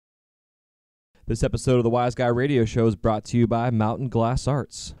This episode of the Wise Guy Radio Show is brought to you by Mountain Glass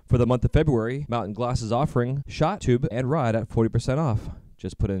Arts. For the month of February, Mountain Glass is offering shot, tube, and rod at 40% off.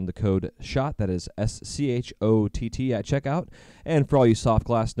 Just put in the code SHOT, that is SCHOTT at checkout. And for all you soft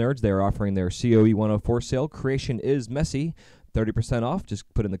glass nerds, they are offering their COE 104 sale. Creation is Messy, 30% off.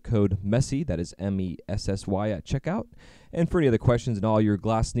 Just put in the code MESSY, that is MESSY at checkout. And for any other questions and all your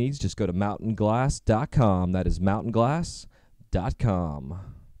glass needs, just go to mountainglass.com. That is mountainglass.com.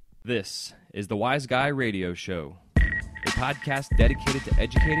 This is the Wise Guy Radio Show, a podcast dedicated to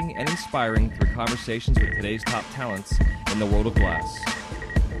educating and inspiring through conversations with today's top talents in the world of glass.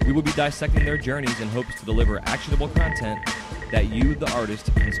 We will be dissecting their journeys in hopes to deliver actionable content that you, the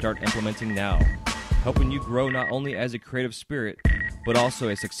artist, can start implementing now, helping you grow not only as a creative spirit, but also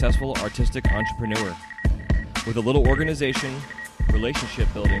a successful artistic entrepreneur. With a little organization,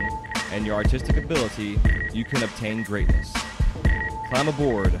 relationship building, and your artistic ability, you can obtain greatness. Climb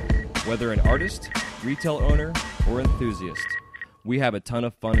aboard, whether an artist, retail owner, or enthusiast. We have a ton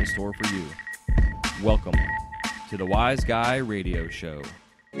of fun in store for you. Welcome to the Wise Guy Radio Show.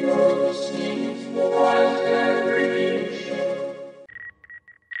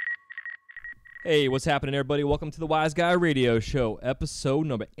 Hey, what's happening, everybody? Welcome to the Wise Guy Radio Show, episode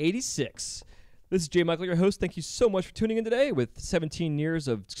number 86. This is Jay Michael, your host. Thank you so much for tuning in today. With 17 years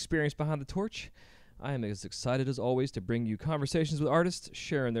of experience behind the torch, I am as excited as always to bring you conversations with artists,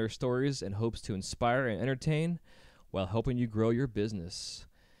 sharing their stories in hopes to inspire and entertain while helping you grow your business.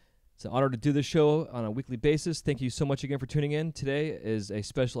 It's an honor to do this show on a weekly basis. Thank you so much again for tuning in. Today is a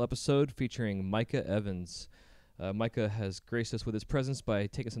special episode featuring Micah Evans. Micah has graced us with his presence by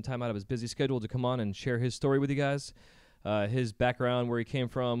taking some time out of his busy schedule to come on and share his story with you guys. His background, where he came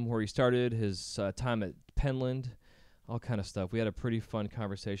from, where he started, his time at Penland, all kind of stuff. We had a pretty fun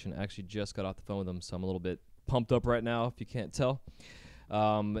conversation. I actually just got off the phone with him, so I'm a little bit pumped up right now, if you can't tell.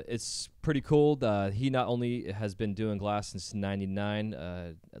 It's pretty cool. He not only has been doing glass since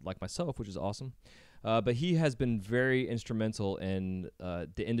 '99, like myself, which is awesome, but he has been very instrumental in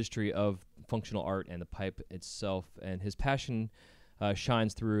the industry of functional art and the pipe itself. And his passion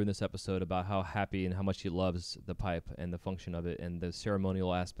shines through in this episode about how happy and how much he loves the pipe and the function of it and the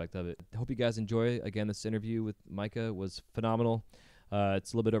ceremonial aspect of it. I hope you guys enjoy. Again, this interview with Micah was phenomenal.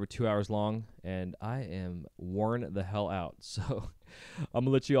 It's a little bit over 2 hours long, and I am worn the hell out. So I'm going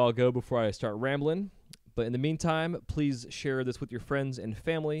to let you all go before I start rambling. But in the meantime, please share this with your friends and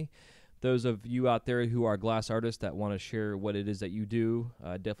family. Those of you out there who are glass artists that want to share what it is that you do,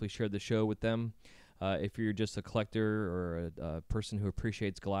 definitely share the show with them. If you're just a collector or a person who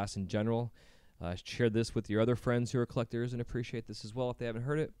appreciates glass in general, share this with your other friends who are collectors and appreciate this as well if they haven't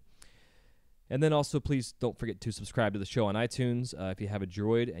heard it. And then also, please don't forget to subscribe to the show on iTunes. If you have a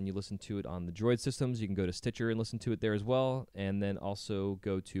Droid and you listen to it on the Droid systems, you can go to Stitcher and listen to it there as well. And then also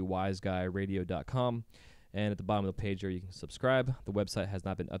go to wiseguyradio.com. And at the bottom of the page there, you can subscribe. The website has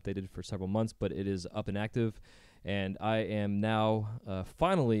not been updated for several months, but it is up and active. And I am now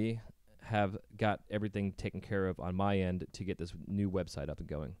finally have got everything taken care of on my end to get this new website up and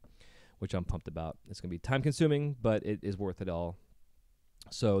going, which I'm pumped about. It's going to be time-consuming, but it is worth it all.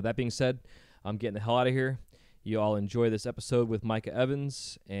 So that being said, I'm getting the hell out of here. You all enjoy this episode with Micah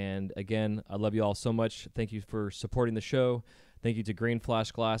Evans. And again, I love you all so much. Thank you for supporting the show. Thank you to Green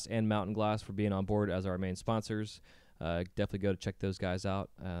Flash Glass and Mountain Glass for being on board as our main sponsors. Definitely go to check those guys out.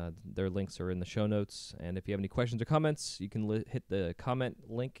 Their links are in the show notes. And if you have any questions or comments, you can hit the comment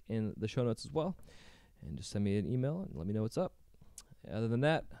link in the show notes as well. And just send me an email and let me know what's up. Other than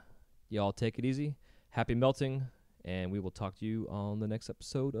that, you all take it easy. Happy melting. And we will talk to you on the next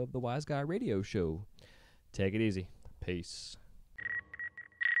episode of the Wise Guy Radio Show. Take it easy. Peace.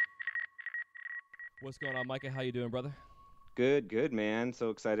 What's going on, Micah? How you doing, brother? Good, man.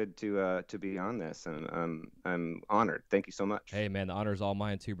 So excited to be on this, and I'm honored. Thank you so much. Hey, man, the honor is all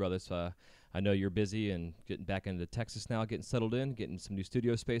mine too, brother. So, I know you're busy and getting back into Texas now, getting settled in, getting some new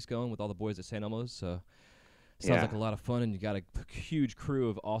studio space going with all the boys at St. Elmo's. So, sounds like a lot of fun, and you got a huge crew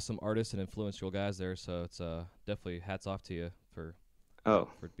of awesome artists and influential guys there. So it's definitely hats off to you for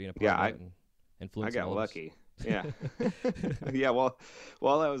being a part of it and influencing. I got lucky. Yeah. Yeah. Well,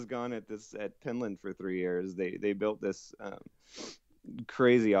 while I was gone at Penland for 3 years, they built this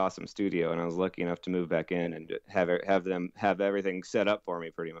crazy awesome studio, and I was lucky enough to move back in and have them have everything set up for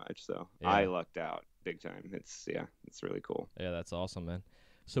me pretty much. So I lucked out big time. It's really cool. Yeah, that's awesome, man.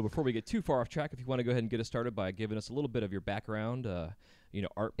 So before we get too far off track, if you want to go ahead and get us started by giving us a little bit of your background,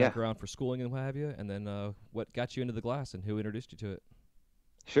 art background for schooling and what have you, and then what got you into the glass and who introduced you to it.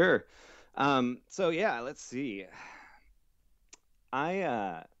 Sure. Let's see.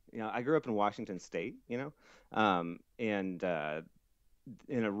 I grew up in Washington State, and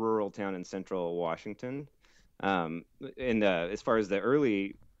in a rural town in central Washington. And as far as the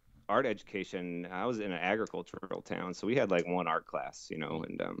early art education, I was in an agricultural town, so we had like one art class,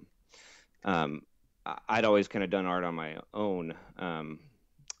 and um, I'd always kind of done art on my own. In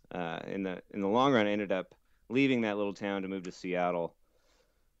the long run, I ended up leaving that little town to move to Seattle,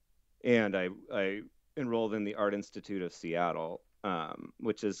 and I enrolled in the Art Institute of Seattle,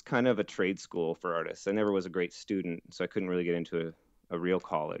 which is kind of a trade school for artists. I never was a great student, so I couldn't really get into a real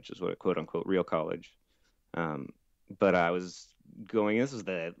college, is what a quote unquote real college. But I was going. This was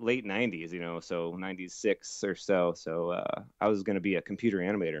the late '90s, so '96 or so. So I was going to be a computer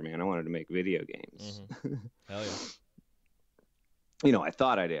animator, man. I wanted to make video games. Mm-hmm. Hell yeah. I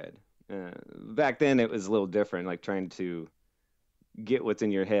thought I did. Back then, it was a little different. Like trying to get what's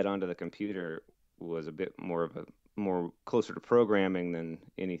in your head onto the computer was a bit more closer to programming than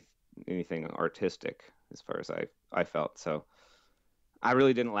anything artistic, as far as I felt. So I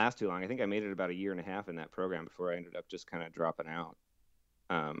really didn't last too long. I think I made it about a year and a half in that program before I ended up just kind of dropping out.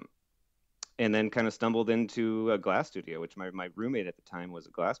 And then kind of stumbled into a glass studio, which my roommate at the time was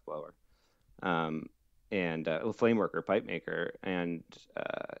a glass blower. And a flame worker, pipe maker, and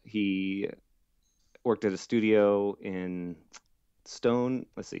he worked at a studio in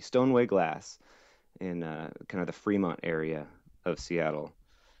Stoneway Glass in kind of the Fremont area of Seattle,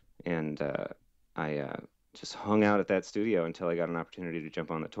 and I just hung out at that studio until I got an opportunity to jump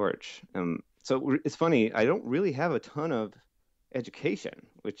on the torch. So it's funny, I don't really have a ton of education,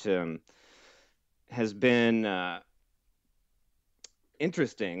 which has been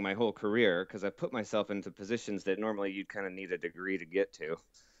interesting my whole career, because I put myself into positions that normally you'd kind of need a degree to get to.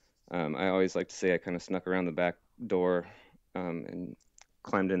 I always like to say I kind of snuck around the back door and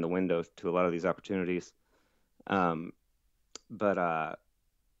climbed in the window to a lot of these opportunities. But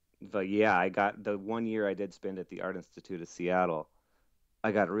yeah, I got the 1 year I did spend at the Art Institute of Seattle.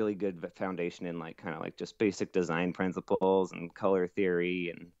 I got a really good foundation in kind of just basic design principles and color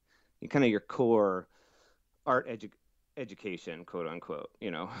theory and kind of your core art education, quote unquote.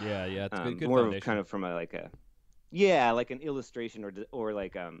 Yeah, it's a good more foundation. of kind of from like an illustration or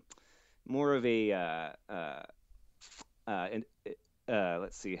like more of a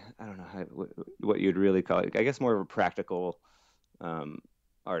let's see, I don't know what you'd really call it. I guess more of a practical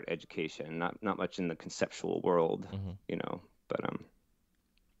art education, not much in the conceptual world, mm-hmm.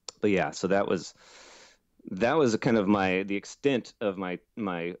 But yeah, so that was kind of the extent of my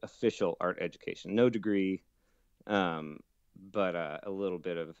official art education. No degree, but a little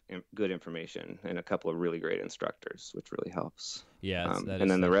bit of good information and a couple of really great instructors, which really helps. Yeah, and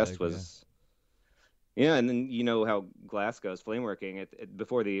then the rest was. Yeah, and then how glass goes, flame working.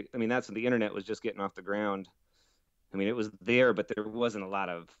 That's when the internet was just getting off the ground. I mean, it was there, but there wasn't a lot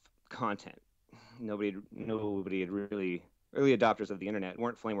of content. Nobody had really early adopters of the internet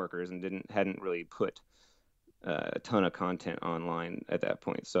weren't flame workers and hadn't really put a ton of content online at that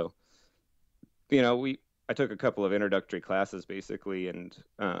point. So, I took a couple of introductory classes basically, and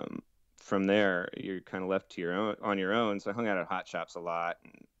from there you're kind of left on your own. So I hung out at hot shops a lot,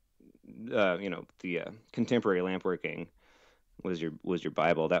 and the contemporary lampworking was your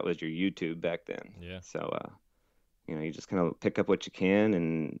Bible. That was your YouTube back then. Yeah. So you just kind of pick up what you can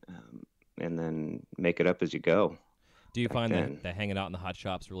and then make it up as you go. Do you find that hanging out in the hot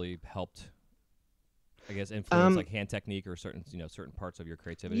shops really helped, I guess, influence like hand technique or certain parts of your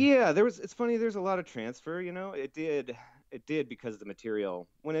creativity? Yeah, it's funny. There's a lot of transfer. It did because the material,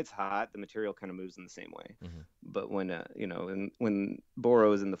 when it's hot, the material kind of moves in the same way. Mm-hmm. But when when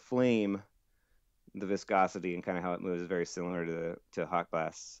boro is in the flame, the viscosity and kind of how it moves is very similar to hot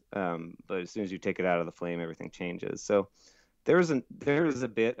glass. But as soon as you take it out of the flame, everything changes. So there was a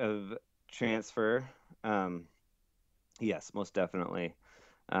bit of transfer. Yes, most definitely.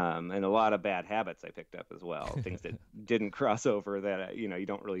 And a lot of bad habits I picked up as well, things that didn't cross over that, you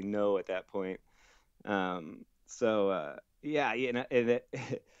don't really know at that point. So yeah, it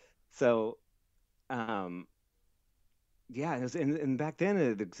was, and back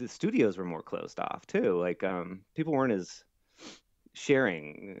then the studios were more closed off too. Like people weren't as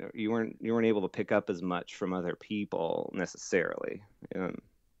sharing. You weren't able to pick up as much from other people necessarily.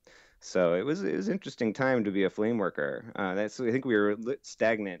 So it was an interesting time to be a flame worker. I think we were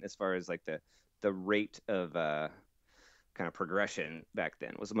stagnant as far as like the rate of kind of progression back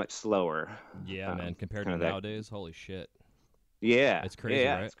then was much slower. Yeah, man, compared to nowadays, holy shit. Yeah, it's crazy.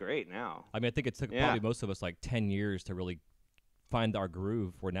 Yeah, right? It's great now. I mean, I think it took probably most of us like 10 years to really find our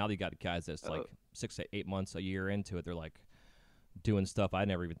groove. Where now you got guys that's like 6 to 8 months, a year into it, they're like doing stuff I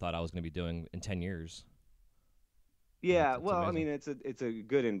never even thought I was going to be doing in 10 years. Yeah, It's well, I amazing. mean, it's a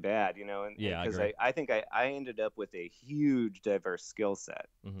good and bad, and Yeah, I because agree. I think I ended up with a huge diverse skill set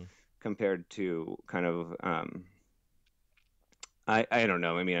Hmm. compared to kind of I don't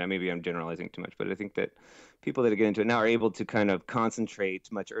know. I mean, maybe I'm generalizing too much, but I think that people that get into it now are able to kind of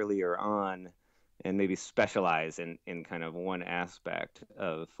concentrate much earlier on and maybe specialize in kind of one aspect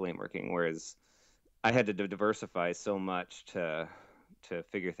of flame working, whereas I had to diversify so much to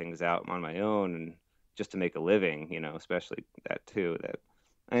figure things out on my own and just to make a living, especially that too, that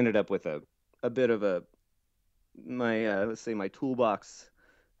I ended up with a bit of my let's say my toolbox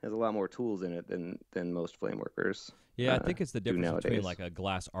has a lot more tools in it than most flame workers Yeah, I think it's the do difference between nowadays. like a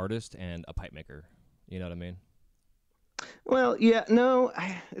glass artist and a pipe maker. You know what I mean? Well, yeah, no,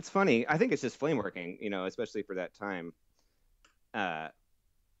 it's funny. I think it's just flame working, especially for that time. Uh,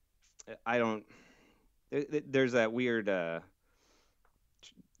 I don't. There's that weird.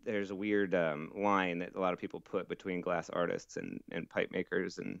 There's a weird line that a lot of people put between glass artists and pipe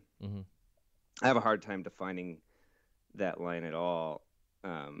makers, and Hmm. I have a hard time defining that line at all.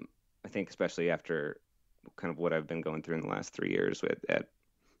 I think especially after kind of what I've been going through in the last 3 years at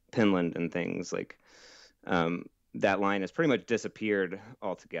Penland and things like that line has pretty much disappeared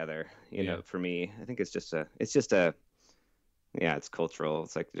altogether. Yeah. For me, I think it's just a yeah, it's cultural.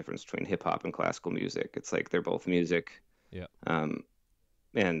 It's like the difference between hip hop and classical music. It's like they're both music. Yeah. Um,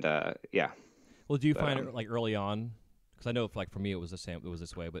 and yeah, Well, do you but find it like early on? Because I know, if, like for me, it was the same. It was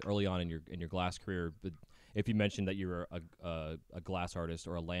this way, but early on in your glass career, if you mentioned that you were a glass artist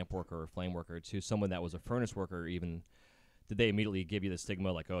or a lamp worker or a flame worker to someone that was a furnace worker, even did they immediately give you the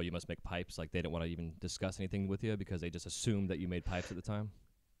stigma like, oh, you must make pipes? Like they didn't want to even discuss anything with you because they just assumed that you made pipes at the time.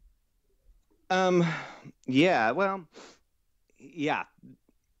 um, yeah, well, yeah.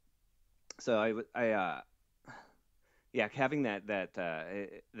 So yeah, having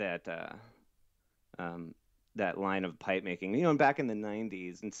um, that line of pipe making, and back in the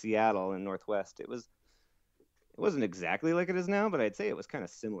 '90s in Seattle and Northwest, it wasn't exactly like it is now, but I'd say it was kind of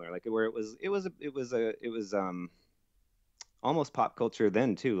similar. Like where it was almost pop culture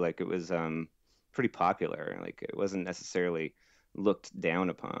then too. Like it was pretty popular. Like it wasn't necessarily looked down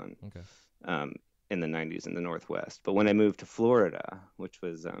upon Okay. um, in the '90s in the Northwest. But when I moved to Florida, which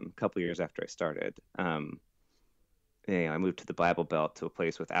was a couple years after I started, I moved to the Bible Belt to a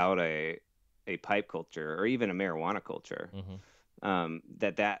place without a pipe culture or even a marijuana culture. Mm-hmm.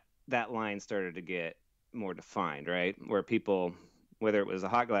 That line started to get more defined, right? Where people, whether it was the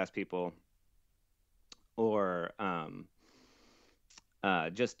hot glass people or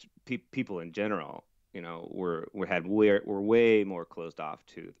just people in general, were way more closed off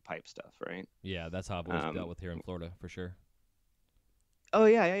to the pipe stuff, right? Yeah, that's how I've always dealt Um, with here in Florida for sure. oh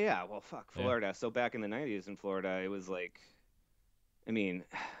yeah, yeah, yeah. Well, fuck Yeah. Florida. So back in the '90s in Florida, it was like, I mean,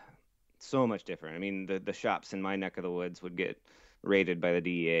 so much different. I mean, the shops in my neck of the woods would get raided by the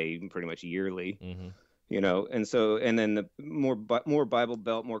DEA pretty much yearly, Mm-hmm. and then the more Bible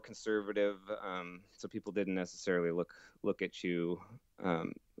Belt, more conservative, so people didn't necessarily look at you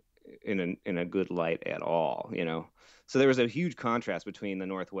um, in a good light at all. So there was a huge contrast between the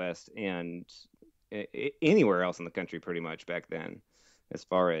Northwest and anywhere else in the country, pretty much back then, as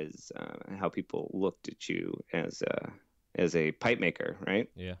far as how people looked at you as a pipe maker, right?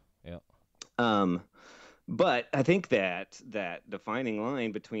 Yeah. Yeah. Um, but I think that defining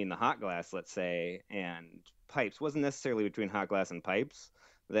line between the hot glass, let's say, and pipes wasn't necessarily between hot glass and pipes.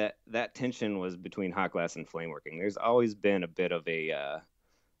 That tension was between hot glass and flame working. There's always been a bit of a uh,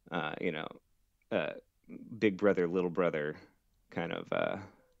 you know, uh, big brother, little brother kind of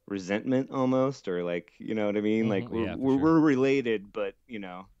resentment almost, or like, you know what I mean? Like Mm-hmm. we're Yeah, for we're, sure. we're related, but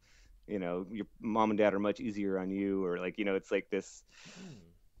your mom and dad are much easier on you, or like, it's like this.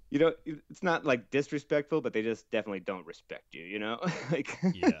 It's not like disrespectful, but they just definitely don't respect you. Like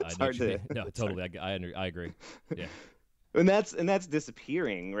Yeah, I it's know what hard you to, mean. No, it's hard. totally. I agree. Yeah. And that's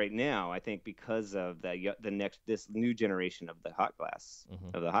disappearing right now, I think, because of this new generation of the hot glass,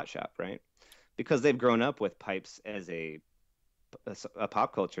 Mm-hmm. of the hot shop, right? Because they've grown up with pipes as a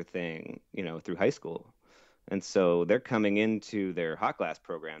pop culture thing, through high school. And so they're coming into their hot glass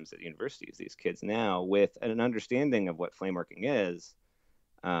programs at universities, these kids now, with an understanding of what flame working is,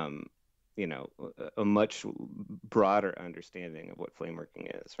 um, a much broader understanding of what flame working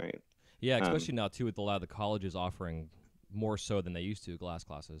is, right? Yeah, Um, especially now too with a lot of the colleges offering more so than they used to glass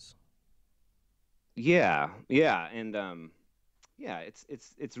classes. yeah, yeah, and yeah,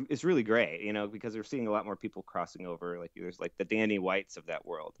 it's really great, because we're seeing a lot more people crossing over. Like there's like the Danny Whites of that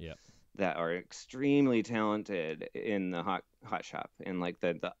world Yeah. that are extremely talented in the hot shop, and like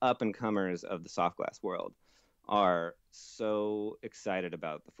the up and comers of the soft glass world are so excited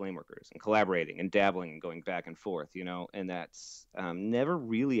about the flame workers and collaborating and dabbling and going back and forth, and that's never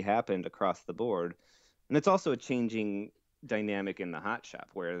really happened across the board. And it's also a changing dynamic in the hot shop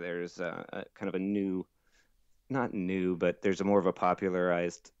where there's a kind of a new, not new, but there's a more of a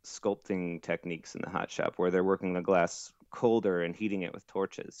popularized sculpting techniques in the hot shop where they're working the glass colder and heating it with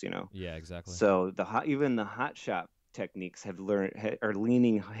torches, Yeah, exactly. So even the hot shop techniques are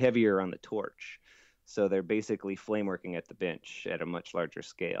leaning heavier on the torch. So they're basically flame working at the bench at a much larger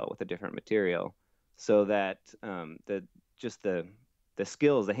scale with a different material, so that the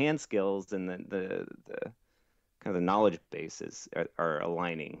skills, the hand skills, and the kind of the knowledge bases are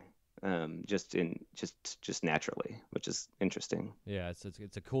aligning, just naturally, which is interesting. Yeah,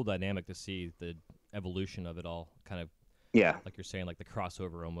 it's a cool dynamic to see the evolution of it all, kind of. Yeah. Like you're saying, like the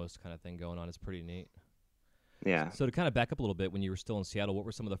crossover almost kind of thing going on. It's pretty neat. Yeah. So to kind of back up a little bit, when you were still in Seattle, what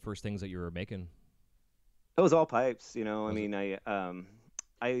were some of the first things that you were making? It was all pipes, I mean, I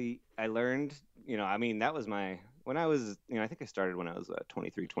learned, that was when I was, I think I started when I was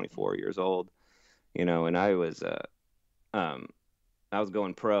 23, 24 years old, and I was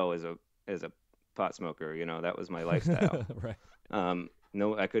going pro as a pot smoker, that was my lifestyle. Right.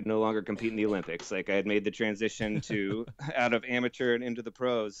 No, I could no longer compete in the Olympics. Like, I had made the transition to out of amateur and into the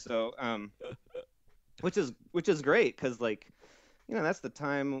pros. So, which is great, because, like, that's the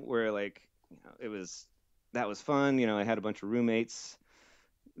time where, like, that was fun. I had a bunch of roommates.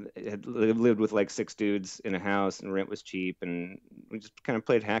 I had lived with like 6 dudes in a house, and rent was cheap, and we just kind of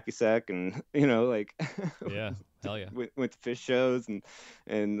played hacky sack, and like yeah, hell yeah, went to fish shows,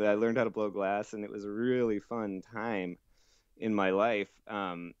 and I learned how to blow glass, and it was a really fun time in my life.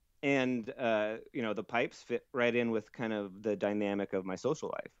 And the pipes fit right in with kind of the dynamic of my social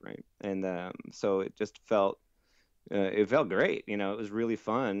life, right? And so it just felt great. It was really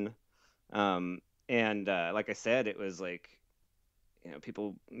fun. And like I said, it was like,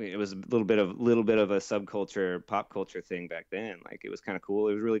 people, it was a little bit of a subculture, pop culture thing back then. Like, it was kind of cool.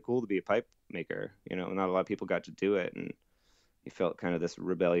 It was really cool to be a pipe maker. Not a lot of people got to do it, and you felt kind of this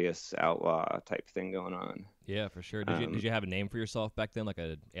rebellious outlaw type thing going on. Yeah, for sure. Did you have a name for yourself back then, like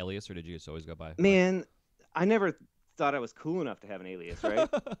a alias, or did you just always go by? Man, I never thought I was cool enough to have an alias, right?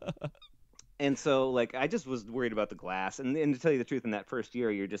 And so, like, I just was worried about the glass. And to tell you the truth, in that first year,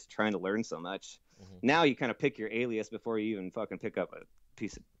 you're just trying to learn so much. Mm-hmm. Now you kind of pick your alias before you even fucking pick up a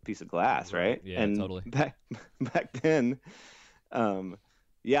piece of glass, right? Yeah, and totally. Back then,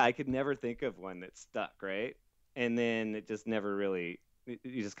 I could never think of one that stuck, right? And then it just never really,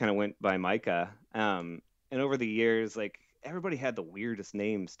 you just kind of went by Micah. And over the years, like, everybody had the weirdest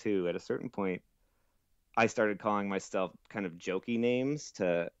names too. At a certain point, I started calling myself kind of jokey names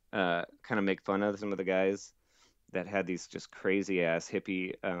to kind of make fun of some of the guys that had these just crazy ass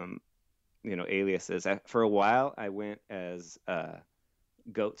hippie, aliases. For a while, I went as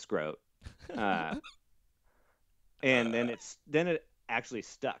Goat Scroat, and then it actually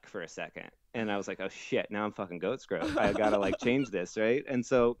stuck for a second, and I was like, oh shit, now I'm fucking Goat Scroat. I gotta like change this, right? And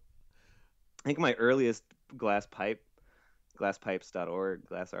so I think my earliest glasspipes.org,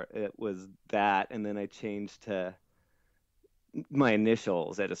 glass art, it was that, and then I changed to my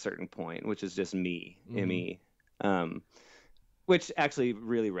initials at a certain point, which is just me, M-E, which actually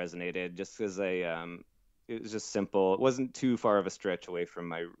really resonated, just because it was just simple. It wasn't too far of a stretch away from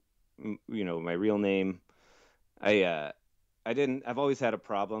my real name. I've always had a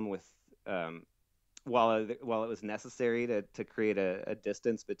problem with, while it was necessary to create a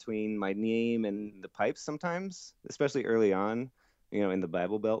distance between my name and the pipes sometimes, especially early on, in the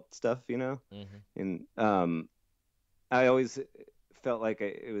Bible Belt stuff, and I always felt like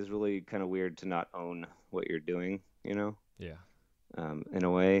it was really kind of weird to not own what you're doing, Yeah. In a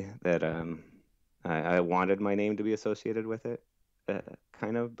way that I wanted my name to be associated with it,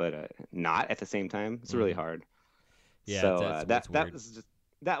 kind of, but not at the same time. It's really hard. Yeah. So weird.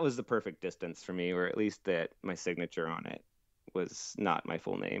 that was the perfect distance for me, or at least that my signature on it was not my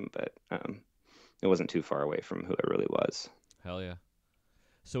full name, but it wasn't too far away from who I really was. Hell yeah.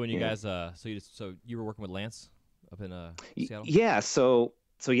 So when you guys, so you were working with Lance up in Seattle? Yeah. So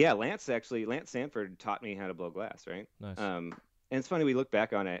Lance Sanford taught me how to blow glass, right? Nice. And it's funny, we look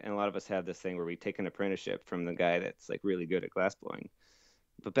back on it, and a lot of us have this thing where we take an apprenticeship from the guy that's like really good at glass blowing.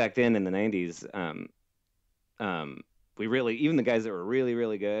 But back then in the 90s, we really, even the guys that were really,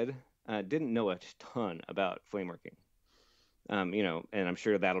 really good, didn't know a ton about flame working. And I'm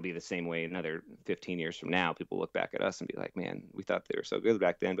sure that'll be the same way another 15 years from now. People look back at us and be like, man, we thought they were so good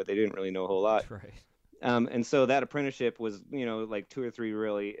back then, but they didn't really know a whole lot. Right. And so that apprenticeship was, like 2 or 3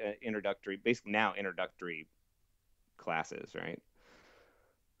 really introductory classes, right?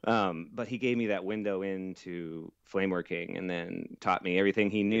 But he gave me that window into flame working, and then taught me everything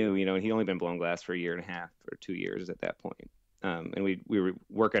he knew. You know, and he'd only been blowing glass for a year and a half or 2 years at that point. And we were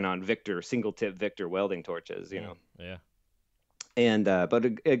working on single tip Victor welding torches. You know, Yeah. and but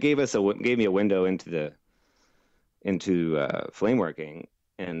it gave me a window into flame working,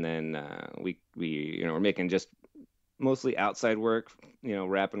 and then we we're making just mostly outside work,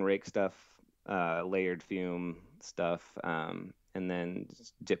 wrap and rake stuff, layered fume stuff, and then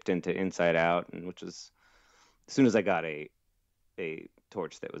just dipped into inside out, and which was as soon as I got a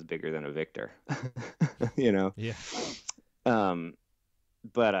torch that was bigger than a Victor, you know. Yeah. Um,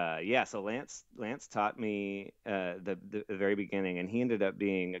 but yeah, so Lance taught me the very beginning, and he ended up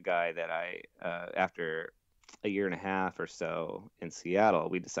being a guy that I after a year and a half or so in Seattle,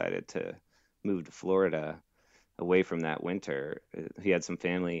 we decided to move to Florida away from that winter. He had some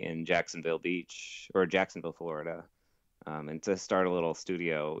family in Jacksonville, Florida, and to start a little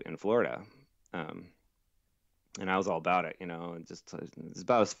studio in Florida. And I was all about it, and just it's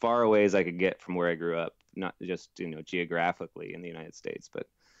about as far away as I could get from where I grew up, not just, geographically in the United States, but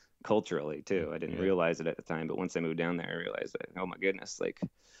culturally too. I didn't realize it at the time, but once I moved down there, I realized that, oh my goodness, like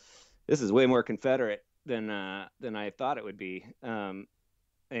this is way more Confederate than I thought it would be. And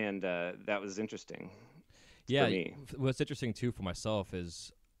that was interesting. Yeah. For me. What's interesting too for myself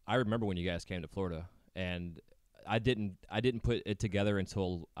is I remember when you guys came to Florida, and I didn't put it together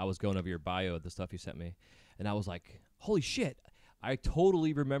until I was going over your bio, the stuff you sent me, and I was like, holy shit, I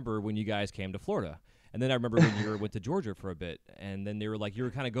totally remember when you guys came to Florida. And then I remember when you went to Georgia for a bit, and then they were like, you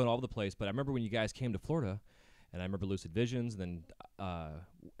were kind of going all over the place, but I remember when you guys came to Florida, and I remember Lucid Visions. And then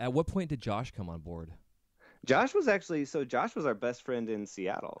at what point did Josh come on board? Josh was our best friend in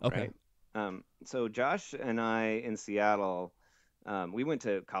Seattle, okay. Right? So Josh and I in Seattle, we went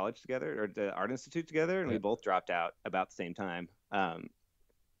to college together, or the Art Institute together, and we both dropped out about the same time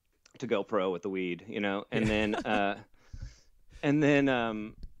to go pro with the weed, and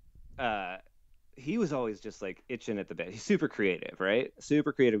then he was always just like itching at the bit. He's super creative, right?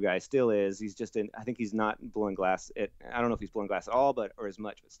 Super creative guy, still is. He's just I think he's not blowing glass. I don't know if he's blowing glass at all, or as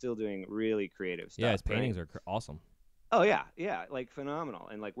much, but still doing really creative stuff. Yeah, his paintings right? are awesome. Oh yeah, like phenomenal,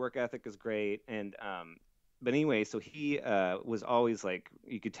 and like work ethic is great. And but anyway, so he was always like,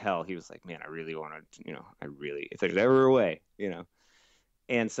 you could tell he was like, man, I really want to, if there's ever a way,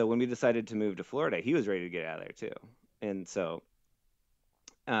 And so when we decided to move to Florida, he was ready to get out of there too. And so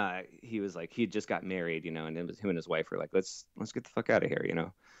he was like, he just got married, and it was him and his wife were like, let's get the fuck out of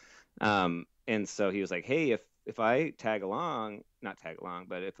here, And so he was like, hey, if I not tag along,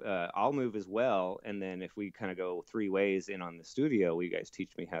 but if I'll move as well, and then if we kind of go 3 ways in on the studio, will you guys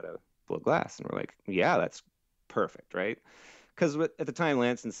teach me how to blow glass? And we're like, yeah, that's perfect, right? Because at the time,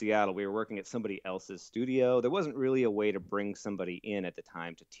 Lance in Seattle, we were working at somebody else's studio. There wasn't really a way to bring somebody in at the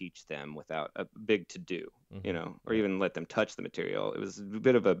time to teach them without a big to-do, or even let them touch the material. It was a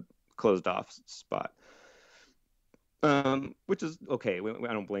bit of a closed-off spot, which is okay.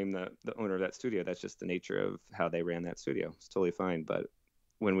 I don't blame the owner of that studio. That's just the nature of how they ran that studio. It's totally fine. But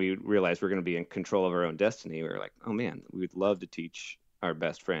when we realized we're going to be in control of our own destiny, we were like, oh, man, we'd love to teach our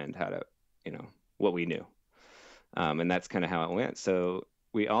best friend how to, what we knew. And that's kind of how it went. So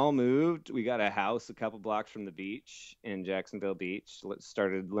we all moved. We got a house a couple blocks from the beach in Jacksonville Beach.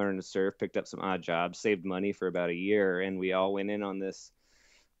 Started learning to surf, picked up some odd jobs, saved money for about a year, and we all went in on this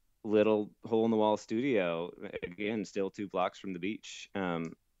little hole-in-the-wall studio, again, still 2 blocks from the beach.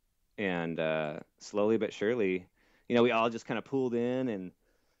 And slowly but surely, we all just kind of pulled in, and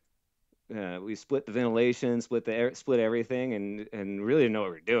we split the ventilation, split everything, and really didn't know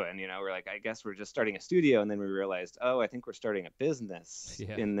what we were doing. We're like, I guess we're just starting a studio, and then we realized, oh, I think we're starting a business.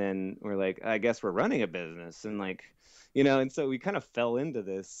 Yeah. And then we're like, I guess we're running a business, and like, and so we kind of fell into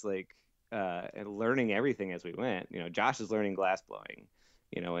this like and learning everything as we went. Josh is learning glass blowing,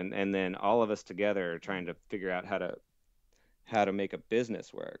 and then all of us together trying to figure out how to make a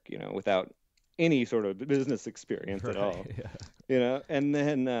business work, without any sort of business experience at all. Yeah. And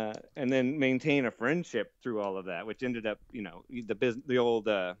then maintain a friendship through all of that, which ended up, the old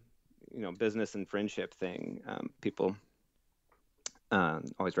business and friendship thing, people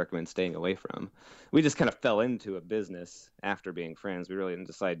always recommend staying away from. We just kind of fell into a business after being friends. We really didn't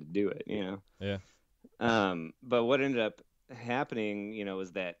decide to do it, Yeah. But what ended up happening,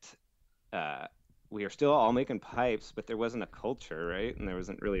 was that we are still all making pipes, but there wasn't a culture, right? And there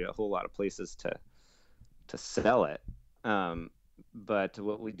wasn't really a whole lot of places to sell it. But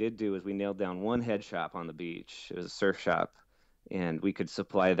what we did do is we nailed down one head shop on the beach. It was a surf shop, and we could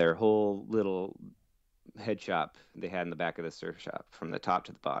supply their whole little head shop they had in the back of the surf shop from the top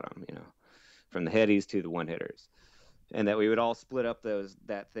to the bottom, from the headies to the one hitters. and that we would all split up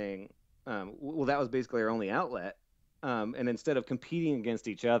that thing. Well, that was basically our only outlet. And instead of competing against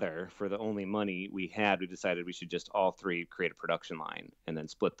each other for the only money we had, we decided we should just all three create a production line and then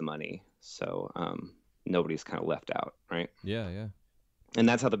split the money. So nobody's kind of left out, right? Yeah, yeah. And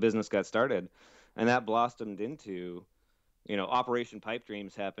that's how the business got started. And that blossomed into, Operation Pipe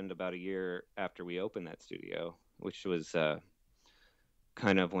Dreams happened about a year after we opened that studio, which was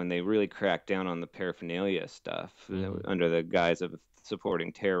kind of when they really cracked down on the paraphernalia stuff under the guise of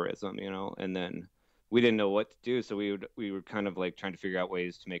supporting terrorism, and then we didn't know what to do. So we were kind of like trying to figure out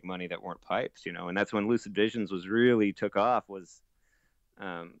ways to make money that weren't pipes, and that's when Lucid Visions was really took off.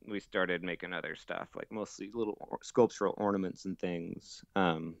 We started making other stuff, like mostly little sculptural ornaments and things.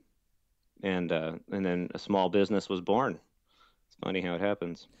 And then a small business was born. It's funny how it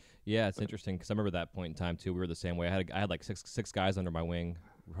happens. Yeah, it's interesting because I remember that point in time too. We were the same way. I had like six guys under my wing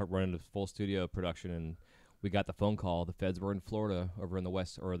running a full studio production, and we got the phone call. The feds were in Florida, over in the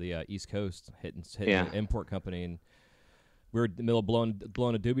west or the East Coast, hitting an import company, and we were in the middle of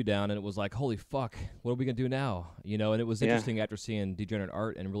blowing a doobie down, and it was like, holy fuck, what are we gonna do now? And it was interesting after seeing Degenerate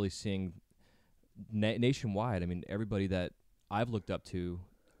Art and really seeing nationwide. I mean, everybody that I've looked up to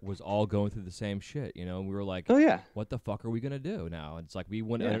was all going through the same shit, and we were like, oh yeah, what the fuck are we gonna do now? And it's like we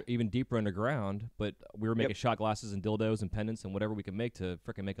went even deeper underground, but we were making shot glasses and dildos and pendants and whatever we could make to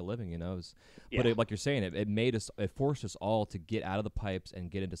frickin' make a living, But like you're saying, it forced us all to get out of the pipes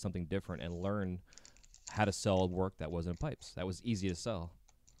and get into something different and learn how to sell work that wasn't pipes. That was easy to sell.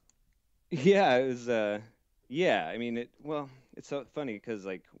 Yeah, it was. I mean, it's so funny because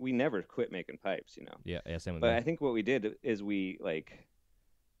like we never quit making pipes, Yeah, same with But me. I think what we did is we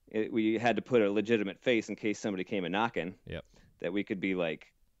had to put a legitimate face in case somebody came a knocking. Yep. That we could be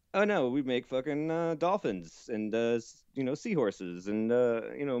like, oh no, we make fucking dolphins and seahorses and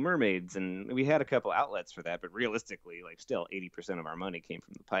mermaids, and we had a couple outlets for that, but realistically, like still 80% of our money came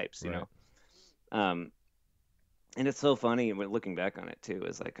from the pipes, And it's so funny when looking back on it too,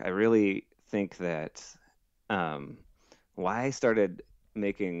 is like I really think that why I started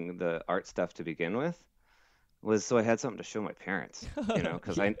making the art stuff to begin with was so I had something to show my parents,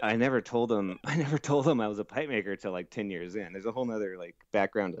 because I never told them I was a pipe maker till like 10 years in. There's a whole nother like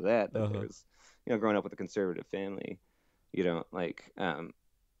background to that there was, growing up with a conservative family, and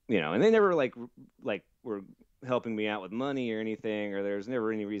they never like were helping me out with money or anything, or there's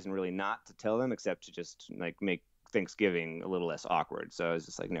never any reason really not to tell them except to just like make Thanksgiving a little less awkward. So I was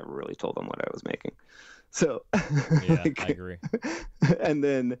just like never really told them what I was making. So yeah, I agree. And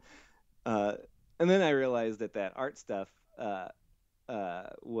then I realized that art stuff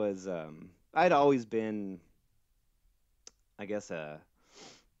was I'd always been, I guess,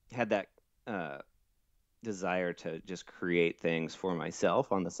 had that desire to just create things for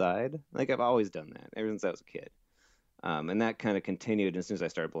myself on the side. Like I've always done that ever since I was a kid. And that kind of continued. As soon as I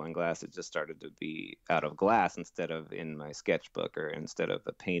started blowing glass, it just started to be out of glass instead of in my sketchbook or instead of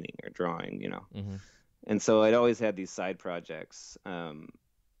a painting or drawing, And so I'd always had these side projects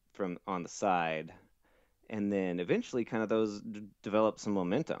from on the side. And then eventually kind of those developed some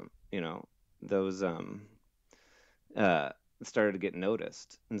momentum, those started to get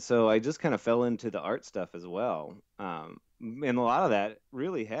noticed. And so I just kind of fell into the art stuff as well. And a lot of that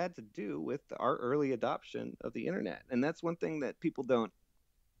really had to do with our early adoption of the internet. And that's one thing that people don't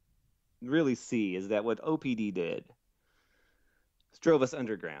really see, is that what OPD did drove us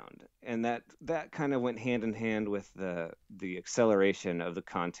underground, and that kind of went hand in hand with the acceleration of the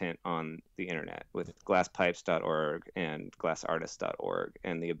content on the internet with glasspipes.org and glassartist.org,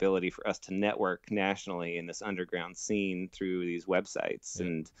 and the ability for us to network nationally in this underground scene through these websites.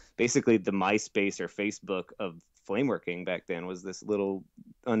 And basically the MySpace or Facebook of flameworking back then was this little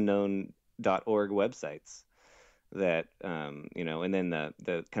unknown.org websites that and then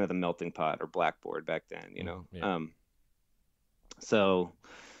the kind of the melting pot or Blackboard back then. So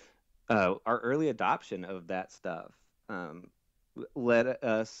our early adoption of that stuff let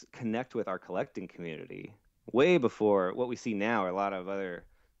us connect with our collecting community way before what we see now. A lot of other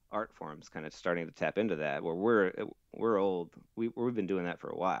art forms kind of starting to tap into that, where we're old. We've been doing that for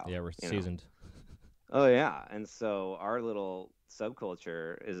a while. Yeah, we're seasoned. Oh yeah, and so our little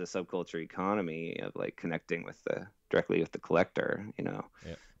subculture is a subculture economy of like connecting with directly with the collector.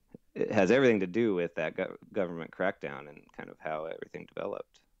 It has everything to do with that government crackdown and kind of how everything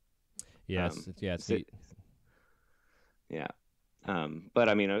developed. Yes, it's neat. Yeah. But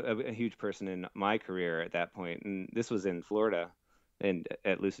I mean, a huge person in my career at that point, and this was in Florida and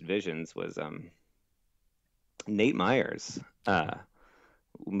at Lucid Visions, was Nate Myers,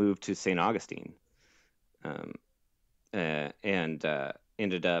 moved to St. Augustine, and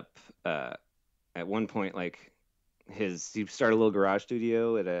ended up at one point like he started a little garage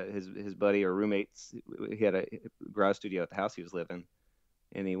studio at his buddy or roommates. He had a garage studio at the house he was living,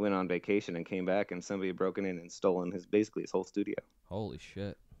 and he went on vacation and came back, and somebody had broken in and stolen basically his whole studio. Holy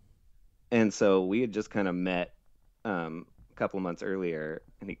shit. And so we had just kind of met a couple months earlier,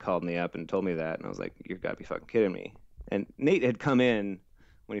 and he called me up and told me that, and I was like, "You've got to be fucking kidding me." And Nate had come in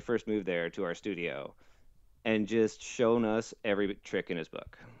when he first moved there to our studio and just shown us every trick in his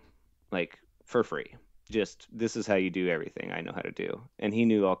book, like for free. Just, this is how you do everything I know how to do. And he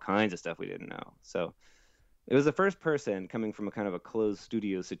knew all kinds of stuff we didn't know. So it was the first person coming from a kind of a closed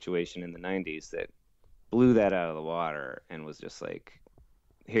studio situation in the 90s that blew that out of the water and was just like,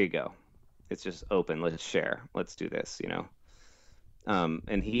 here you go. It's just open. Let's share. Let's do this, you know?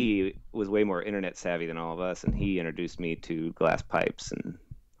 And he was way more internet savvy than all of us. And he introduced me to glass pipes and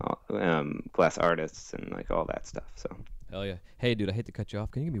glass artists and like all that stuff. So. Hell yeah. Hey, dude, I hate to cut you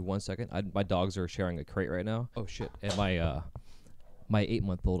off. Can you give me 1 second? My dogs are sharing a crate right now. Oh, shit. And my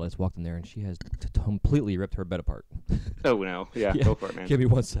 8-month-old, I just walked in there, and she has completely ripped her bed apart. Oh, no. Yeah, go for it, man. Give me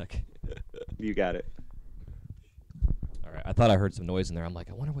 1 sec. You got it. All right. I thought I heard some noise in there. I'm like,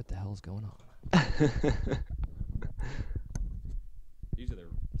 I wonder what the hell's going on. Usually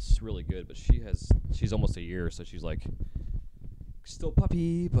it's really good, but she's almost a year, so she's like still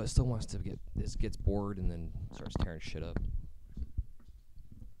puppy, but still wants to gets bored and then starts tearing shit up.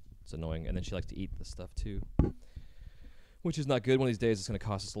 It's annoying. And then she likes to eat the stuff too, which is not good. One of these days it's going to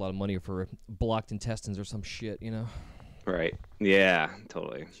cost us a lot of money for blocked intestines or some shit, you know? Right. Yeah,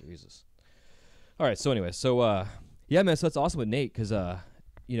 totally. Jesus. All right. So anyway, yeah, man. So that's awesome with Nate because,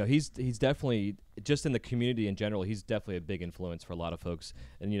 you know, he's definitely just in the community in general. He's definitely a big influence for a lot of folks,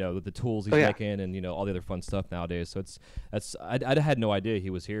 and you know the tools he's making, and you know all the other fun stuff nowadays. So I had no idea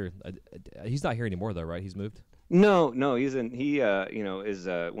he was here. He's not here anymore though, right? He's moved. No, he's you know, is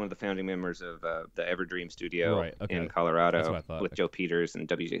one of the founding members of the Everdream Studio in Colorado. That's what I thought. With Joe Peters and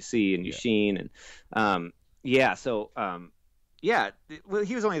WJC and Eugene and yeah. So yeah, well,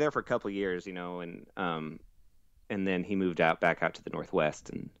 he was only there for a couple of years, you know, and then he moved back out to the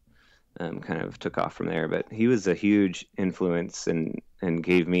Northwest and kind of took off from there. But he was a huge influence and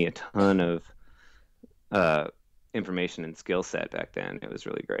gave me a ton of information and skill set back then. It was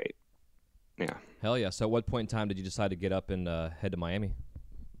really great. Yeah. Hell yeah. So at what point in time did you decide to get up and head to Miami?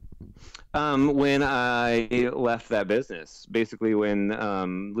 When I left that business, basically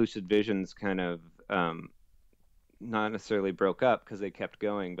when Lucid Visions kind of not necessarily broke up because they kept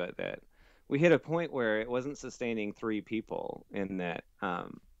going, but that we hit a point where it wasn't sustaining 3 people in that,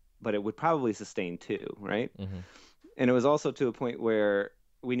 but it would probably sustain 2, right? Mm-hmm. And it was also to a point where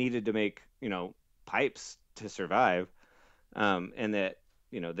we needed to make, you know, pipes to survive, and that,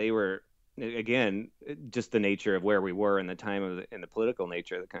 you know, they were, again, just the nature of where we were in the time in the political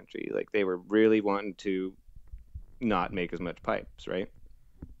nature of the country. Like they were really wanting to not make as much pipes, right?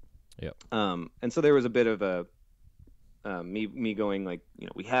 Yep. And so there was a bit of a me going like, you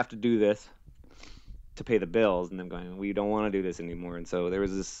know, we have to do this to pay the bills, and them going, we don't want to do this anymore. And so there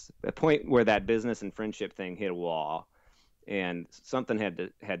was a point where that business and friendship thing hit a wall, and something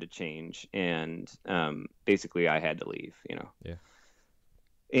had to change, and basically I had to leave, you know. Yeah.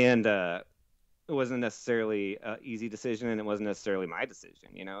 And it wasn't necessarily an easy decision, and it wasn't necessarily my decision,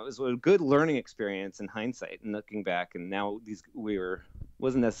 you know. It was a good learning experience in hindsight and looking back, and now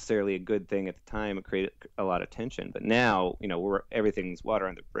wasn't necessarily a good thing at the time. It created a lot of tension, but now, you know, everything's water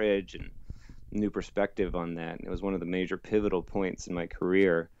on the bridge and new perspective on that. And it was one of the major pivotal points in my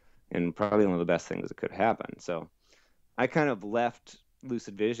career, and probably one of the best things that could happen. So I kind of left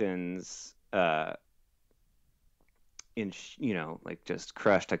Lucid Visions you know, like just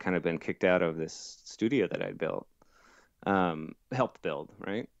crushed. I kind of been kicked out of this studio that I built, helped build,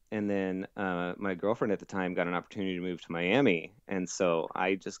 right? And then my girlfriend at the time got an opportunity to move to Miami, and so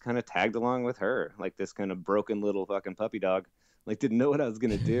I just kind of tagged along with her, like this kind of broken little fucking puppy dog, like didn't know what I was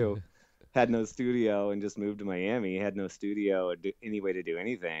gonna do. Had no studio and just moved to Miami. Had no studio or any way to do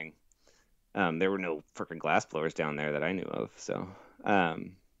anything. There were no freaking glass blowers down there that I knew of. So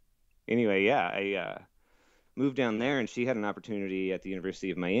anyway, yeah, I moved down there, and she had an opportunity at the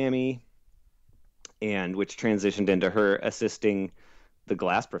University of Miami, and which transitioned into her assisting the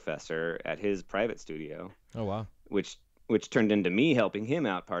glass professor at his private studio. Oh, wow. Which turned into me helping him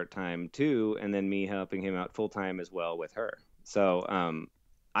out part-time too, and then me helping him out full-time as well with her. So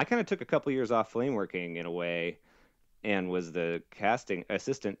I kind of took a couple years off flame working in a way, and was the casting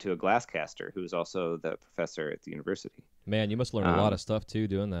assistant to a glass caster who was also the professor at the university. Man, you must learn a lot of stuff too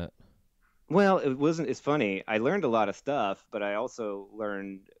doing that. Well, it's funny. I learned a lot of stuff, but I also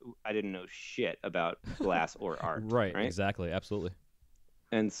learned I didn't know shit about glass or art. Right, exactly, absolutely.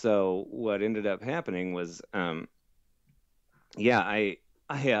 And so what ended up happening was yeah, I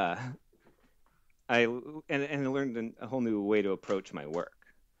and I learned a whole new way to approach my work,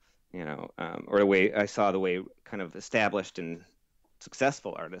 or the way I saw the way kind of established and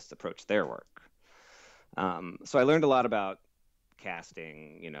successful artists approach their work. So I learned a lot about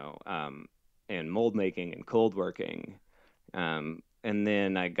casting, and mold making and cold working. And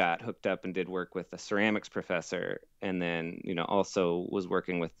then I got hooked up and did work with a ceramics professor, and then also was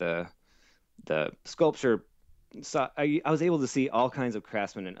working with the sculpture. So I was able to see all kinds of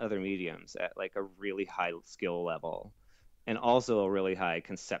craftsmen in other mediums at like a really high skill level, and also a really high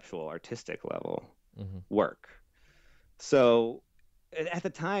conceptual artistic level work. So at the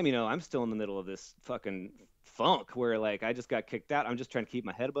time, I'm still in the middle of this fucking funk where like I just got kicked out. I'm just trying to keep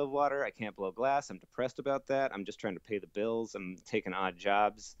my head above water. I can't blow glass. I'm depressed about that. I'm just trying to pay the bills. I'm taking odd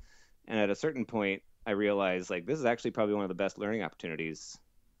jobs. And at a certain point, I realized like this is actually probably one of the best learning opportunities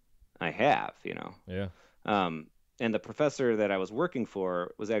I have. Yeah. And the professor that I was working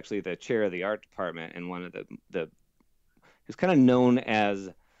for was actually the chair of the art department, and one of the he was kind of known as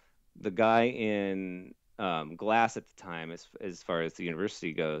the guy in glass at the time, as far as the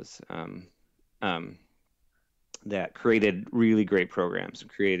university goes, that created really great programs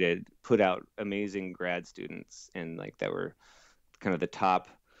and put out amazing grad students, and like that were kind of the top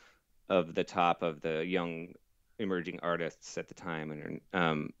of the young emerging artists at the time.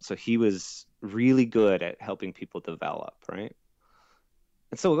 And so he was really good at helping people develop, right?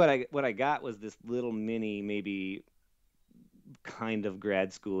 And so what I got was this little mini, maybe kind of grad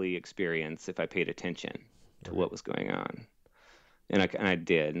schooly experience if I paid attention to what was going on. And I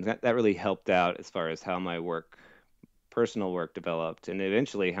did. And that really helped out as far as how my personal work developed, and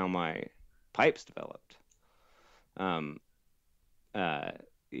eventually how my pipes developed.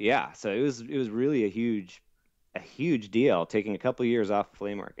 Yeah, so it was really a huge deal, taking a couple of years off of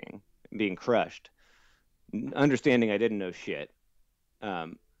flame working, being crushed, understanding I didn't know shit,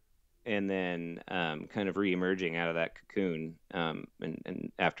 and then kind of re-emerging out of that cocoon,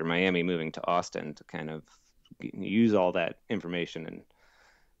 and after Miami, moving to Austin to kind of use all that information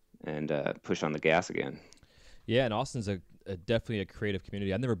and push on the gas again. Yeah, and Austin's definitely a creative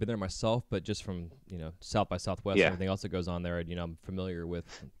community. I've never been there myself, but just from South by Southwest and everything else that goes on there, I'm familiar with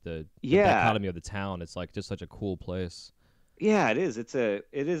the dichotomy of the town. It's like just such a cool place. Yeah, it is. It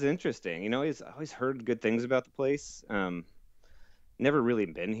is interesting. I always heard good things about the place. Never really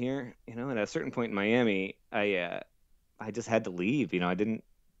been here. And at a certain point in Miami, I just had to leave.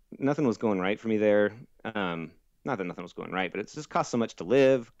 Nothing was going right for me there. Not that nothing was going right, but it just cost so much to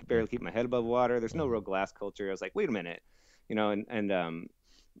live. Could barely keep my head above water. There's no real glass culture. I was like, wait a minute, and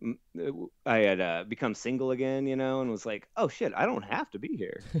I had become single again, and was like, oh shit, I don't have to be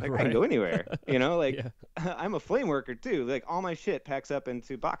here. Like I can go anywhere, I'm a flame worker too. Like all my shit packs up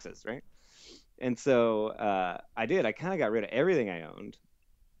into boxes, right? And so I did. I kind of got rid of everything I owned.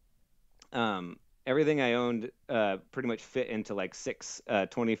 Everything I owned pretty much fit into like 6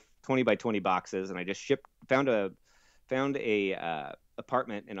 20 by 20 boxes, and I just found a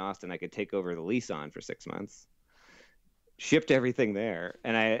apartment in Austin I could take over the lease on for 6 months. Shipped everything there,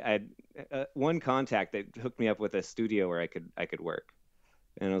 and I had one contact that hooked me up with a studio where I could work,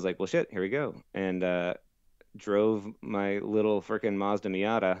 and I was like, well, shit, here we go, and drove my little frickin' Mazda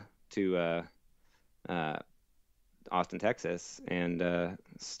Miata to Austin, Texas, and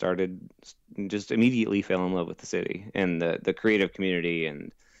just immediately fell in love with the city and the creative community.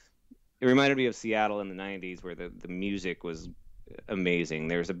 And it reminded me of Seattle in the 90s, where the music was amazing.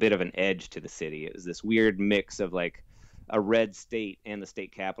 There was a bit of an edge to the city. It was this weird mix of like a red state and the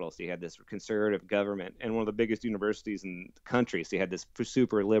state capital. So you had this conservative government and one of the biggest universities in the country. So you had this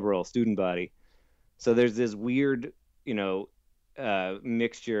super liberal student body. So there's this weird,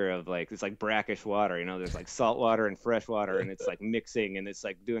 mixture of like it's like brackish water. There's like salt water and fresh water, and it's like mixing, and it's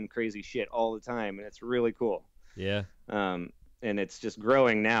like doing crazy shit all the time, and it's really cool. Yeah. And it's just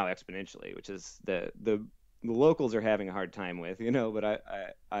growing now exponentially, which is the locals are having a hard time with, but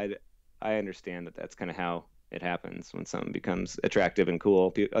I understand that that's kind of how it happens when something becomes attractive and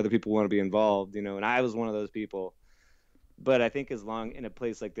cool. Other people want to be involved, and I was one of those people. But I think in a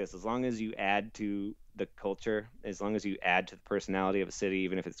place like this, as long as you add to the culture, as long as you add to the personality of a city,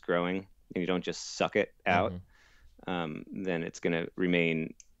 even if it's growing, and you don't just suck it out, then it's going to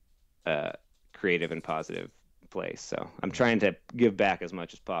remain a creative and positive place. So I'm trying to give back as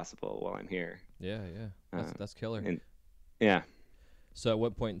much as possible while I'm here. Yeah. That's killer. Yeah. So at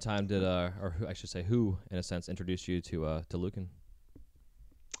what point in time did, or I should say who, in a sense, introduced you to Lucan?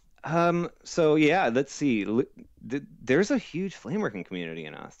 So yeah, let's see. There's a huge flameworking community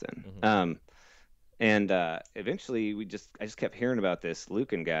in Austin. And eventually I just kept hearing about this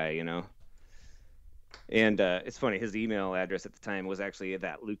Lucan guy, And it's funny, his email address at the time was actually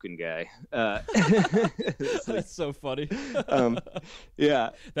that Lucan guy. That's so funny. Yeah.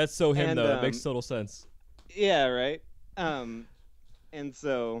 That's so him, And, though. It makes total sense. Yeah, right. And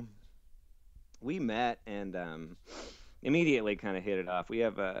so we met and immediately kind of hit it off. We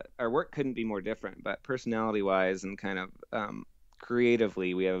have our work couldn't be more different, but personality-wise and kind of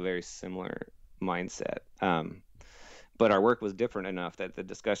creatively, we have a very similar mindset. But our work was different enough that the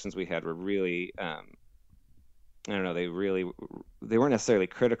discussions we had were really, I don't know, they weren't necessarily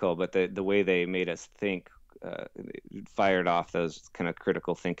critical, but the way they made us think fired off those kind of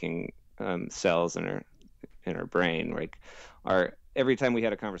critical thinking cells in our brain. Like every time we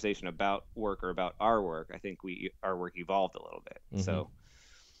had a conversation about work or about our work, I think our work evolved a little bit. Mm-hmm. So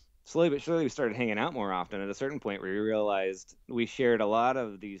slowly but surely we started hanging out more often. At a certain point, we realized we shared a lot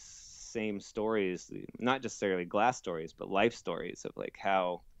of these same stories, not necessarily glass stories, but life stories of like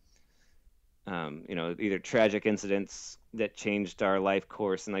how, either tragic incidents that changed our life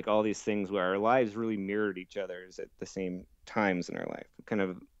course and like all these things where our lives really mirrored each other's at the same times in our life. It kind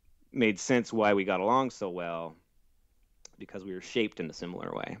of made sense why we got along so well, because we were shaped in a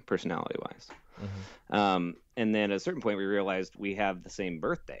similar way, personality-wise. Mm-hmm. And then at a certain point, we realized we have the same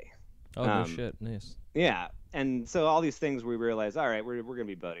birthday. Oh, no shit. Nice. Yeah. And so all these things we realized, all right, we're going to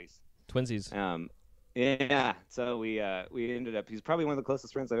be buddies. Twinsies. Yeah. So we ended up, he's probably one of the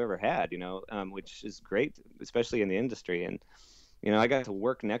closest friends I've ever had, which is great, especially in the industry. And, I got to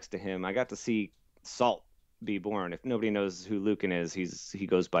work next to him. I got to see Salt be born. If nobody knows who Lucan is, he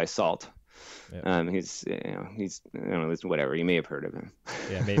goes by Salt. Yep. He's I don't know, whatever. You may have heard of him.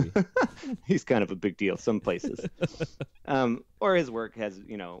 Yeah, maybe. He's kind of a big deal some places. Or his work has,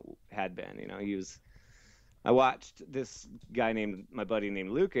 had been, I watched this guy my buddy named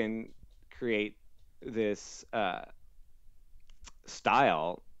Lucan create this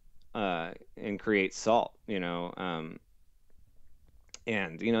style and create Salt, and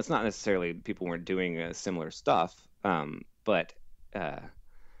it's not necessarily people weren't doing similar stuff, but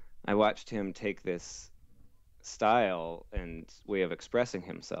I watched him take this style and way of expressing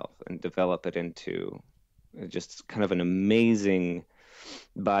himself and develop it into just kind of an amazing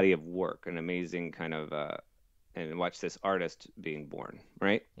body of work, an amazing kind of and watch this artist being born,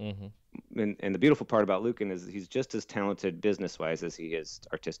 right? Mm-hmm. And the beautiful part about Lucan is he's just as talented business-wise as he is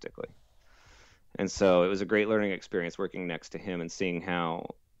artistically. And so it was a great learning experience working next to him and seeing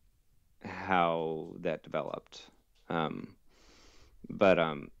how that developed.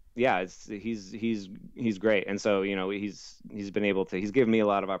 Yeah, he's great. And so, he's been able to, he's given me a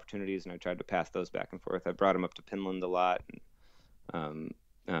lot of opportunities, and I tried to pass those back and forth. I brought him up to Penland a lot, and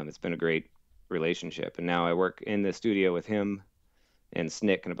it's been a great relationship. And now I work in the studio with him and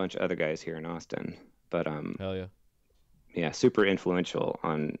Snick and a bunch of other guys here in Austin. But hell yeah. Yeah, super influential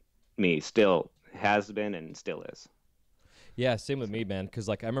on me, still has been and still is. Yeah, same with me, man, because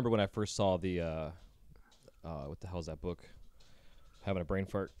like I remember when I first saw the what the hell is that book? Having a brain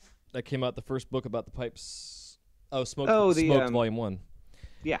fart. That came out, the first book about the pipes. Smoked Volume 1.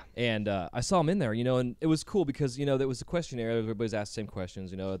 Yeah. And I saw him in there, and it was cool because, there was a questionnaire. Everybody's asked the same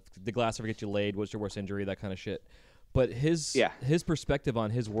questions, did glass ever get you laid? What's your worst injury? That kind of shit. But his perspective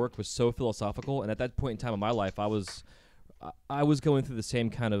on his work was so philosophical. And at that point in time in my life, I was going through the same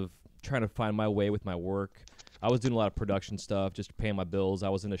kind of trying to find my way with my work. I was doing a lot of production stuff, just paying my bills. I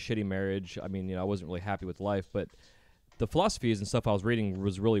was in a shitty marriage. I mean, I wasn't really happy with life, but the philosophies and stuff I was reading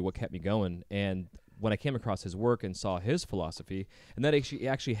was really what kept me going. And when I came across his work and saw his philosophy, and that he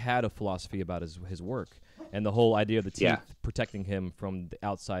actually had a philosophy about his work, and the whole idea of the teeth protecting him from the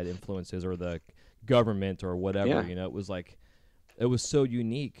outside influences or the government or whatever, it was like, it was so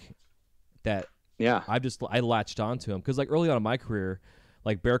unique that I latched onto him. Because like early on in my career,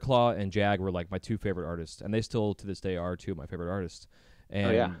 like Bear Claw and Jag were like my two favorite artists, and they still to this day are two of my favorite artists.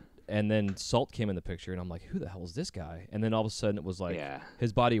 And and then Salt came in the picture, and I'm like, who the hell is this guy? And then all of a sudden it was like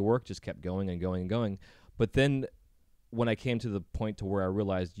his body of work just kept going and going and going. But then when I came to the point to where I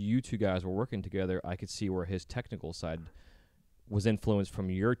realized you two guys were working together, I could see where his technical side was influenced from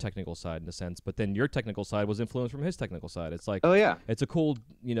your technical side in a sense, but then your technical side was influenced from his technical side. It's like, it's a cool,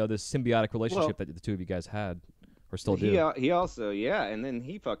 this symbiotic relationship that the two of you guys had or still do. He also, and then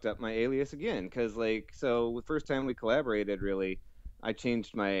he fucked up my alias again. Cause so the first time we collaborated, really, I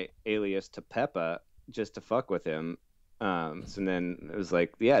changed my alias to Peppa just to fuck with him. So then it was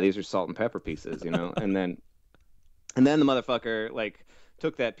like, these are salt and pepper pieces, and then the motherfucker like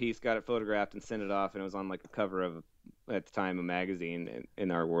took that piece, got it photographed and sent it off. And it was on like the cover of, at the time, a magazine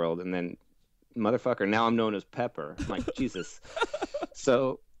in our world. And then motherfucker, now I'm known as Pepper. I'm like, Jesus.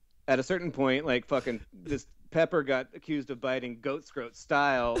 So at a certain point, like fucking this Pepper got accused of biting goat scrote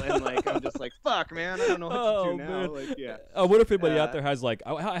style, and like I'm just like, fuck, man, I don't know what to do now. Man. Like, yeah. What if anybody out there has like,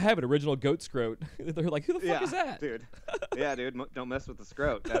 I have an original goat scrote? They're like, who the fuck is that, dude? Yeah, dude, don't mess with the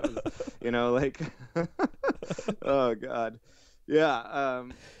scrote. That was, like, oh god, yeah.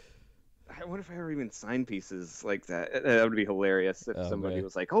 I wonder if I ever even sign pieces like that. That would be hilarious if somebody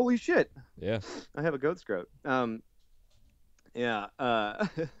was like, holy shit, yeah, I have a goat scrote. Yeah.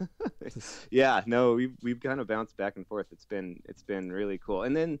 Yeah. No, we've kind of bounced back and forth. It's been really cool.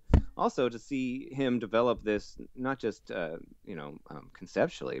 And then also to see him develop this, not just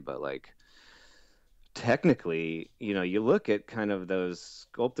conceptually, but like technically. You look at kind of those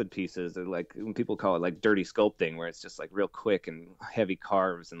sculpted pieces, or like when people call it like dirty sculpting, where it's just like real quick and heavy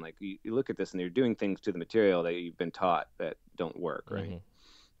carves, and like you look at this and you're doing things to the material that you've been taught that don't work, right,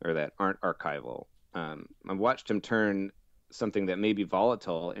 or that aren't archival. I've watched him turn something that may be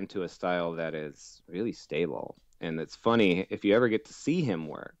volatile into a style that is really stable. And it's funny, if you ever get to see him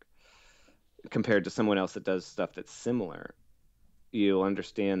work compared to someone else that does stuff that's similar, you'll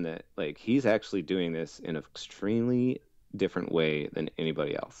understand that like he's actually doing this in an extremely different way than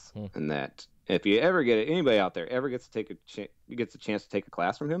anybody else. And that if you ever anybody out there ever gets to gets a chance to take a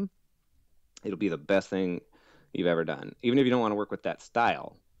class from him, it'll be the best thing you've ever done. Even if you don't want to work with that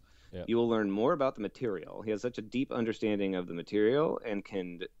style, you will learn more about the material. He has such a deep understanding of the material and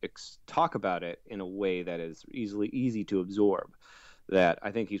can talk about it in a way that is easy to absorb, that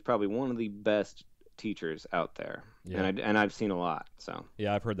I think he's probably one of the best teachers out there. And I've seen a lot. So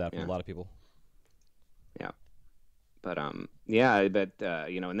yeah, I've heard that from a lot of people. Yeah. But and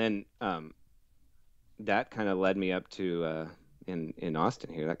then that kind of led me up to in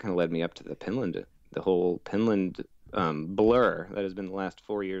Austin here. That kind of led me up to the whole Penland blur that has been the last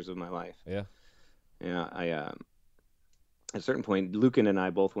 4 years of my life. I at a certain point, Lucan and I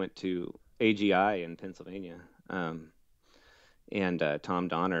both went to AGI in Pennsylvania, and Tom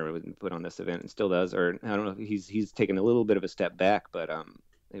Donner put on this event and still does, or I don't know, he's taken a little bit of a step back, but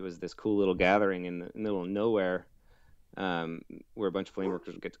it was this cool little gathering in the middle of nowhere, where a bunch of flame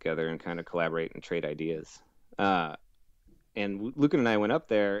workers would get together and kind of collaborate and trade ideas. And Lucan and I went up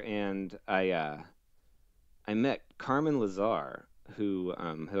there, and I met Carmen Lazar, who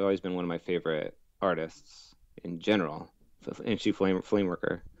has always been one of my favorite artists in general, and she's flame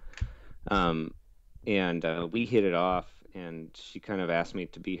worker. And we hit it off, and she kind of asked me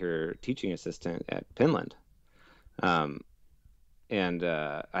to be her teaching assistant at Penland. And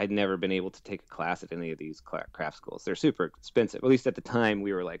I'd never been able to take a class at any of these craft schools. They're super expensive. At least at the time,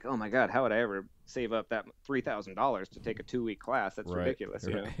 we were like, oh my God, how would I ever save up that $3,000 to take a 2-week class? That's ridiculous,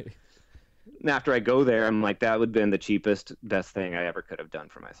 you know? And after I go there, I'm like, that would have been the cheapest, best thing I ever could have done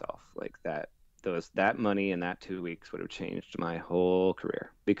for myself. Like that money and that 2 weeks would have changed my whole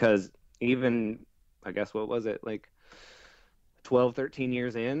career. Because even, I guess, what was it, like 12, 13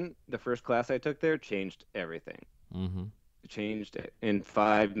 years in, the first class I took there changed everything. It changed it. In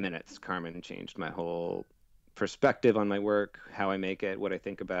 5 minutes, Carmen changed my whole perspective on my work, how I make it, what I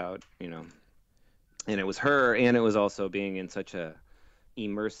think about, And it was her, and it was also being in such a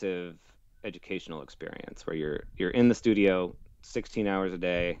immersive educational experience where you're in the studio 16 hours a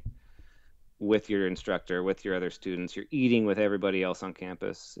day with your instructor, with your other students. You're eating with everybody else on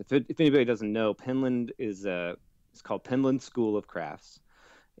campus. If anybody doesn't know, Penland is it's called Penland School of Crafts.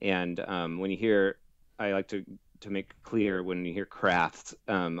 And when you hear, I like to make clear, when you hear crafts,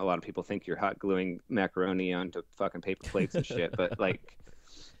 a lot of people think you're hot gluing macaroni onto fucking paper plates and shit. But like,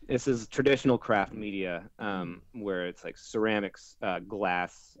 this is traditional craft media, where it's like ceramics,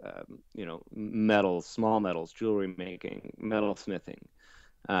 glass, metals, small metals, jewelry making, metal smithing,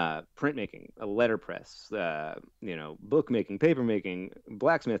 printmaking, a letterpress, book making, paper making,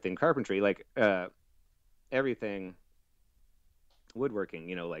 blacksmithing, carpentry, like everything,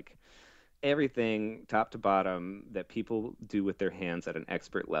 woodworking, like everything top to bottom that people do with their hands at an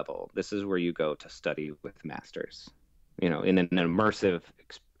expert level. This is where you go to study with masters, in an immersive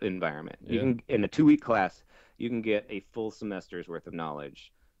environment. You can, in a 2-week class, you can get a full semester's worth of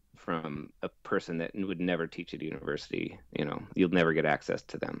knowledge from a person that would never teach at university. You'll never get access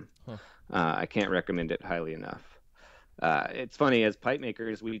to them. I can't recommend it highly enough. It's funny, as pipe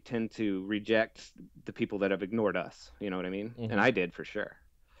makers, we tend to reject the people that have ignored us. You know what I mean? And I did, for sure.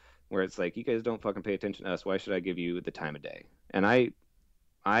 Where it's like, you guys don't fucking pay attention to us. Why should I give you the time of day? And I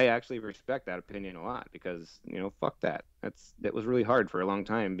actually respect that opinion a lot, because, fuck that. That was really hard for a long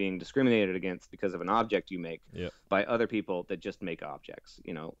time, being discriminated against because of an object you make by other people that just make objects.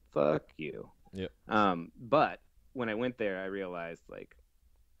 Fuck you. But when I went there, I realized, like,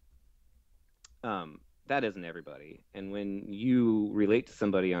 that isn't everybody. And when you relate to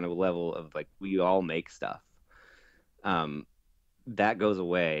somebody on a level of, like, we all make stuff, that goes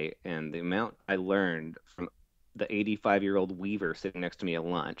away, and the amount I learned from the 85-year-old weaver sitting next to me at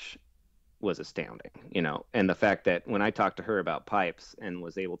lunch was astounding, and the fact that when I talked to her about pipes and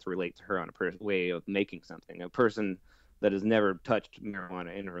was able to relate to her on a way of making something, a person that has never touched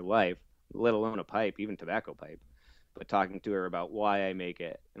marijuana in her life, let alone a pipe, even tobacco pipe, but talking to her about why I make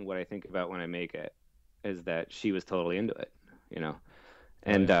it and what I think about when I make it, is that she was totally into it,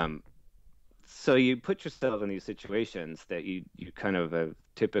 and yeah. So you put yourself in these situations that you kind of have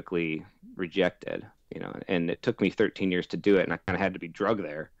typically rejected, and it took me 13 years to do it, and I kind of had to be drugged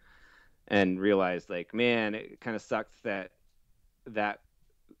there and realized, like, man, it kind of sucks that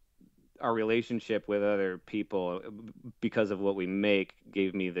our relationship with other people, because of what we make,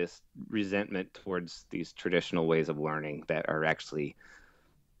 gave me this resentment towards these traditional ways of learning that are actually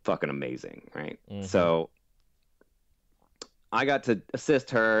fucking amazing, right? Mm-hmm. So I got to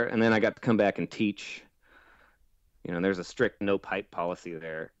assist her, and then I got to come back and teach. There's a strict no pipe policy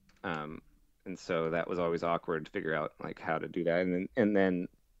there, and so that was always awkward to figure out, like, how to do that. And then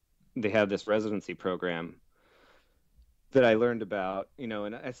they have this residency program that I learned about,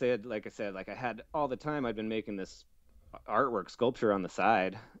 and I said, like I had all the time I'd been making this artwork sculpture on the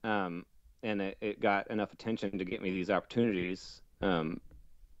side, and it got enough attention to get me these opportunities, and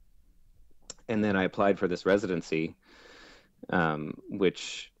then I applied for this residency,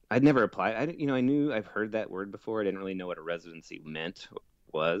 which I'd never applied. I've heard that word before. I didn't really know what a residency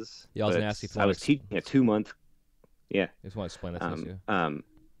was. Yeah, I was going to ask you if I was teaching a 2-month. Yeah. I just want to explain that to you.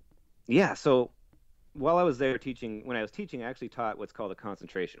 Yeah. So while I was there teaching, when I was teaching, I actually taught what's called a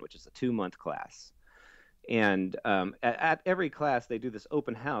concentration, which is a 2-month class. And at every class, they do this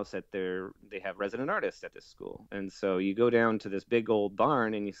open house they have resident artists at this school. And so you go down to this big old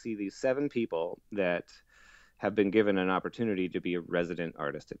barn and you see these 7 people that have been given an opportunity to be a resident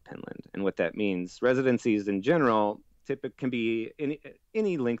artist at Penland. And what that means, residencies in general, can be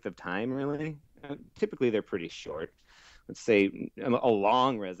any length of time, really. Typically, they're pretty short. Let's say a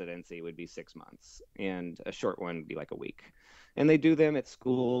long residency would be 6 months, and a short one would be like a week. And they do them at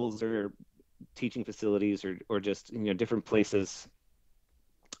schools or teaching facilities or just different places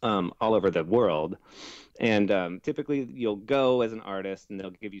all over the world. And typically you'll go as an artist and they'll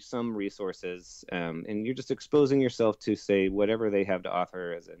give you some resources, and you're just exposing yourself to, say, whatever they have to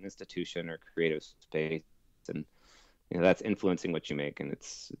offer as an institution or creative space, and that's influencing what you make, and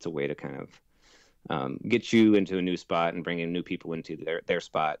it's a way to kind of get you into a new spot and bring in new people into their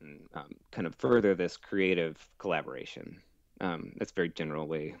spot, and kind of further this creative collaboration. That's a very general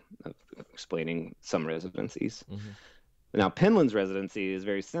way of explaining some residencies. Mm-hmm. Now, Penland's residency is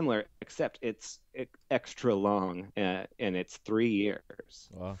very similar, except it's extra long, and it's 3 years.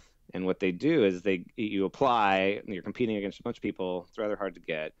 Wow. And what they do is you apply, and you're competing against a bunch of people. It's rather hard to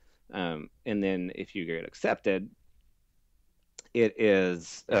get. And then if you get accepted, it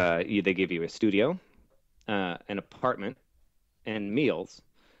is they give you a studio, an apartment, and meals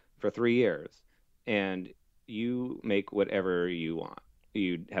for 3 years, and you make whatever you want.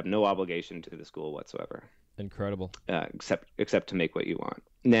 You have no obligation to the school whatsoever. Incredible. Except to make what you want.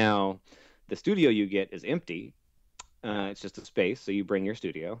 Now, the studio you get is empty. It's just a space, so you bring your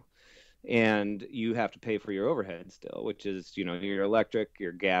studio, and you have to pay for your overhead still, which is your electric,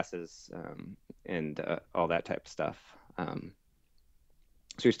 your gases, and all that type of stuff.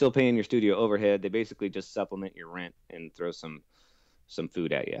 So you're still paying your studio overhead. They basically just supplement your rent and throw some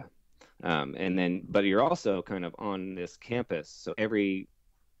food at you. But you're also kind of on this campus. So every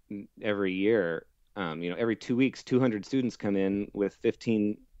year, every 2 weeks, 200 students come in with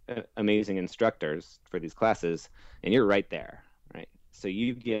 15 amazing instructors for these classes, and you're right there, right? So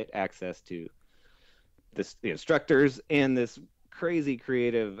you get access to the instructors and this crazy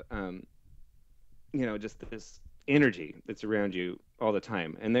creative, just this energy that's around you all the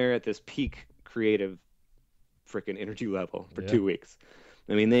time. And they're at this peak creative freaking energy level for 2 weeks.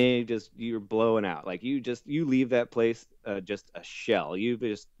 I mean, you're blowing out. Like, you leave that place just a shell. You've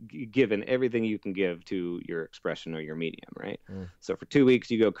just given everything you can give to your expression or your medium, right? Mm. So for 2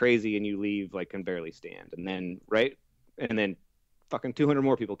 weeks, you go crazy and you leave like can barely stand. And then fucking 200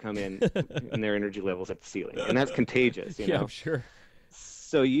 more people come in and their energy levels at the ceiling. And that's contagious, you know? Yeah, sure.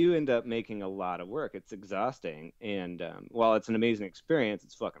 So you end up making a lot of work. It's exhausting. And while it's an amazing experience,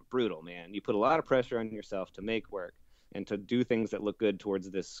 it's fucking brutal, man. You put a lot of pressure on yourself to make work and to do things that look good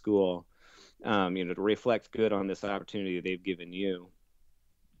towards this school, to reflect good on this opportunity they've given you.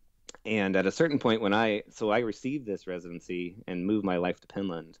 And at a certain point I received this residency and moved my life to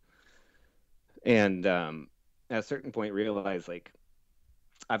Penland. And at a certain point realized, like,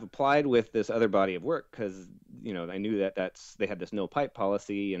 I've applied with this other body of work because, I knew that they had this no pipe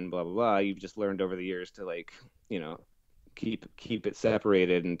policy and blah, blah, blah. You've just learned over the years to, like, keep it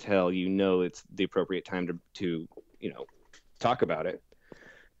separated until you know it's the appropriate time to talk about it.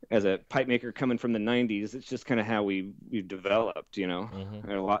 As a pipe maker coming from the 90s, it's just kind of how we've developed,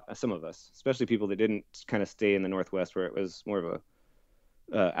 Mm-hmm. some of us, especially people that didn't kind of stay in the Northwest, where it was more of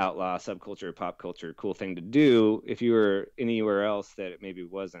a outlaw subculture, pop culture, cool thing to do. If you were anywhere else that it maybe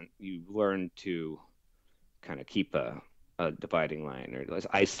wasn't, you learned to kind of keep a dividing line, or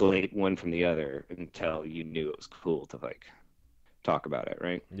isolate one from the other until you knew it was cool to like talk about it,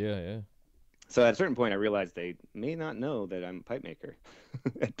 right? Yeah, yeah. So at a certain point, I realized they may not know that I'm a pipe maker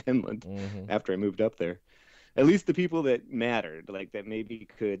at Penland Mm-hmm. after I moved up there. At least the people that mattered, like that maybe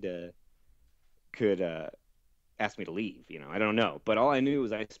could ask me to leave. I don't know, but all I knew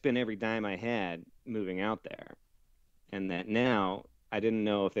was I spent every dime I had moving out there, and that now I didn't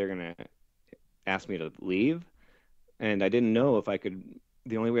know if they're gonna ask me to leave, and I didn't know if I could.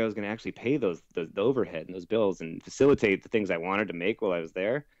 The only way I was going to actually pay the overhead and those bills and facilitate the things I wanted to make while I was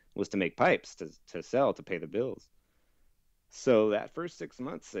there was to make pipes to sell to pay the bills. So that first 6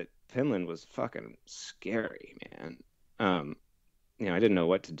 months at Penland was fucking scary, man. I didn't know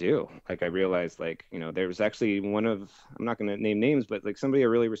what to do. Like I realized, like, there was actually I'm not going to name names, but like somebody I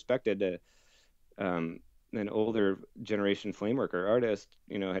really respected, an older generation flameworker artist,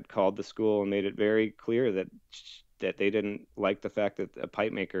 had called the school and made it very clear that they didn't like the fact that a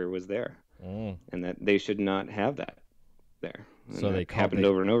pipe maker was there, and that they should not have that there. So and that happened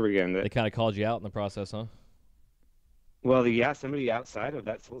over and over again. They kind of called you out in the process, huh? Well, yeah, somebody outside of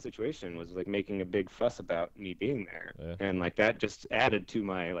that whole situation was like making a big fuss about me being there, and like that just added to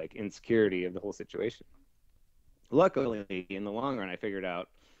my like insecurity of the whole situation. Luckily, in the long run, I figured out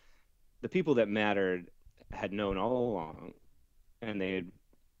the people that mattered had known all along, and they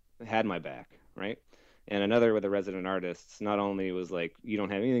had my back, right? And another with the resident artists not only was like, you don't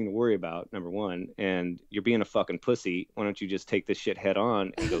have anything to worry about, number one, and you're being a fucking pussy. Why don't you just take this shit head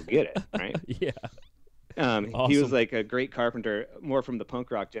on and go get it, right? Yeah. Awesome. Awesome. He was like a great carpenter, more from the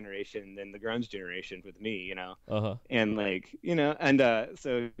punk rock generation than the grunge generation with me, Uh-huh. and like,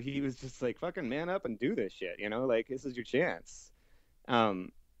 so he was just like, fucking man up and do this shit, like this is your chance.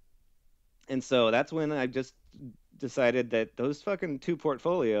 And so that's when I just decided that those fucking two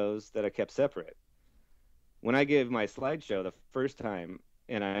portfolios that I kept separate, when I gave my slideshow the first time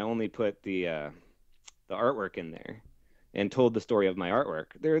and I only put the artwork in there and told the story of my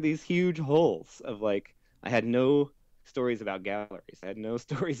artwork, there are these huge holes of like, I had no stories about galleries. I had no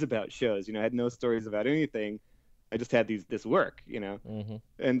stories about shows, I had no stories about anything. I just had this work, Mm-hmm.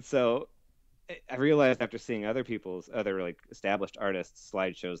 And so I realized after seeing other like established artists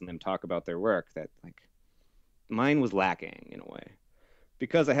slideshows and them talk about their work that like mine was lacking in a way,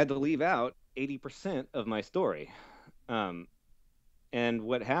 because I had to leave out 80% of my story. And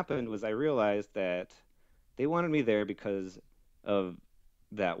what happened was I realized that they wanted me there because of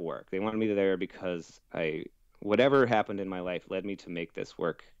that work. They wanted me there because whatever happened in my life led me to make this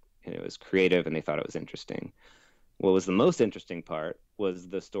work, and it was creative and they thought it was interesting. What was the most interesting part was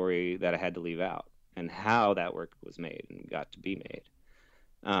the story that I had to leave out and how that work was made and got to be made.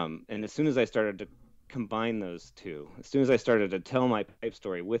 And as soon as I started to combine those two, as soon as I started to tell my pipe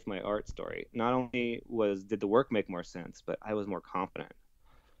story with my art story, not only did the work make more sense, but I was more confident.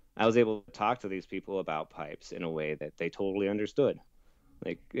 I was able to talk to these people about pipes in a way that they totally understood.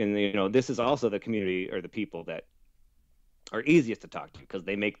 Like, and this is also the community or the people that are easiest to talk to because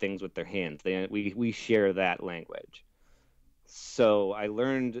they make things with their hands. We share that language. So I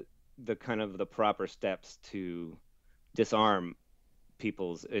learned the proper steps to disarm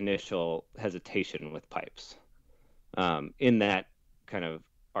people's initial hesitation with pipes, in that kind of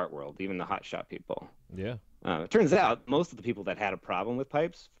art world, even the hotshot people. Yeah. It turns out most of the people that had a problem with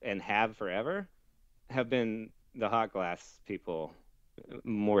pipes and have forever have been the hot glass people,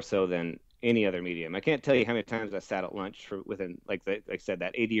 more so than any other medium. I can't tell you how many times I sat at lunch like I said,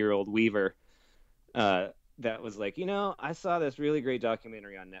 that 80-year-old weaver that was like, I saw this really great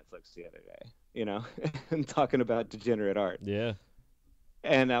documentary on Netflix the other day, and talking about degenerate art. Yeah.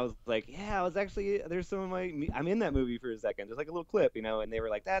 And I was like, yeah, I was actually, there's I'm in that movie for a second. There's like a little clip, and they were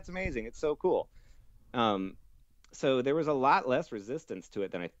like, that's amazing. It's so cool. So there was a lot less resistance to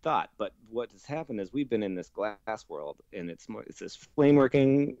it than I thought. But what has happened is we've been in this glass world, and it's this flame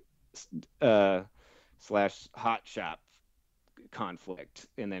working slash hot shop conflict,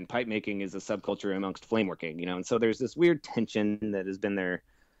 and then pipe making is a subculture amongst flame working, and so there's this weird tension that has been there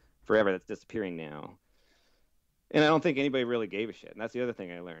forever that's disappearing now. And I don't think anybody really gave a shit. And that's the other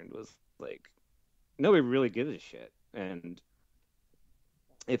thing I learned was like, nobody really gives a shit. And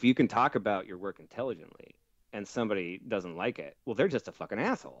if you can talk about your work intelligently, and somebody doesn't like it, well, they're just a fucking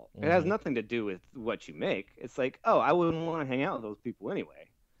asshole. It has Mm-hmm. nothing to do with what you make. It's like, oh, I wouldn't want to hang out with those people anyway.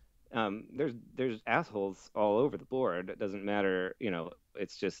 There's assholes all over the board. It doesn't matter,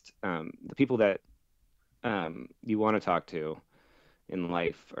 it's just the people that you want to talk to in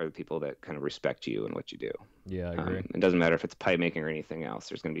life are the people that kind of respect you and what you do. Yeah, I agree. It doesn't matter if it's pipe making or anything else.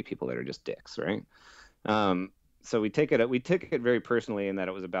 There's going to be people that are just dicks, right? So we took it very personally in that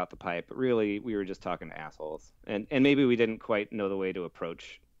it was about the pipe, but really we were just talking to assholes, and maybe we didn't quite know the way to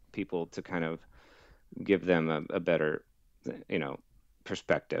approach people to kind of give them a better,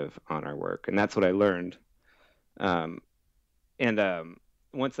 perspective on our work, and that's what I learned. And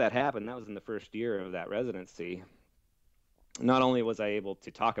once that happened, that was in the first year of that residency. Not only was I able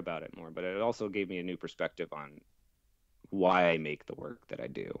to talk about it more, but it also gave me a new perspective on why I make the work that I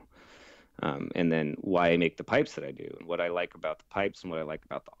do. And then why I make the pipes that I do, and what I like about the pipes and what I like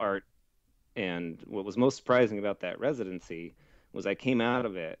about the art. And what was most surprising about that residency was I came out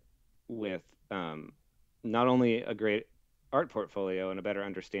of it with not only a great art portfolio and a better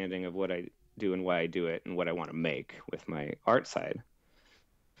understanding of what I do and why I do it and what I want to make with my art side,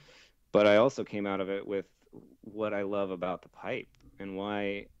 but I also came out of it with what I love about the pipe and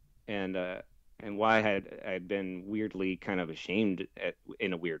why, and why I'd been weirdly kind of ashamed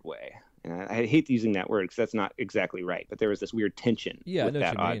in a weird way. And I hate using that word because that's not exactly right, but there was this weird tension with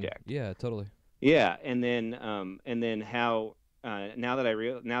that object. Yeah, totally. Yeah, and then how now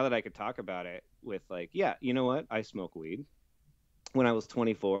that I could talk about it with, like, yeah, you know what? I smoke weed. When I was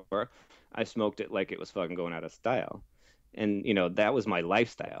 24, I smoked it like it was fucking going out of style, and that was my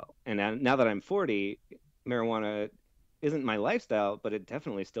lifestyle. And now that I'm 40, marijuana isn't my lifestyle, but it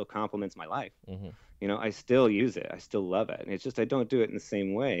definitely still complements my life. Mm-hmm. I still use it. I still love it. And it's just I don't do it in the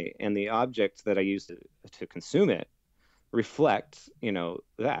same way. And the objects that I use to consume it reflect,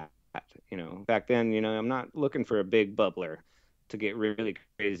 that. Back then, I'm not looking for a big bubbler to get really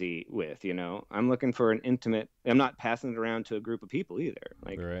crazy with. I'm looking for an intimate. I'm not passing it around to a group of people either.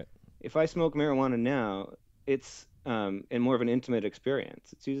 Like, right. If I smoke marijuana now, it's in more of an intimate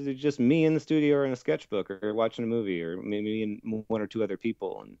experience. It's usually just me in the studio or in a sketchbook or watching a movie, or maybe in one or two other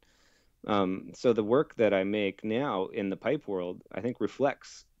people. And so the work that I make now in the pipe world, I think,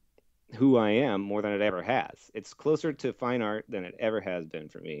 reflects who I am more than it ever has. It's closer to fine art than it ever has been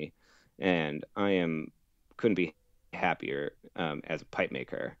for me, and couldn't be happier as a pipe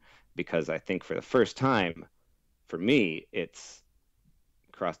maker, because I think for the first time, for me, it's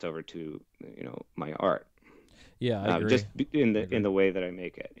crossed over to my art. Yeah, I agree. Just in the way that I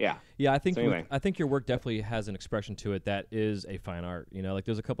make it. Yeah. Yeah, I think so anyway. I think your work definitely has an expression to it that is a fine art. Like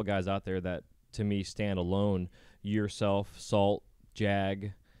there's a couple guys out there that to me stand alone. Yourself, Salt,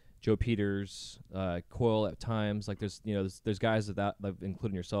 Jag, Joe Peters, Coil at times. Like there's guys that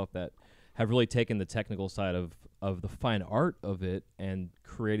including yourself, that have really taken the technical side of the fine art of it and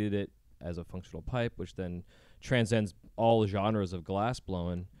created it as a functional pipe, which then transcends all genres of glass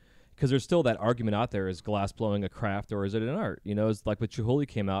blowing. Because there's still that argument out there: is glass blowing a craft or is it an art? It's like when Chihuly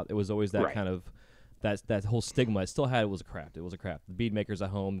came out, it was always that kind of that whole stigma. It still had it was a craft. It was a craft. The bead makers at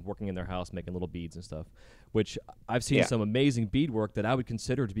home working in their house making little beads and stuff, which I've seen some amazing bead work that I would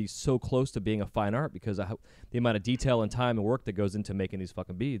consider to be so close to being a fine art because of the amount of detail and time and work that goes into making these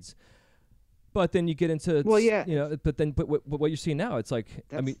fucking beads. But then you get into but what you're seeing now, it's like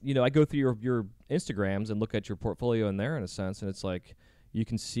I go through your Instagrams and look at your portfolio in there in a sense, and it's like you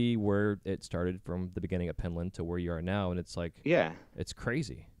can see where it started from the beginning at Penland to where you are now, and it's like it's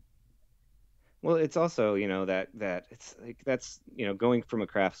crazy. Well, it's also that it's like that's going from a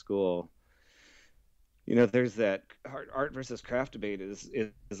craft school. There's that art versus craft debate is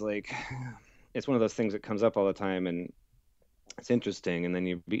like it's one of those things that comes up all the time, and it's interesting, and then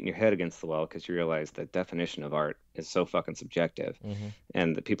you're beating your head against the wall because you realize that definition of art is so fucking subjective,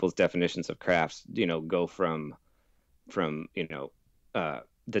 and the people's definitions of crafts, go from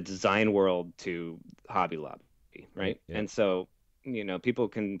the design world to Hobby Lobby, right? Yeah. And so, people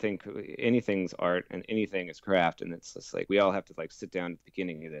can think anything's art and anything is craft, and it's just like we all have to like sit down at the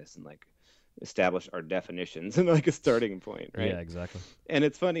beginning of this and like establish our definitions and like a starting point, right? Yeah, exactly. And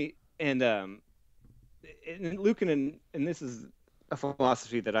it's funny, and Lucan, and this is a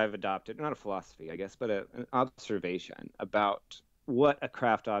philosophy that I've adopted, not a philosophy, I guess, but an observation about what a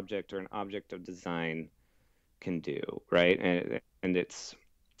craft object or an object of design can do, right? And it's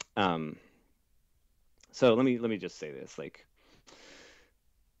so let me just say this, like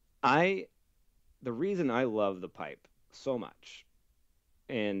the reason I love the pipe so much,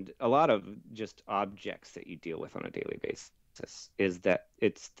 and a lot of just objects that you deal with on a daily basis, is that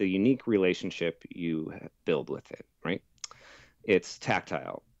it's the unique relationship you build with it, right? It's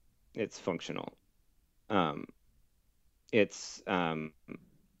tactile, it's functional, um, it's you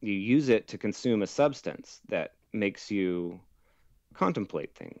use it to consume a substance that makes you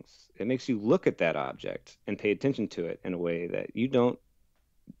contemplate things. It makes you look at that object and pay attention to it in a way that you don't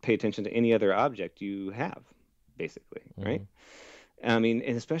pay attention to any other object you have, basically, right? I mean,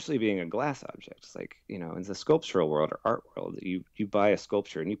 and especially being a glass object, it's like, you know, in the sculptural world or art world, you buy a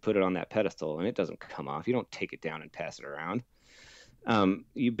sculpture and you put it on that pedestal and it doesn't come off. You don't take it down and pass it around.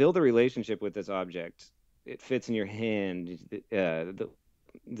 You build a relationship with this object. It fits in your hand,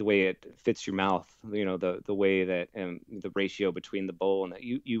 the way it fits your mouth, you know, the way that the ratio between the bowl and that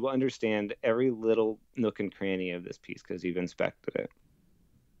you understand every little nook and cranny of this piece because you've inspected it.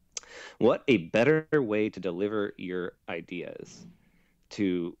 What a better way to deliver your ideas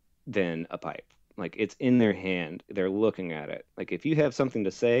to than a pipe. Like, it's in their hand, they're looking at it. Like, if you have something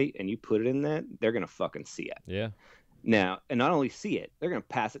to say and you put it in that, they're gonna fucking see it. Yeah. Now, and not only see it, they're gonna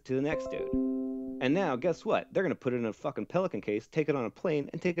pass it to the next dude. And now, guess what? They're gonna put it in a fucking Pelican case, take it on a plane,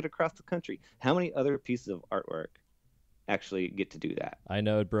 and take it across the country. How many other pieces of artwork actually get to do that? I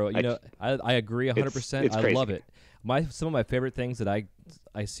know, bro. You know, I agree 100%. It's I crazy. love it. Some of my favorite things that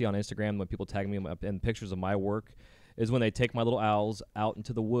I see on Instagram when people tag me in pictures of my work is when they take my little owls out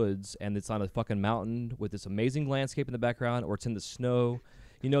into the woods and it's on a fucking mountain with this amazing landscape in the background, or it's in the snow,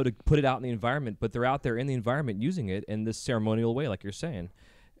 you know, to put it out in the environment. But they're out there in the environment using it in this ceremonial way, like you're saying.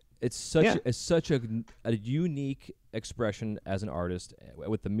 It's such a unique expression as an artist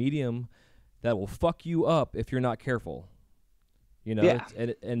with the medium that will fuck you up if you're not careful. You know,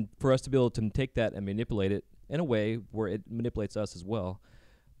 and for us to be able to take that and manipulate it in a way where it manipulates us as well.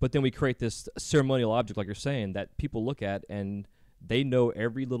 But then we create this ceremonial object, like you're saying, that people look at and they know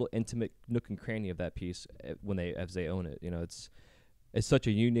every little intimate nook and cranny of that piece as they own it. You know, it's such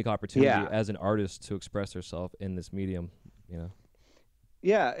a unique opportunity as an artist to express herself in this medium. You know.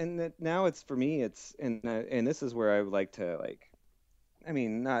 Yeah, and now it's for me. It's and this is where I would like to I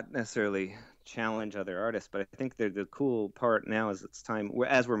mean, not necessarily challenge other artists, but I think the cool part now is it's time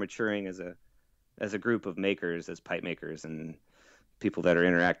as we're maturing as a group of makers, as pipe makers, and people that are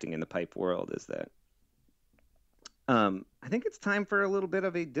interacting in the pipe world, is that I think it's time for a little bit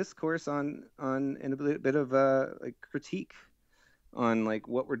of a discourse and a bit of critique on like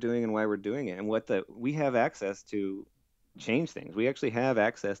what we're doing and why we're doing it, and we have access to change things. We actually have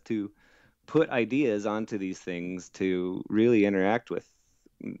access to put ideas onto these things to really interact with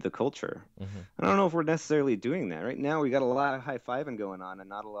the culture. I don't know if we're necessarily doing that right now. We got a lot of high-fiving going on and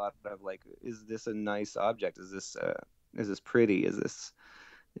not a lot of like, is this a nice object? Is this pretty? Is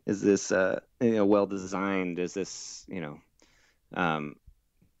this well designed? Is this,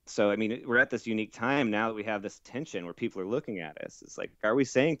 so I mean, we're at this unique time now that we have this tension where people are looking at us. It's like, are we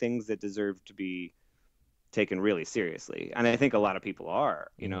saying things that deserve to be taken really seriously? And I think a lot of people are,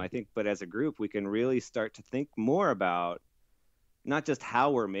 I think, but as a group, we can really start to think more about not just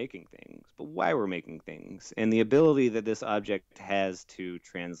how we're making things, but why we're making things, and the ability that this object has to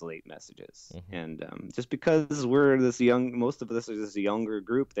translate messages. And just because we're most of us are this younger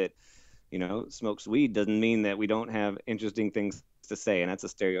group that, smokes weed, doesn't mean that we don't have interesting things to say. And that's a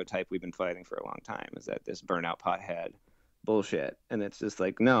stereotype we've been fighting for a long time, is that this burnout pothead bullshit. And it's just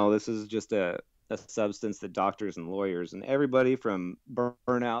like, no, this is just a substance that doctors and lawyers and everybody from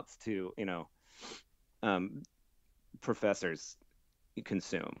burnouts to, professors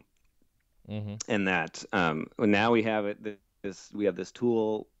consume. And that now we have we have this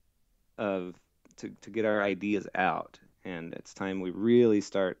tool to get our ideas out, and it's time we really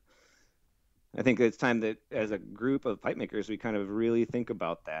start. I think it's time that as a group of pipe makers, we kind of really think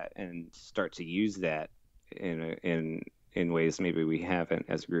about that and start to use that in ways maybe we haven't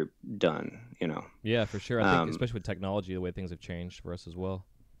as a group done. Yeah, for sure. I think especially with technology, the way things have changed for us as well.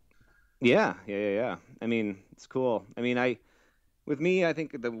 Yeah. I mean, it's cool. I mean, I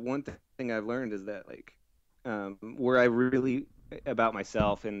think the one thing I've learned is that where I really about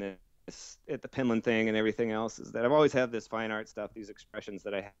myself in this at the Penland thing and everything else is that I've always had this fine art stuff, these expressions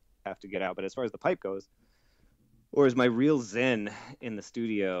that I have to get out. But as far as the pipe goes, or is my real zen in the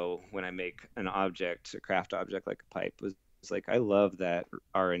studio when I make an object, a craft object like a pipe, was like I love that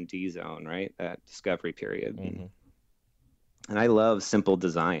R&D zone, right? That discovery period. And I love simple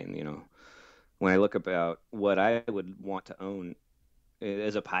design. When I look about what I would want to own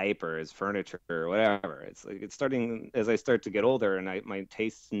as a pipe or as furniture or whatever, it's like it's starting as I start to get older and my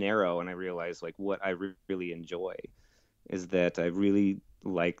tastes narrow, and I realize like what I really enjoy is that I really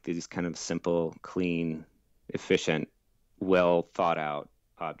like these kind of simple, clean, efficient, well thought out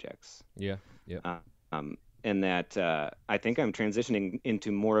objects. Yeah. And that I think I'm transitioning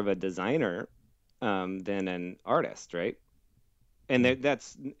into more of a designer than an artist, right? And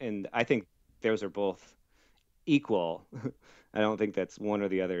and I think those are both equal. I don't think that's one or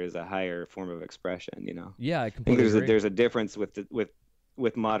the other is a higher form of expression, you know. Yeah, I I think completely agree. there's a difference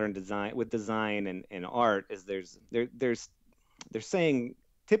with modern design, with design and art, is they're saying,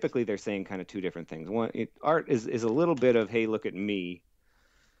 typically they're saying kind of two different things. Art is a little bit of, hey, look at me,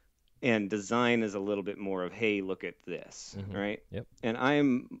 and design is a little bit more of, hey, look at this, right? Yep. And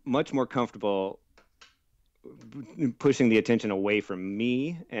I'm much more comfortable pushing the attention away from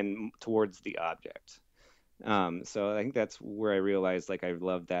me and towards the object. So I think that's where I realized, like, I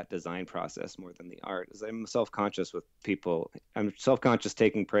love that design process more than the art. Is I'm self-conscious with people. I'm self-conscious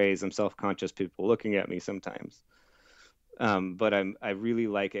taking praise. I'm self-conscious people looking at me sometimes. But I really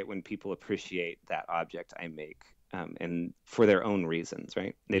like it when people appreciate that object I make, and for their own reasons,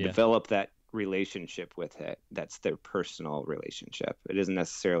 right? They develop that relationship with it. That's their personal relationship. It isn't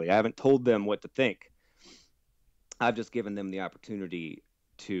necessarily, I haven't told them what to think. I've just given them the opportunity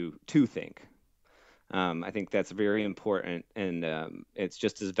to think. I think that's very important, and it's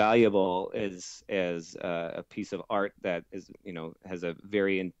just as valuable as a piece of art that is, you know, has a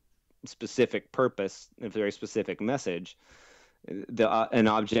very specific purpose, a very specific message. An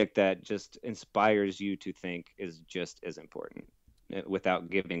object that just inspires you to think is just as important, without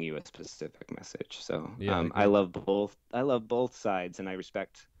giving you a specific message. So I love both. I love both sides, and I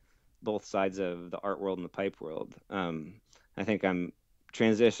respect both sides of the art world and the pipe world. I think I'm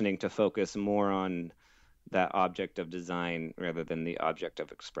transitioning to focus more on that object of design rather than the object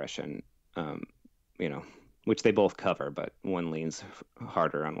of expression, you know, which they both cover, but one leans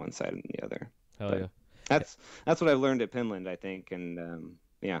harder on one side than the other. Hell yeah. That's what I've learned at Penland, I think, and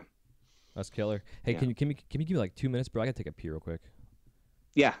yeah. That's killer. Hey, can you give me like 2 minutes, bro? I gotta take a pee real quick.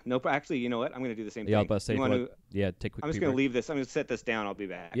 Yeah, nope. Actually, you know what? I'm gonna do the same thing. Yeah, I was about to say, take a quick. I'm just gonna leave this. I'm gonna set this down. I'll be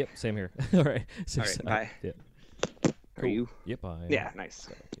back. Yep, same here. All right. All right. Bye. Yeah. Cool. Are you? Yep, I am. Yeah, nice.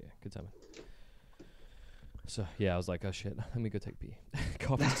 So, yeah, good time. So yeah, I was like, oh shit, let me go take a pee.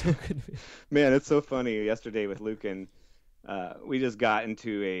 Coffee's so good. Man, it's so funny. Yesterday with Lucan, we just got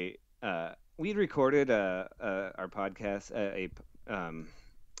into we'd recorded our podcast.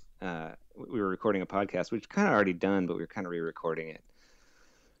 We were recording a podcast, which kind of already done, but we were kind of re-recording it.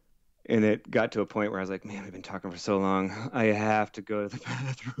 And it got to a point where I was like, man, we've been talking for so long. I have to go to the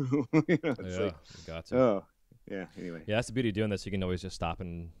bathroom. You know, it's yeah, like, you got to. Oh, yeah. Anyway. Yeah, that's the beauty of doing this. You can always just stop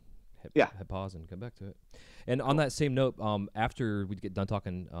and hit pause and come back to it. And on that same note, after we get done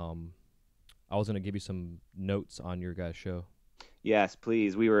talking, I was going to give you some notes on your guys' show. Yes,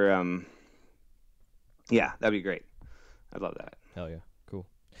 please. We were, yeah, that'd be great. I'd love that. Hell yeah. Cool.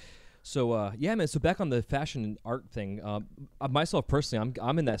 So, yeah, man, so back on the fashion and art thing, myself personally,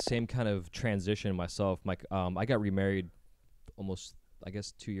 I'm in that same kind of transition myself. I got remarried almost, I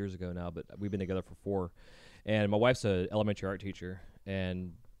guess, 2 years ago now, but we've been together for 4. And my wife's an elementary art teacher,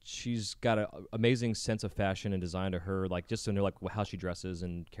 and she's got an amazing sense of fashion and design to her, like just to know like how she dresses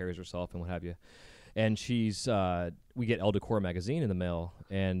and carries herself and what have you. And she's we get Elle Decor magazine in the mail,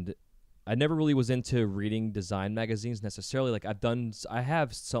 and I never really was into reading design magazines necessarily. Like I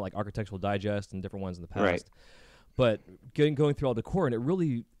have some like Architectural Digest and different ones in the past, right. But going through Elle Decor, and it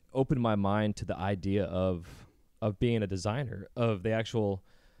really opened my mind to the idea of being a designer, of the actual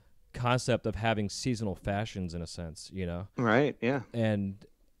concept of having seasonal fashions in a sense, you know? Right. Yeah.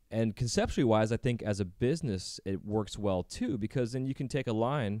 And conceptually wise, I think as a business, it works well too, because then you can take a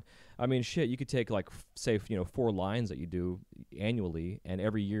line. I mean, shit, you could take like, say, 4 lines that you do annually, and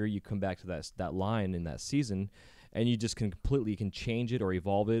every year you come back to that line in that season, and you just can change it or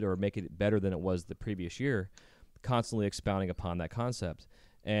evolve it or make it better than it was the previous year, constantly expounding upon that concept.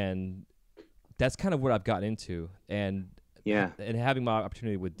 And that's kind of what I've gotten into. And having my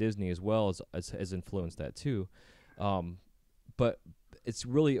opportunity with Disney as well has influenced that too. But it's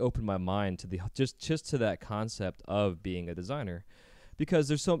really opened my mind to just to that concept of being a designer, because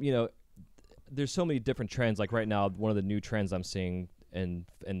there's so many different trends. Like right now, one of the new trends I'm seeing in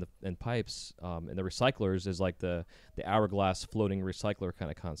pipes and the recyclers is like the hourglass floating recycler kind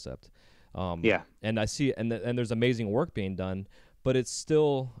of concept. And I see and there's amazing work being done, but it's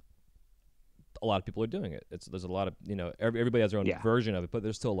still a lot of people are doing it. There's a lot of everybody has their own version of it, but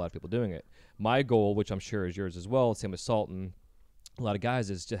there's still a lot of people doing it. My goal, which I'm sure is yours as well, same with Sultan, a lot of guys,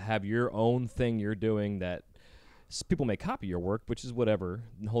 is to have your own thing you're doing that people may copy your work, which is whatever,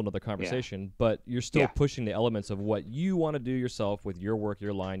 a whole nother conversation, but you're still pushing the elements of what you want to do yourself with your work,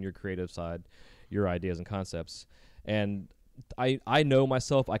 your line, your creative side, your ideas and concepts. And I know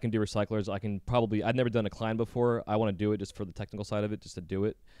myself, I can do recyclers. I've never done a Klein before. I want to do it just for the technical side of it, just to do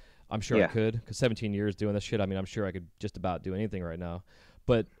it. I'm sure I could, because 17 years doing this shit, I mean, I'm sure I could just about do anything right now.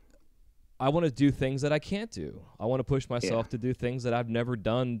 But I want to do things that I can't do. I want to push myself to do things that I've never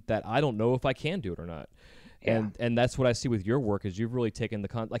done that I don't know if I can do it or not. And that's what I see with your work is you've really taken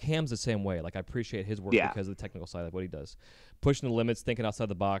like Ham's the same way. Like I appreciate his work because of the technical side of what he does, pushing the limits, thinking outside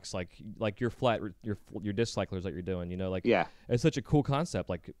the box. Like your disc cyclers that you're doing. You know, like it's such a cool concept.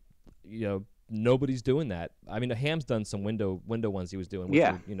 Like, you know, nobody's doing that. I mean, Ham's done some window ones he was doing, which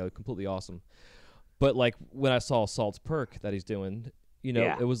are, you know, completely awesome. But like when I saw Salt's perk that he's doing, you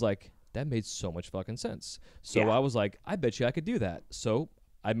know, it was like that made so much fucking sense. So I was like, I bet you I could do that. So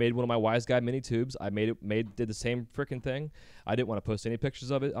I made one of my Wise Guy mini tubes. I did the same freaking thing. I didn't want to post any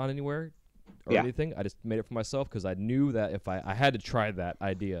pictures of it on anywhere or anything. I just made it for myself because I knew that if I had to try that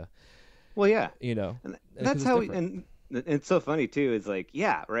idea. Well, yeah, you know, and that's how. And it's so funny too. Is like,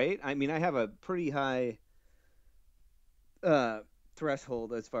 right. I mean, I have a pretty high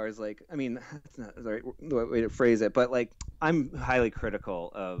threshold as far as like, I mean, that's not the right way to phrase it, but like, I'm highly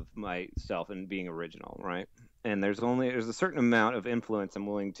critical of myself and being original, right? And there's a certain amount of influence I'm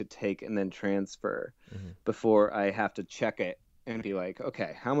willing to take and then transfer before I have to check it and be like,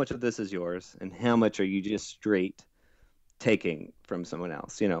 okay, how much of this is yours and how much are you just straight taking from someone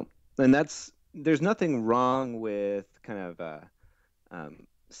else, you know? And there's nothing wrong with kind of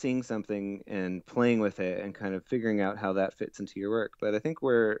seeing something and playing with it and kind of figuring out how that fits into your work. But I think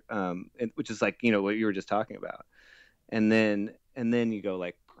which is like, you know, what you were just talking about. And then you go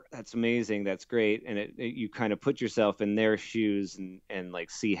like, that's amazing, that's great, and you kind of put yourself in their shoes and like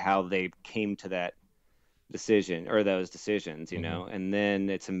see how they came to that decision or those decisions, you know. And then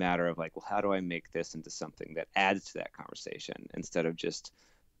it's a matter of like, well, how do I make this into something that adds to that conversation instead of just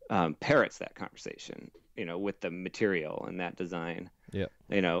parrots that conversation, you know, with the material and that design. You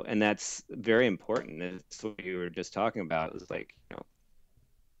know, and that's very important. It's what you were just talking about. Is like, you know,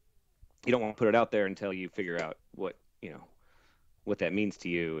 you don't want to put it out there until you figure out what, you know, what that means to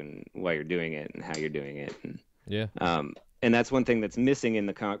you and why you're doing it and how you're doing it. And, and that's one thing that's missing in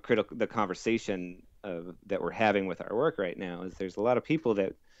the conversation that we're having with our work right now is there's a lot of people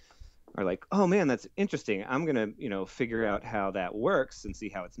that are like, oh man, that's interesting. I'm going to, you know, figure out how that works and see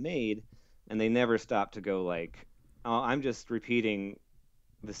how it's made. And they never stop to go like, oh, I'm just repeating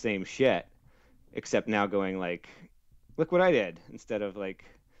the same shit, except now going like, look what I did instead of like,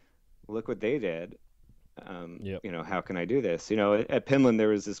 look what they did. You know, how can I do this? You know, at Penland, there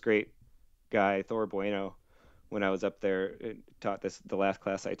was this great guy, Thor Bueno, when I was up there, taught the last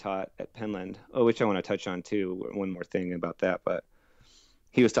class I taught at Penland, which I want to touch on too. One more thing about that, but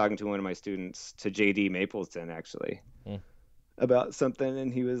he was talking to one of my students, to JD Mapleston, actually, about something.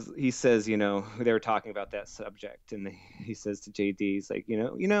 And he says, you know, they were talking about that subject. And he says to JD, he's like, you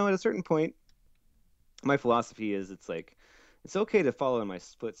know, at a certain point, my philosophy is it's like, it's okay to follow in my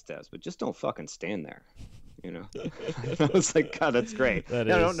footsteps, but just don't fucking stand there, you know? I was like, God, that's great. I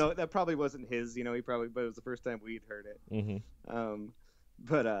don't know. That probably wasn't his, you know, but it was the first time we'd heard it.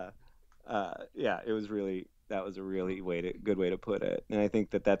 Yeah, it was really, that was a really good way to put it. And I think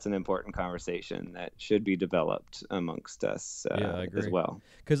that that's an important conversation that should be developed amongst us I agree. as well.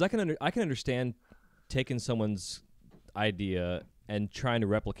 Because I can understand taking someone's idea and trying to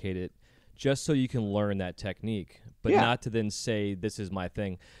replicate it just so you can learn that technique, but not to then say, this is my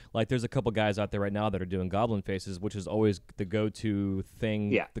thing. Like, there's a couple guys out there right now that are doing goblin faces, which is always the go-to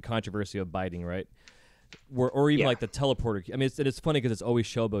thing, the controversy of biting, right? Or even like the teleporter. I mean, it's funny because it's always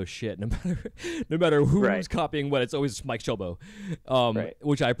Shelbo shit. No matter who's copying what, it's always Mike Shelbo,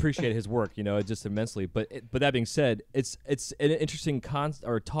 which I appreciate his work, you know, just immensely. But that being said, it's an interesting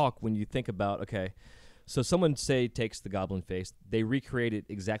talk when you think about, okay, so someone, say, takes the goblin face, they recreate it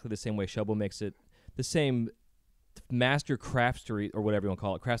exactly the same way Shelbo makes it, the same master craftsmanship, or whatever you want to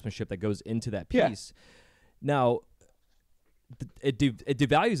call it, craftsmanship that goes into that piece. Now, it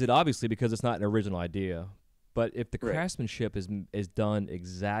devalues it, obviously, because it's not an original idea. But if the craftsmanship is done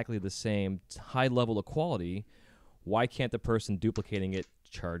exactly the same, high level of quality, why can't the person duplicating it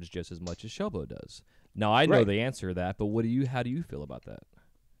charge just as much as Shelbo does? Now, I know the answer to that, but how do you feel about that?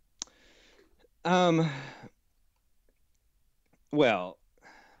 Well,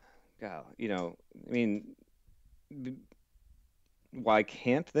 God, you know, I mean, why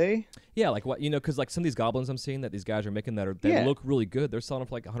can't they? Yeah, like what, you know, because like some of these goblins I'm seeing that these guys are making that look really good, they're selling them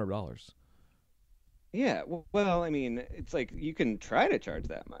for like $100. Yeah, well, I mean, it's like you can try to charge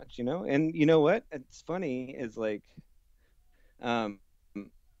that much, you know, and you know what? It's funny is like,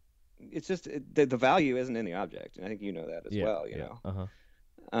 it's just the value isn't in the object, and I think you know that as well, you know.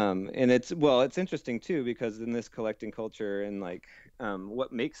 And it's interesting too, because in this collecting culture and like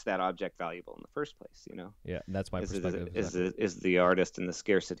what makes that object valuable in the first place, you know? Yeah, that's my perspective. Is the artist and the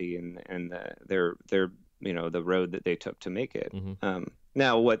scarcity and their you know, the road that they took to make it.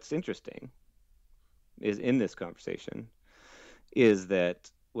 Now, what's interesting is in this conversation is that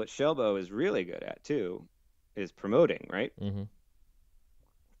what Shelbo is really good at too is promoting, right? Mm-hmm.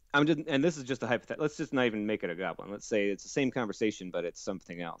 And this is just a hypothetical. Let's just not even make it a goblin. Let's say it's the same conversation, but it's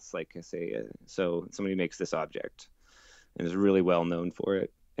something else. Like I say, so somebody makes this object and is really well known for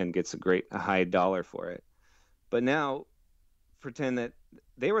it and gets a high dollar for it. But now pretend that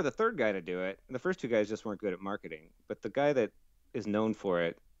they were the third guy to do it. The first two guys just weren't good at marketing, but the guy that is known for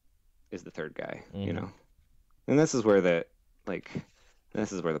it is the third guy, you know? And this is where the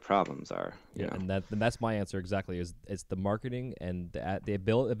problems are. You know? And that's my answer exactly. Is it's the marketing and the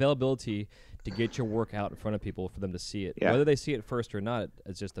availability to get your work out in front of people for them to see it. Yeah. Whether they see it first or not,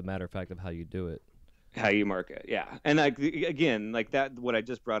 it's just a matter of fact of how you do it. How you market, yeah. And like again, like that, what I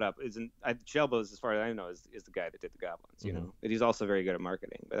just brought up isn't. Shelbo's, as far as I know, is the guy that did the goblins. You know, but he's also very good at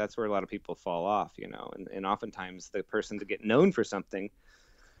marketing. But that's where a lot of people fall off. You know, and oftentimes the person to get known for something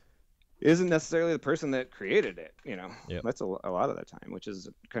isn't necessarily the person that created it. You know, that's a lot of the time, which is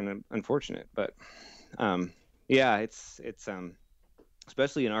kind of unfortunate. But yeah, it's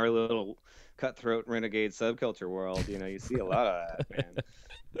especially in our little cutthroat renegade subculture world. You know, you see a lot of that, man.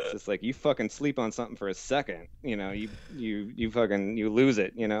 It's just like you fucking sleep on something for a second, you know, you lose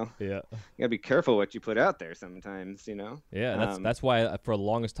it, you know. Yeah. You gotta be careful what you put out there sometimes, you know. Yeah, that's why for the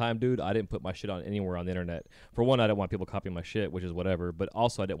longest time, dude, I didn't put my shit on anywhere on the internet. For one, I didn't want people copying my shit, which is whatever. But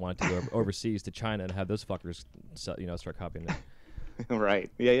also, I didn't want it to go overseas to China and have those fuckers, start copying it. Right.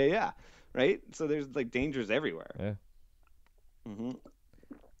 Yeah. Right. So there's like dangers everywhere. Yeah.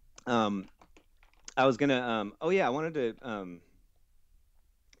 I was gonna. I wanted to.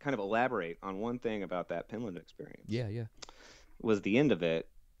 Kind of elaborate on one thing about that Penland experience. Yeah. Was the end of it,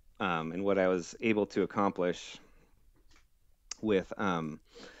 and what I was able to accomplish with,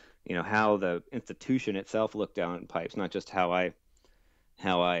 how the institution itself looked down on pipes, not just how I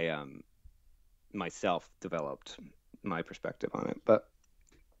myself developed my perspective on it. But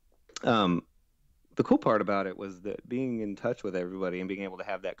the cool part about it was that being in touch with everybody and being able to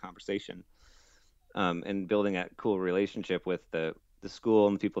have that conversation, and building that cool relationship with the school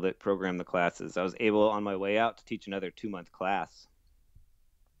and the people that program the classes. I was able on my way out to teach another 2-month class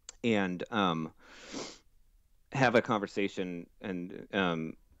and have a conversation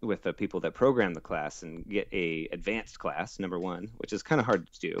and with the people that program the class and get a advanced class, number one, which is kind of hard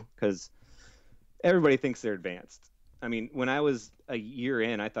to do because everybody thinks they're advanced. I mean, when I was a year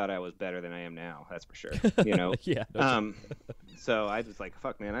in, I thought I was better than I am now. That's for sure. You know? Yeah. So I was like,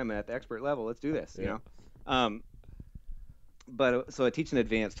 fuck, man, I'm at the expert level. Let's do this, you know? But so I teach an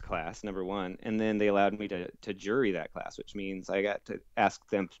advanced class, number one, and then they allowed me to jury that class, which means I got to ask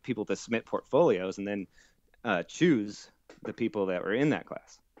people to submit portfolios and then choose the people that were in that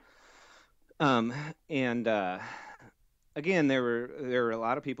class. Again, there were a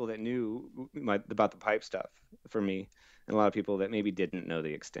lot of people that knew about the pipe stuff for me, and a lot of people that maybe didn't know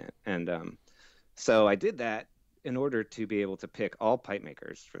the extent. And so I did that in order to be able to pick all pipe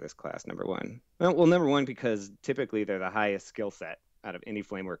makers for this class, number one. Well, number one, because typically they're the highest skill set out of any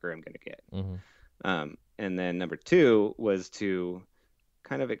flame worker I'm going to get. And then number two was to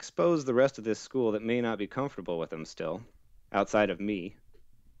kind of expose the rest of this school that may not be comfortable with them still, outside of me,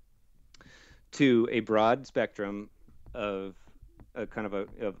 to a broad spectrum of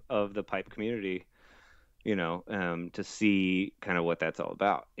of the pipe community, you know, to see kind of what that's all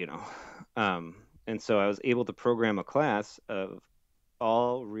about, you know. And so I was able to program a class of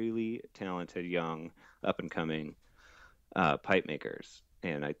all really talented, young, up-and-coming pipe makers.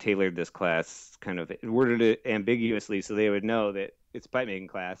 And I tailored this class, kind of worded it ambiguously so they would know that it's a pipe making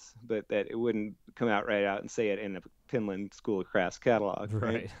class, but that it wouldn't come out right out and say it in the Penland School of Crafts catalog.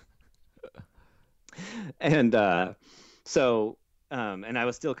 Right. And and I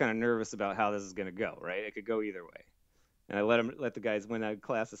was still kind of nervous about how this is going to go, right? It could go either way. And I let the guys, when the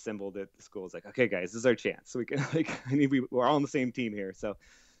class assembled at the school, was like, okay, guys, this is our chance. So we can we're all on the same team here. So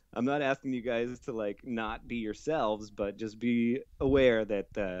I'm not asking you guys to like not be yourselves, but just be aware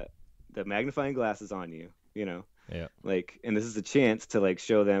that the magnifying glass is on you, you know? Yeah. Like, and this is a chance to like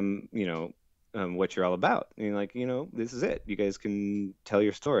show them, you know, what you're all about. And like, you know, this is it. You guys can tell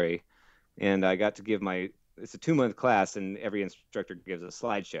your story. And I got to give it's a 2-month class, and every instructor gives a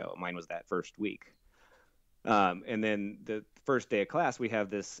slideshow. Mine was that first week. And then the first day of class, we have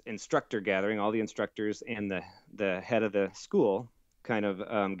this instructor gathering. All the instructors and the head of the school kind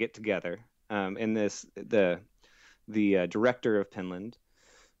of get together. And the director of Penland,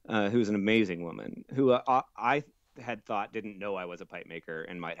 who's an amazing woman, who I had thought didn't know I was a pipe maker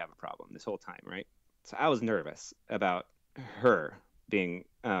and might have a problem this whole time, right? So I was nervous about her being.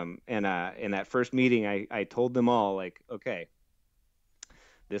 And in that first meeting, I told them all, like, okay,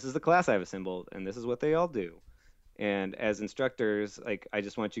 this is the class I've assembled, and this is what they all do. And as instructors, like, I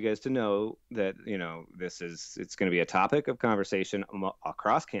just want you guys to know that, it's going to be a topic of conversation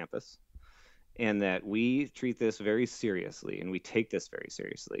across campus, and that we treat this very seriously and we take this very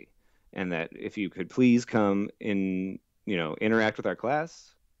seriously. And that if you could please come in, interact with our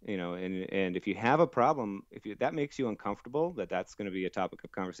class, and if you have a problem, that makes you uncomfortable, that's going to be a topic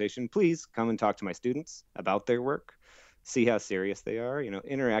of conversation, please come and talk to my students about their work, see how serious they are,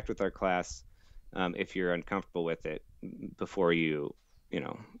 interact with our class, if you're uncomfortable with it, before you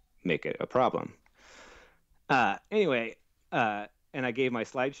make it a problem. Anyway, and I gave my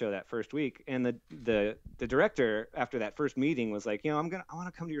slideshow that first week, and the director, after that first meeting, was like, I want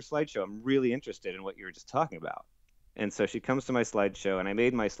to come to your slideshow. I'm really interested in what you were just talking about. And so she comes to my slideshow, and I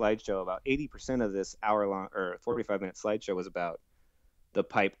made my slideshow. About 80% of this hour-long or 45-minute slideshow was about the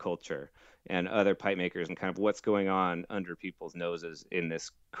pipe culture and other pipe makers and kind of what's going on under people's noses in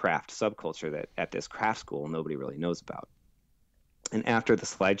this craft subculture that at this craft school nobody really knows about. And after the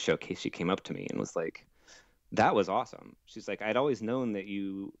slideshow, she came up to me and was like, that was awesome. She's like, I'd always known that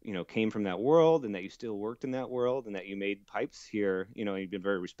you came from that world and that you still worked in that world and that you made pipes here, you've been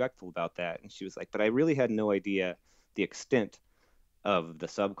very respectful about that. And she was like, but I really had no idea the extent of the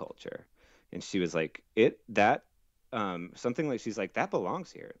subculture. And she was like, something like, she's like, that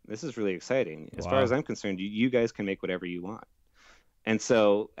belongs here. This is really exciting. As far as I'm concerned, you guys can make whatever you want. And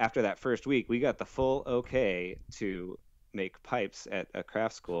so after that first week, we got the full okay to make pipes at a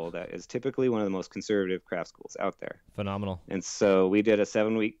craft school that is typically one of the most conservative craft schools out there. Phenomenal. And so we did a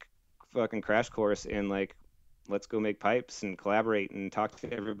 7-week fucking crash course in, like, let's go make pipes and collaborate and talk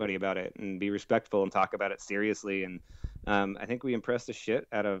to everybody about it and be respectful and talk about it seriously. And I think we impressed the shit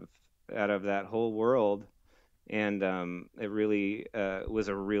out of that whole world. And it really was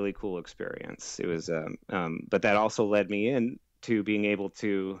a really cool experience. It was, but that also led me in to being able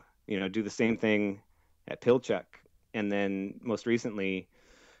to, do the same thing at Pilchuck, and then most recently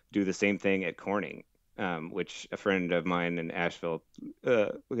do the same thing at Corning, which a friend of mine in Asheville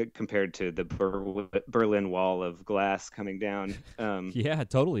compared to the Berlin Wall of glass coming down. Yeah,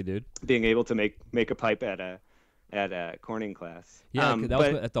 totally, dude. Being able to make a pipe at a Corning class. Yeah, I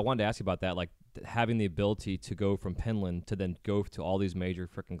wanted to ask you about that, like having the ability to go from Penland to then go to all these major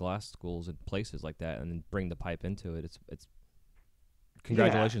freaking glass schools and places like that, and then bring the pipe into it. It's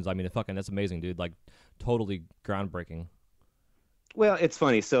congratulations. Yeah. I mean, that's amazing, dude. Like, totally groundbreaking. Well, it's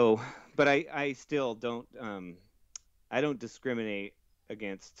funny. So, but I still don't, I don't discriminate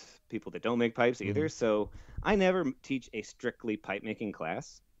against people that don't make pipes either. Mm-hmm. So I never teach a strictly pipe making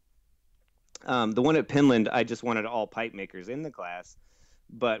class. The one at Penland, I just wanted all pipe makers in the class,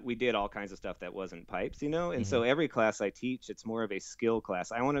 but we did all kinds of stuff that wasn't pipes, And mm-hmm. So every class I teach, it's more of a skill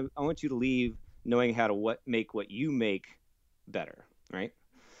class. I want you to leave knowing how to make what you make better. Right?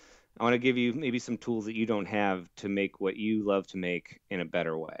 I want to give you maybe some tools that you don't have to make what you love to make in a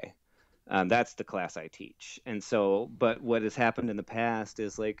better way. That's the class I teach. And so, but what has happened in the past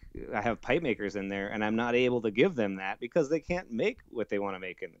is, like, I have pipe makers in there and I'm not able to give them that because they can't make what they want to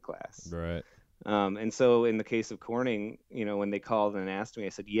make in the class. Right. And so in the case of Corning, when they called and asked me, I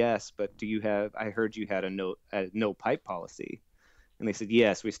said, yes, but I heard you had a no pipe policy. And they said,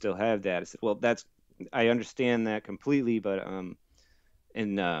 yes, we still have that. I said, well, I understand that completely, but,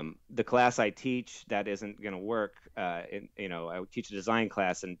 in the class I teach, that isn't going to work. I teach a design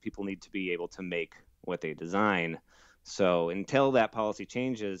class, and people need to be able to make what they design. So until that policy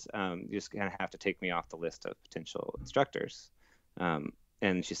changes, you just kind of have to take me off the list of potential instructors.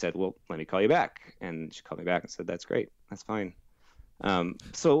 And she said, well, let me call you back. And she called me back and said, that's great. That's fine.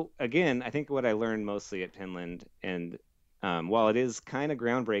 So again, I think what I learned mostly at Penland, and while it is kind of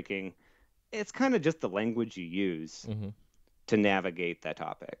groundbreaking, it's kind of just the language you use. Mm-hmm. to navigate that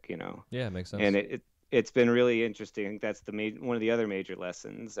topic, Yeah, it makes sense. And it's been really interesting. I think that's one of the other major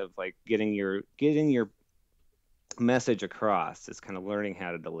lessons of, like, getting your message across is kind of learning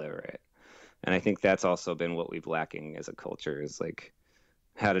how to deliver it. And I think that's also been what we've lacking as a culture, is, like,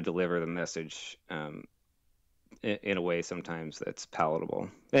 how to deliver the message in a way sometimes that's palatable.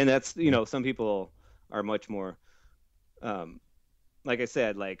 And that's, some people are much more, like I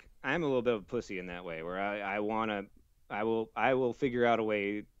said, like, I'm a little bit of a pussy in that way, where I will figure out a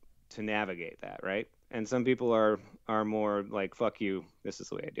way to navigate that, right? And some people are more like, fuck you, this is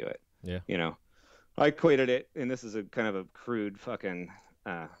the way I do it. Yeah. I equated it, and this is a kind of a crude fucking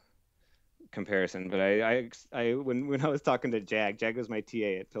comparison, but when I was talking to Jag was my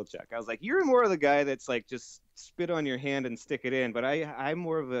TA at Pilchuck. I was like, you're more of the guy that's, like, just spit on your hand and stick it in, but I'm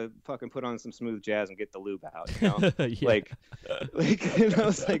more of a fucking put on some smooth jazz and get the lube out, you know. like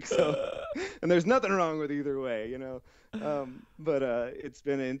it's like, so, and there's nothing wrong with either way, you know. But it's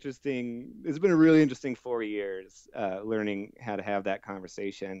been a really interesting 4 years learning how to have that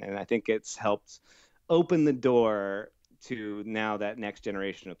conversation, and I think it's helped open the door to now that next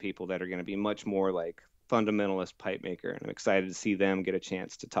generation of people that are going to be much more like fundamentalist pipe maker, and I'm excited to see them get a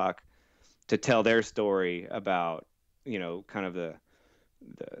chance to tell their story about, you know, kind of the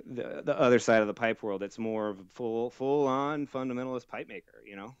other side of the pipe world. It's more of a full on fundamentalist pipe maker,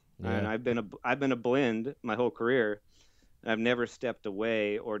 you know. Yeah. And I've been a blend my whole career. I've never stepped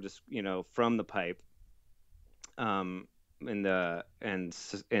away or just, you know, from the pipe. And you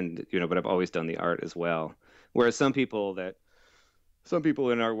know, but I've always done the art as well. Whereas some people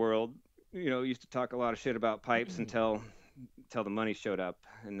in our world, you know, used to talk a lot of shit about pipes until the money showed up,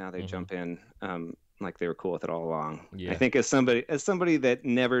 and now they jump in like they were cool with it all along. Yeah. I think as somebody that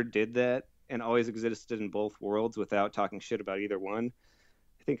never did that and always existed in both worlds without talking shit about either one,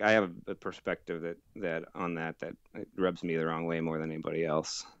 I think I have a perspective that it rubs me the wrong way more than anybody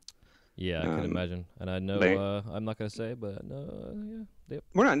else. Yeah, I can imagine. And I know I'm not going to say, but no, yeah.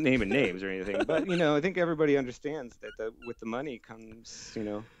 We're not naming names or anything, but, you know, I think everybody understands that with the money comes, you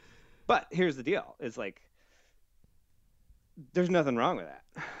know. But here's the deal. It's like, there's nothing wrong with that.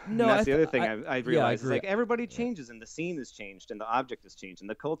 No, and that's the other thing I realized. Is like everybody changes, and the scene has changed, and the object has changed, and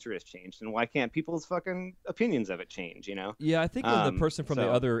the culture has changed, and why can't people's fucking opinions of it change? You know? Yeah, I think when the person from the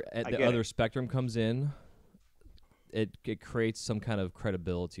other spectrum comes in, it creates some kind of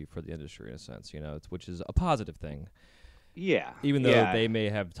credibility for the industry in a sense, you know, which is a positive thing. Yeah. Even though they may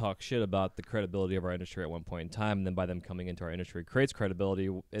have talked shit about the credibility of our industry at one point in time, and then by them coming into our industry, it creates credibility.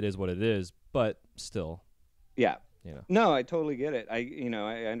 It is what it is, but still. Yeah. You know. No, I totally get it. I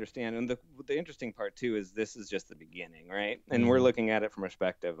understand. And the interesting part too is this is just the beginning, right? And we're looking at it from a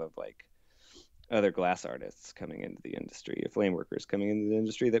perspective of like other glass artists coming into the industry, flame workers coming into the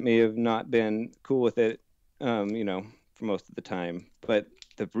industry that may have not been cool with it, you know, for most of the time. But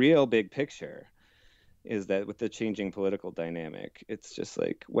the real big picture is that with the changing political dynamic, it's just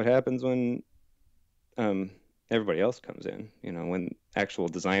like what happens when everybody else comes in, you know, when actual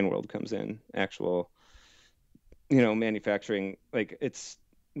design world comes in, actual, you know, manufacturing. Like this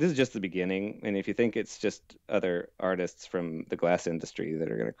is just the beginning. And if you think it's just other artists from the glass industry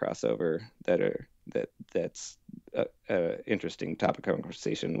that are going to cross over, that's a interesting topic of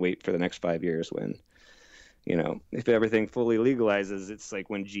conversation. Wait for the next 5 years when, you know, if everything fully legalizes, it's like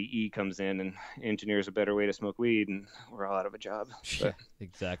when GE comes in and engineers a better way to smoke weed, and we're all out of a job. Yeah,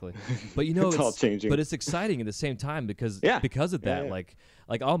 exactly. But you know, it's all changing. But it's exciting at the same time because of that. Yeah. Like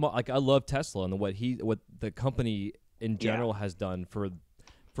I love Tesla and what the company in general has done for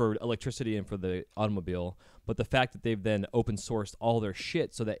electricity and for the automobile. But the fact that they've then open sourced all their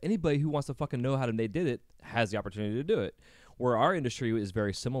shit so that anybody who wants to fucking know how they did it has the opportunity to do it. Where our industry is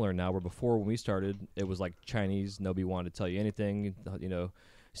very similar now, where before when we started, it was like Chinese, nobody wanted to tell you anything, you know,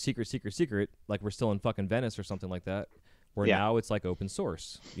 secret, like we're still in fucking Venice or something like that. Where now it's like open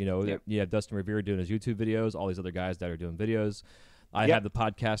source. You know, you have Dustin Revere doing his YouTube videos, all these other guys that are doing videos. I have the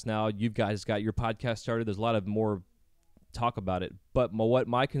podcast now. You guys got your podcast started. There's a lot of more talk about it. But what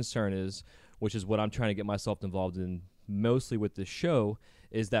my concern is, which is what I'm trying to get myself involved in mostly with this show,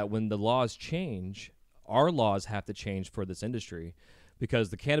 is that when the laws change, our laws have to change for this industry, because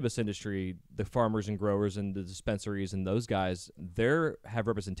the cannabis industry, the farmers and growers and the dispensaries and those guys, they have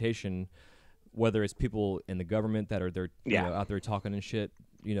representation, whether it's people in the government that are you know, out there talking and shit,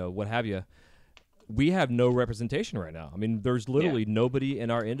 you know, what have you. We have no representation right now. I mean, there's literally nobody in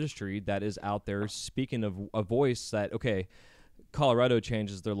our industry that is out there speaking of a voice that, okay, Colorado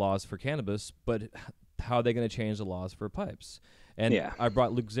changes their laws for cannabis, but how are they going to change the laws for pipes? And I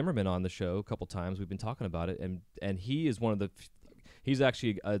brought Luke Zimmerman on the show a couple times. We've been talking about it, and he is one of the. He's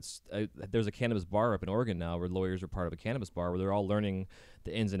actually there's a cannabis bar up in Oregon now where lawyers are part of a cannabis bar where they're all learning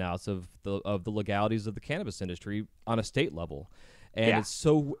the ins and outs of the legalities of the cannabis industry on a state level, and it's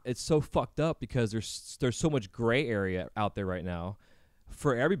so fucked up because there's so much gray area out there right now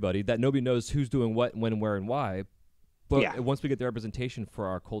for everybody that nobody knows who's doing what, when, where, and why. But once we get the representation for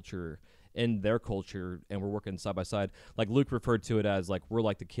our culture and their culture, and we're working side by side, like Luke referred to it as like we're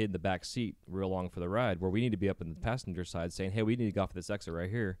like the kid in the back seat, we're along for the ride, where we need to be up in the passenger side saying, hey, we need to go off this exit right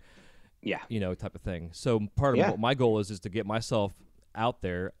here, you know, type of thing. So part of what my goal is to get myself out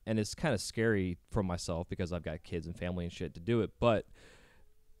there, and it's kind of scary for myself because I've got kids and family and shit to do it, but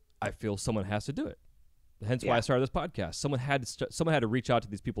I feel someone has to do it. Hence why I started this podcast. Someone had to reach out to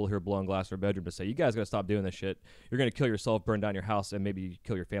these people who are blowing glass in their bedroom to say, you guys got to stop doing this shit. You're going to kill yourself, burn down your house, and maybe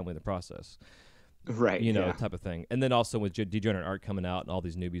kill your family in the process. Right. you know, Yeah. type of thing. And then also with degenerate art coming out and all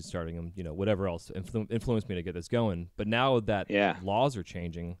these newbies starting them, you know, whatever else influenced me to get this going. But now that Yeah. laws are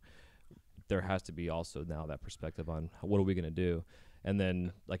changing, there has to be also now that perspective on what are we going to do. And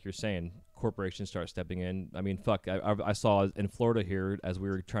then, like you're saying, corporations start stepping in. I mean, fuck, I saw in Florida here as we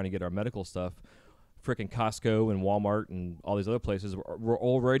were trying to get our medical stuff, freaking Costco and Walmart and all these other places were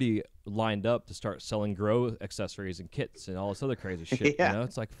already lined up to start selling grow accessories and kits and all this other crazy shit. Yeah. You know,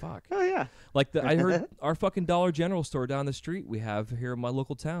 it's like, fuck. Oh yeah. Like I heard our fucking Dollar General store down the street we have here in my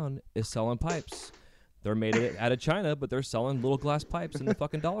local town is selling pipes. They're made out of China, but they're selling little glass pipes in the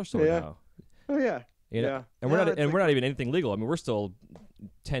fucking dollar store now. Oh yeah. You know? Yeah. And we're not even anything legal. I mean, we're still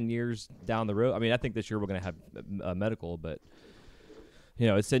 10 years down the road. I mean, I think this year we're going to have medical, but you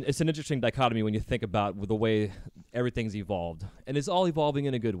know, it's an interesting dichotomy when you think about the way everything's evolved, and it's all evolving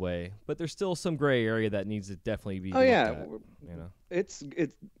in a good way. But there's still some gray area that needs to definitely be. Oh yeah. At, you know, it's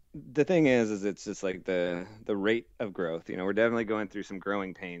the thing is it's just like the rate of growth. You know, we're definitely going through some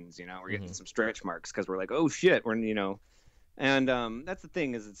growing pains. You know, we're getting some stretch marks because we're like, oh shit, we're And that's the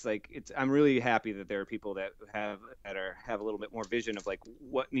thing is I'm really happy that there are people that have a little bit more vision of like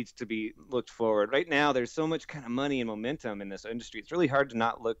what needs to be looked forward. Right now, there's so much kind of money and momentum in this industry. It's really hard to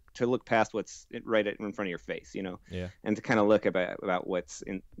not look past what's right in front of your face, you know, and to kind of look about what's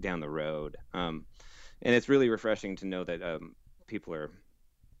down the road. And it's really refreshing to know that people are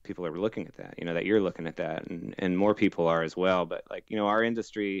looking at that, you know, that you're looking at that, and more people are as well. But like, you know, our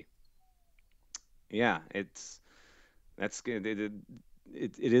industry, yeah, that's good.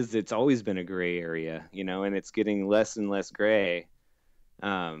 It's always been a gray area, you know, and it's getting less and less gray.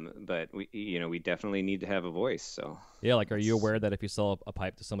 But we definitely need to have a voice. So yeah, like, are you aware that if you sell a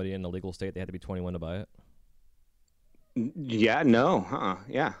pipe to somebody in a legal state, they have to be 21 to buy it? Yeah, no,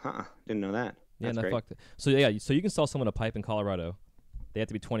 didn't know that. Yeah, That's no, great. fuck that. So yeah, so you can sell someone a pipe in Colorado, they have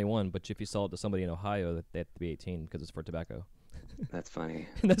to be 21. But if you sell it to somebody in Ohio, they have to be 18 because it's for tobacco. That's funny.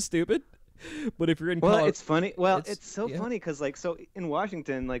 Isn't that stupid? But if you're in Well, Colorado, it's funny. Well, it's so yeah. funny because like, so in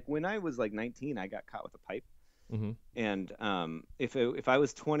Washington, like when I was like 19, I got caught with a pipe. Mm-hmm. And if I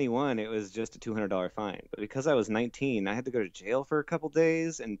was 21, it was just a $200 fine. But because I was 19, I had to go to jail for a couple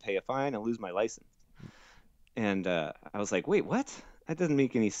days and pay a fine and lose my license. And I was like, wait, what? That doesn't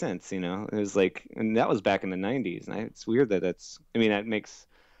make any sense, you know? It was like, and that was back in the 90s. And it's weird that makes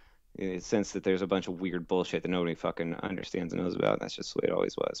sense that there's a bunch of weird bullshit that nobody fucking understands and knows about. That's just the way it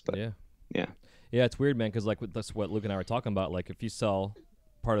always was. But yeah, it's weird, man, because like that's what Luke and I were talking about. Like, if you sell,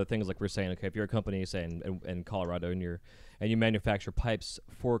 part of the things like we're saying, okay, if you're a company, say in Colorado, and you manufacture pipes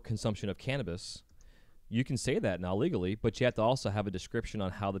for consumption of cannabis, you can say that now legally, but you have to also have a description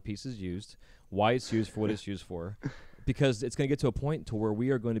on how the piece is used, why it's used for what it's used for, because it's going to get to a point to where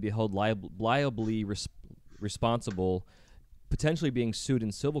we are going to be held liably responsible, potentially being sued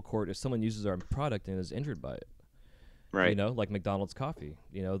in civil court if someone uses our product and is injured by it. Right. You know, like McDonald's coffee.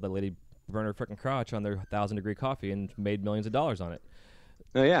 You know, the lady burned her freaking crotch on their 1,000-degree coffee and made millions of dollars on it.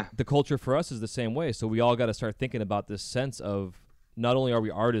 Oh yeah. The culture for us is the same way. So we all got to start thinking about this sense of not only are we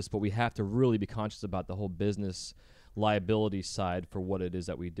artists, but we have to really be conscious about the whole business liability side for what it is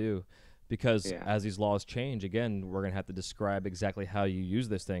that we do. Because as these laws change, again, we're going to have to describe exactly how you use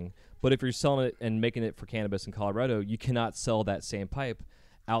this thing. But if you're selling it and making it for cannabis in Colorado, you cannot sell that same pipe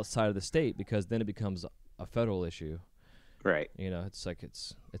outside of the state, because then it becomes a federal issue. Right. You know, it's like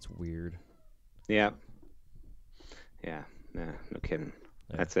it's weird. Yeah. Yeah. Nah, no kidding.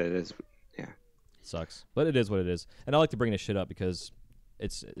 Yeah. That's it. It is. Yeah. It sucks, but it is what it is. And I like to bring this shit up because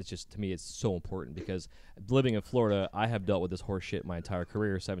it's just, to me, it's so important, because living in Florida, I have dealt with this horse shit my entire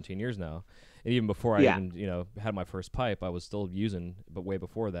career, 17 years now. And even before I even, you know, had my first pipe, I was still using, but way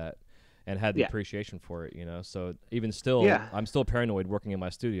before that, and had the appreciation for it, you know. So even still, I'm still paranoid working in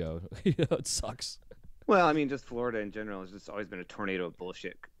my studio. You know, it sucks. Well, I mean, just Florida in general has just always been a tornado of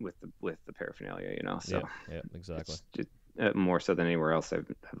bullshit with the paraphernalia, you know. So yeah, exactly. More so than anywhere else I've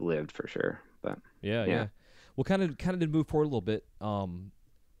lived, for sure. But yeah. Well, kind of to move forward a little bit.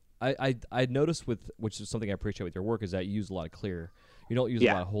 I noticed which is something I appreciate with your work, is that you use a lot of clear. You don't use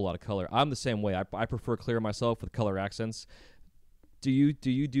a whole lot of color. I'm the same way. I prefer clear myself with color accents. Do you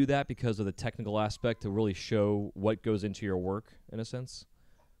do that because of the technical aspect to really show what goes into your work in a sense?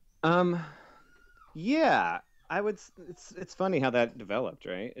 Yeah, I would. It's funny how that developed,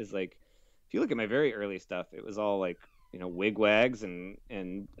 right? Is like, if you look at my very early stuff, it was all like, you know, wig wags and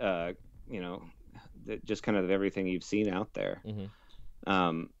you know, just kind of everything you've seen out there.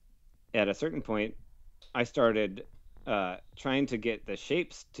 Mm-hmm. At a certain point, I started trying to get the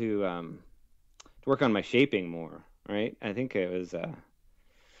shapes to work on my shaping more. Right? I think it was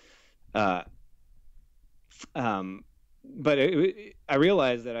but I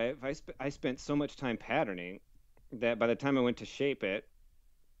realized that I spent so much time patterning that by the time I went to shape it,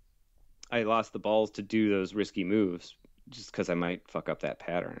 I lost the balls to do those risky moves just because I might fuck up that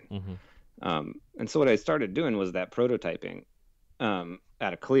pattern. And so what I started doing was that prototyping out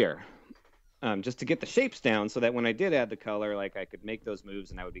of clear, just to get the shapes down so that when I did add the color, like I could make those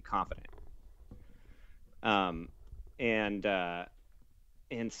moves and I would be confident. And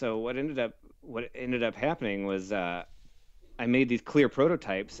so what ended up happening was I made these clear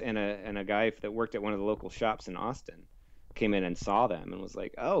prototypes, and a guy that worked at one of the local shops in Austin came in and saw them and was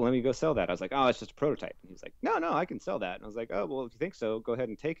like, "Oh, let me go sell that." I was like, "Oh, it's just a prototype." And he's like, "No, I can sell that." And I was like, "Oh, well, if you think so, go ahead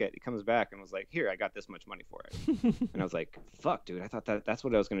and take it." He comes back and was like, "Here, I got this much money for it." And I was like, "Fuck, dude, I thought that's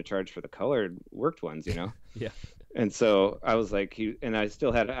what I was going to charge for the colored worked ones, you know?" Yeah. And so I was like, I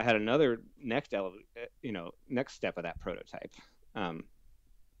had another next step of that prototype. And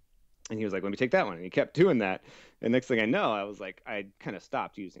he was like, "Let me take that one." And he kept doing that. And next thing I know, I was like, I kind of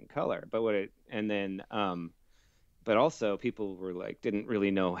stopped using color. But also people were like, didn't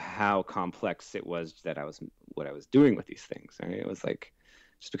really know how complex it was what I was doing with these things. I mean, it was like,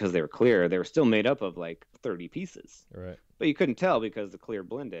 just because they were clear, they were still made up of like 30 pieces. Right. But you couldn't tell because the clear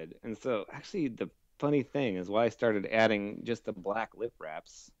blended. And so actually the funny thing is why I started adding just the black lip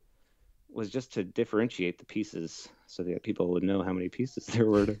wraps was just to differentiate the pieces so that people would know how many pieces there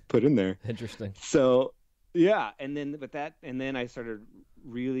were to put in there. Interesting. So yeah, and then I started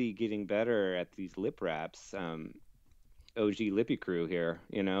really getting better at these lip wraps. OG Lippy crew here,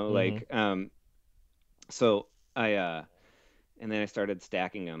 like so and then I started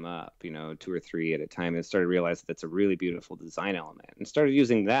stacking them up, 2 or 3 at a time, and started realizing that's a really beautiful design element, and started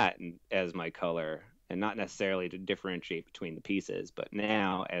using that as my color, and not necessarily to differentiate between the pieces, but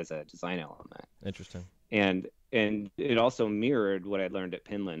now as a design element. Interesting. And it also mirrored what I learned at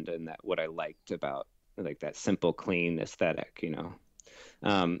Penland, and that what I liked about like that simple, clean aesthetic,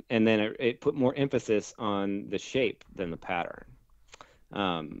 and then it put more emphasis on the shape than the pattern.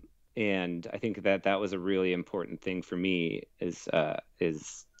 And I think that was a really important thing for me, is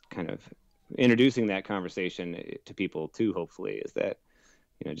kind of introducing that conversation to people too, hopefully, is that,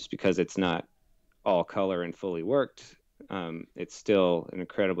 just because it's not all color and fully worked, it's still an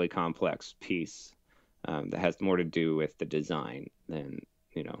incredibly complex piece that has more to do with the design than,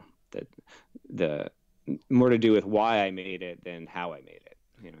 the more to do with why I made it than how I made it.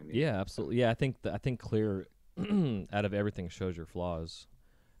 You know what I mean? Yeah, absolutely. Yeah, I think clear out of everything shows your flaws.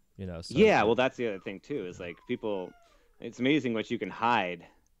 So yeah, well, that's the other thing too, is like it's amazing what you can hide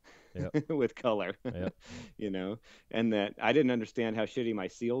with color. Yep. And that I didn't understand how shitty my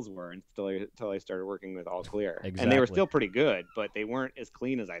seals were until I started working with all clear. Exactly. And they were still pretty good, but they weren't as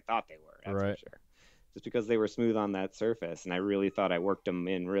clean as I thought they were. That's right. for sure. Just because they were smooth on that surface, and I really thought I worked them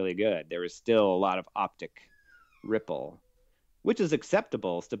in really good. There was still a lot of optic ripple, which is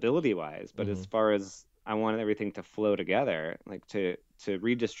acceptable stability wise, but as far as I wanted everything to flow together, like to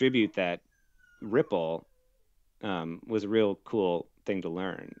redistribute that ripple, was a real cool thing to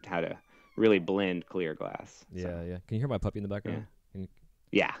learn, how to really blend clear glass. Yeah, so. yeah. Can you hear my puppy in the background?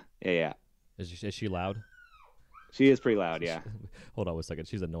 Yeah. Is she loud? She is pretty loud, yeah. Hold on 1 second.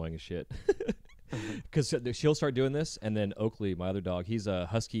 She's annoying as shit. Because she'll start doing this, and then Oakley, my other dog, he's a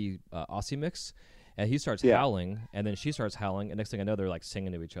husky Aussie mix, and he starts howling, and then she starts howling, and next thing I know, they're like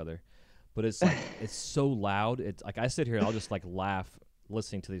singing to each other. But it's like it's so loud. It's like I sit here and I'll just like laugh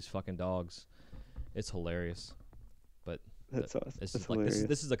listening to these fucking dogs. It's hilarious. But that's awesome. It's just like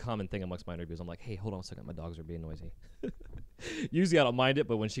this is a common thing amongst my interviews. I'm like, hey, hold on a second, my dogs are being noisy. Usually I don't mind it,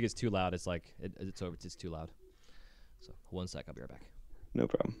 but when she gets too loud, it's like it's over. It's too loud. So 1 sec, I'll be right back. No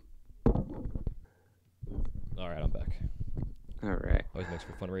problem. All right, I'm back. All right. Always makes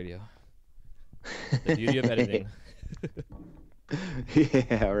for fun radio. The beauty of editing.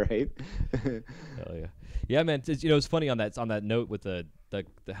 Yeah, right. Hell yeah. Yeah, man. It's funny on that note with the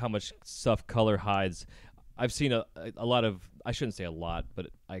how much stuff color hides. I've seen a lot of, I shouldn't say a lot, but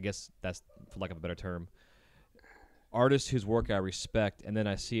I guess that's for lack of a better term, artists whose work I respect, and then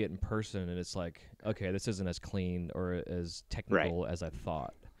I see it in person and it's like, okay, this isn't as clean or as technical as I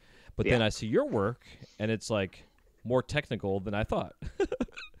thought. But then I see your work and it's like more technical than I thought.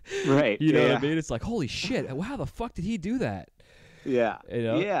 Right. You know what I mean? It's like, holy shit, how the fuck did he do that? Yeah. You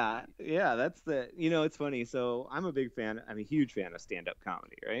know? Yeah. That's it's funny. So I'm a huge fan of stand-up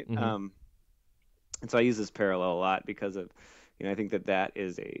comedy, right? Mm-hmm. And so I use this parallel a lot because of, I think that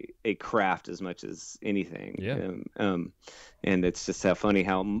is a craft as much as anything. Yeah. And it's just how funny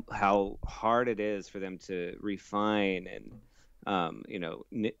how hard it is for them to refine and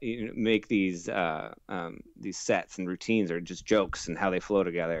make these sets and routines or just jokes and how they flow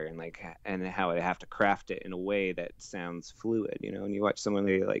together, and how they have to craft it in a way that sounds fluid, and you watch someone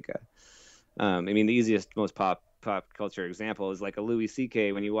the easiest, most pop culture example is like a Louis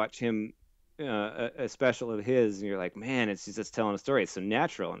C.K. When you watch him, a special of his, and you're like, man, it's just telling a story. It's so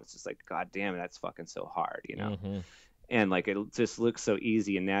natural, and it's just like, God damn it, that's fucking so hard, Mm-hmm. And like it just looks so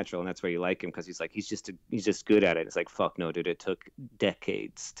easy and natural, and that's why you like him, because he's just good at it. It's like, fuck no, dude, it took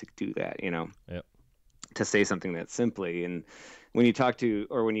decades to do that, Yep. to say something that simply. And when you talk to,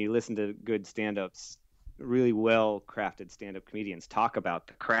 or when you listen to good stand-ups, really well crafted stand-up comedians talk about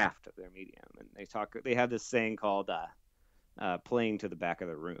the craft of their medium, and they have this saying called playing to the back of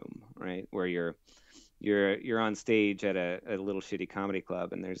the room, right, where you're on stage at a little shitty comedy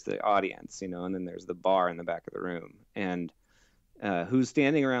club, and there's the audience, and then there's the bar in the back of the room, and who's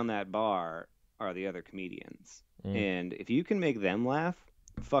standing around that bar are the other comedians. And if you can make them laugh,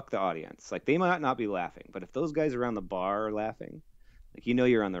 fuck the audience. Like, they might not be laughing, but if those guys around the bar are laughing, like,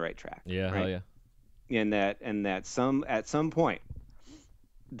 you're on the right track. Yeah, right? hell yeah. And that at some point,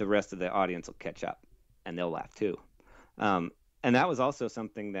 the rest of the audience will catch up, and they'll laugh too. And that was also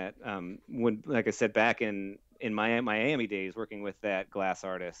something that, when, like I said, back in my Miami days, working with that glass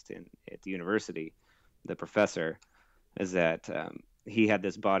artist at the university, the professor, is that he had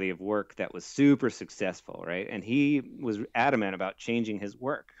this body of work that was super successful, right? And he was adamant about changing his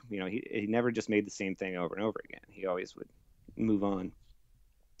work. He never just made the same thing over and over again. He always would move on.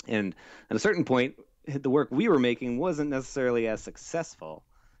 And at a certain point, the work we were making wasn't necessarily as successful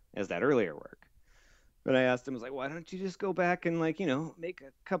as that earlier work. But I asked him, I was like, why don't you just go back and make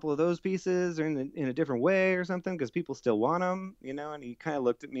a couple of those pieces, or in a different way or something, because people still want them, And he kind of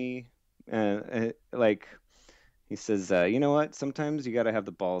looked at me, like, he says, you know what? Sometimes you got to have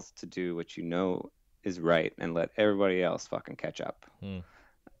the balls to do what you know is right, and let everybody else fucking catch up.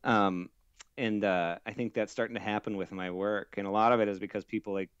 And I think that's starting to happen with my work, and a lot of it is because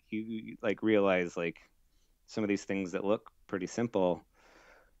people like you realize, like, some of these things that look pretty simple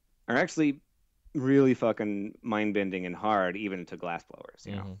are actually really fucking mind-bending and hard, even to glass blowers,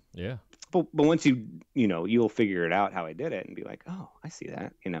 Yeah. But once you'll figure it out how I did it, and be like, oh, I see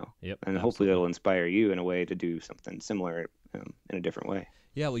that, Yep. And Absolutely. hopefully it'll inspire you in a way to do something similar, in a different way.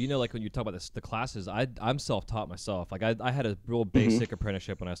 Yeah, well, like when you talk about the classes, I'm self-taught myself. Like, I had a real basic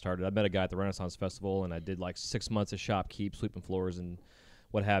apprenticeship when I started. I met a guy at the Renaissance Festival, and I did like 6 months of shopkeep, sweeping floors and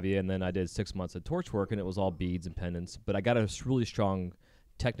what have you, and then I did 6 months of torch work, and it was all beads and pendants. But I got a really strong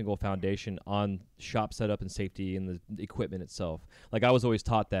technical foundation on shop setup and safety and the equipment itself. Like, I was always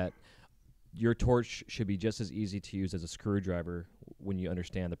taught that your torch should be just as easy to use as a screwdriver when you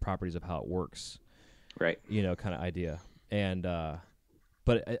understand the properties of how it works. Right. Kind of idea. And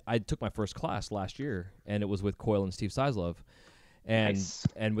but I took my first class last year, and it was with Coyle and Steve Sizelove. And Nice.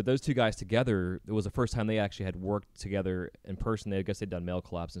 And with those two guys together, it was the first time they actually had worked together in person. I guess they'd done mail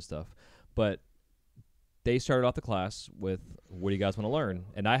collabs and stuff. But they started off the class with, what do you guys want to learn?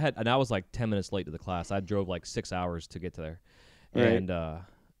 And I was like 10 minutes late to the class. I drove like 6 hours to get to there. Right. And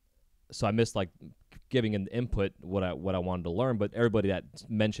so I missed like giving an input what I wanted to learn, but everybody that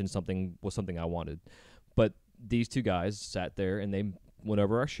mentioned something was something I wanted. But these two guys sat there and they went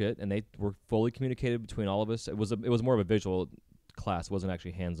over our shit, and they were fully communicated between all of us. It was more of a visual class. It wasn't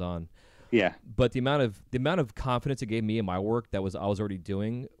actually hands-on. Yeah. But the amount of confidence it gave me in my work I was already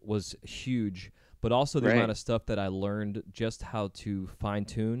doing was huge. But also the amount of stuff that I learned, just how to fine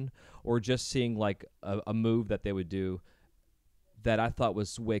tune, or just seeing like a move that they would do that I thought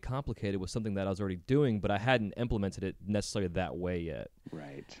was way complicated, was something that I was already doing, but I hadn't implemented it necessarily that way yet.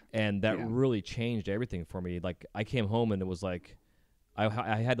 Right. And that really changed everything for me. Like, I came home and it was like, I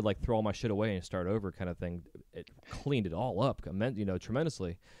had to like throw all my shit away and start over, kind of thing. It cleaned it all up,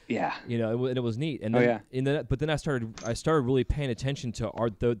 tremendously. Yeah. And it was neat. And then, but then I started really paying attention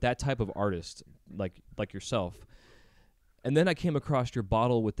to that type of artist, like yourself. And then I came across your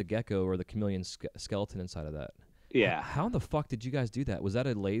bottle with the gecko or the chameleon skeleton inside of that. Yeah. How the fuck did you guys do that? Was that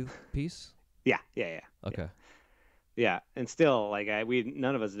a lathe piece? Yeah. Okay. Yeah, and still, like,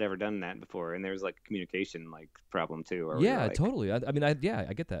 none of us had ever done that before, and there was like a communication like problem too. Or Totally. I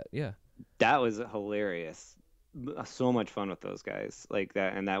get that. Yeah. That was hilarious. So much fun with those guys, like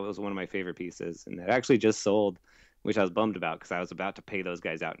that, and that was one of my favorite pieces, and it actually just sold, which I was bummed about, because I was about to pay those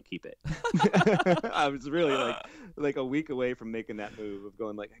guys out and keep it. I was really like a week away from making that move of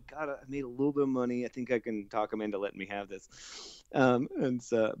going like, I made a little bit of money. I think I can talk them into letting me have this.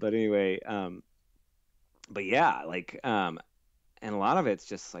 But anyway, but yeah, like, and a lot of it's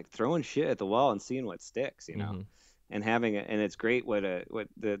just like throwing shit at the wall and seeing what sticks, and having it, and it's great what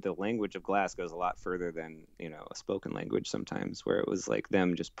the language of glass goes a lot further than, a spoken language sometimes, where it was like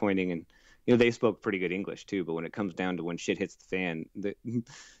them just pointing, and they spoke pretty good English too, but when it comes down to when shit hits the fan,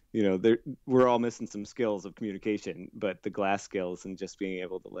 we're all missing some skills of communication, but the glass skills and just being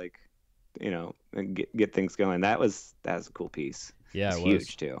able to like, and get things going, that was a cool piece. Yeah, it was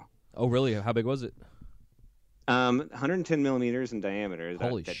huge too. Oh really? How big was it? 110 millimeters in diameter.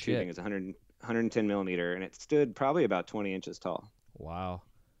 Holy that shit. tubing is 110 millimeter, and it stood probably about 20 inches tall. Wow.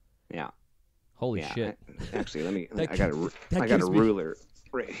 Yeah. Holy shit. Actually, I got a ruler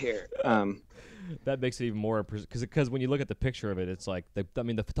right here. That makes it even more, because when you look at the picture of it, it's like the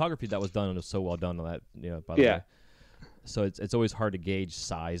photography that was done was so well done on that, by the way. So it's always hard to gauge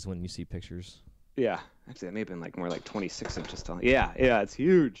size when you see pictures. Yeah. Actually, that may have been like more like 26 inches tall. Yeah, it's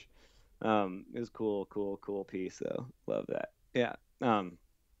huge. It was cool piece though. Love that. Yeah.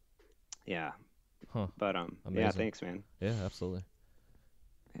 Yeah. Huh. But Amazing. yeah, thanks, man. Yeah, absolutely.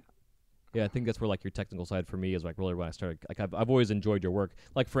 Yeah, I think that's where like your technical side for me is like really when I started. Like I've always enjoyed your work.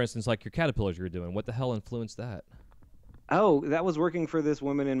 Like for instance, like your caterpillars you were doing. What the hell influenced that? Oh, that was working for this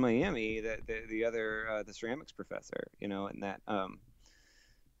woman in Miami, that the ceramics professor, and that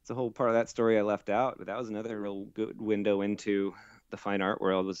it's a whole part of that story I left out, but that was another real good window into the fine art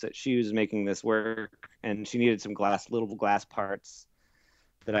world, was that she was making this work and she needed some little glass parts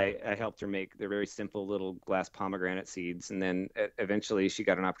that I helped her make. They're very simple little glass pomegranate seeds. And then eventually she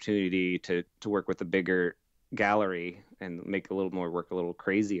got an opportunity to work with a bigger gallery and make a little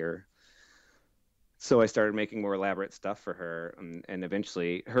crazier. So I started making more elaborate stuff for her. And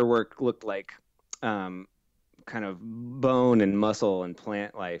eventually her work looked like kind of bone and muscle and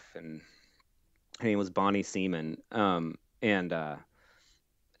plant life. And her name was Bonnie Seaman.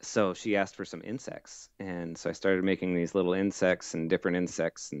 So she asked for some insects, and so I started making these little insects and different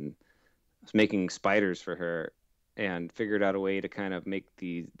insects, and I was making spiders for her, and figured out a way to kind of make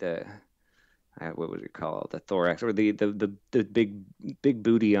the what would you call it, the thorax, or the big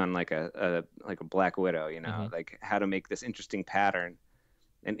booty on like a black widow, like how to make this interesting pattern.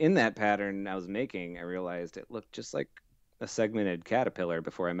 And in that pattern I was making, I realized it looked just like a segmented caterpillar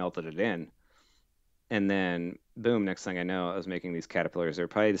before I melted it in. And then, boom, next thing I know, I was making these caterpillars. They're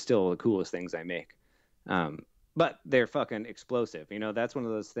probably still the coolest things I make. But they're fucking explosive. That's one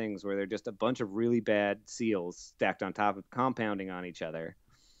of those things where they're just a bunch of really bad seals stacked on top of, compounding on each other,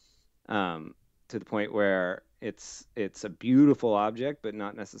 to the point where it's a beautiful object, but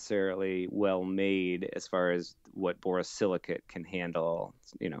not necessarily well made as far as what borosilicate can handle,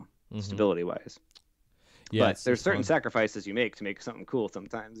 stability-wise. Yeah, but there's certain sacrifices you make to make something cool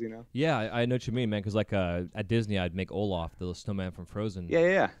sometimes, Yeah, I know what you mean, man. Because like at Disney, I'd make Olaf, the snowman from Frozen.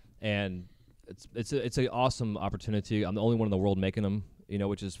 Yeah. And it's an awesome opportunity. I'm the only one in the world making them,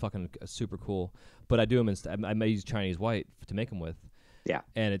 which is fucking super cool. But I do them instead. I may use Chinese white to make them with. Yeah.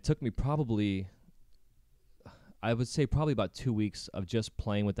 And it took me probably about 2 weeks of just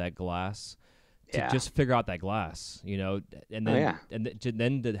playing with that glass. To just figure out that glass, and then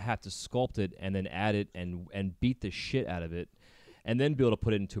then to have to sculpt it and then add it and beat the shit out of it, and then be able to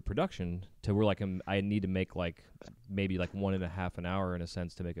put it into production to where like I need to make like maybe like 1.5 an hour in a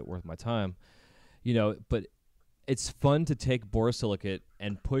sense to make it worth my time, But it's fun to take borosilicate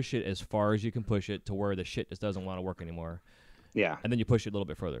and push it as far as you can push it to where the shit just doesn't want to work anymore. Yeah, and then you push it a little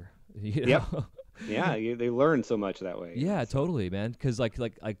bit further. Yep. Yeah, they learn so much that way. Yeah, totally, man. Because like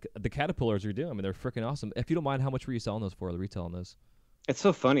the caterpillars you're doing, they're freaking awesome. If you don't mind, how much were you selling those for? The retail on those? It's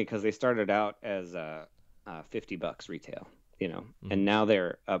so funny because they started out as $50 retail, and now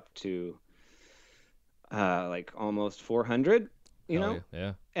they're up to like almost 400. Yeah.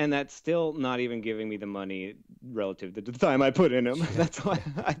 And that's still not even giving me the money relative to the time I put in them. Yeah. That's why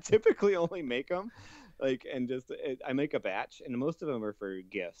I typically only make them. I make a batch, and most of them are for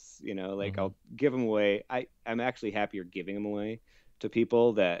gifts, I'll give them away. I'm actually happier giving them away to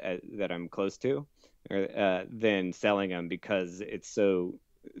people that I'm close to, than selling them, because it's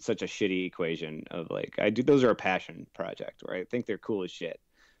such a shitty equation of like, those are a passion project where I think they're cool as shit.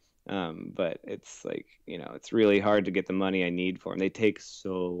 But it's like, it's really hard to get the money I need for them. They take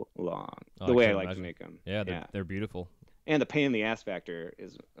so long, the way I like to make them. Yeah, they're beautiful. And the pain in the ass factor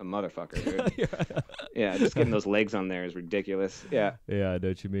is a motherfucker, dude. Yeah, just getting those legs on there is ridiculous. Yeah. Yeah, I know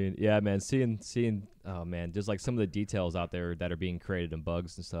what you mean. Yeah, man, seeing oh man, just like some of the details out there that are being created in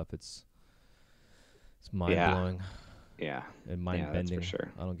bugs and stuff, it's mind blowing. Yeah. And mind bending. That's for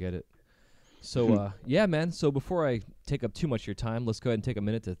sure. I don't get it. So yeah, man. So before I take up too much of your time, let's go ahead and take a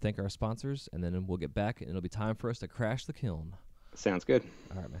minute to thank our sponsors, and then we'll get back and it'll be time for us to crash the kiln. Sounds good.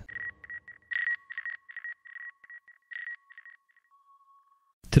 All right, man.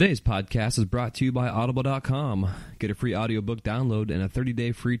 Today's podcast is brought to you by Audible.com. Get a free audiobook download and a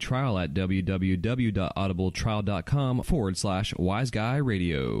 30-day free trial at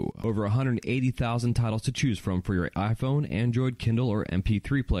www.audibletrial.com/WiseGuyRadio. Over 180,000 titles to choose from for your iPhone, Android, Kindle, or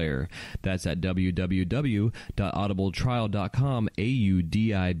MP3 player. That's at www.audibletrial.com,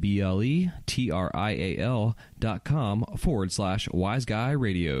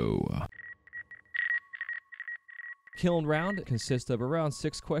 AUDIBLETRIAL.com/WiseGuyRadio. Kiln round consists of around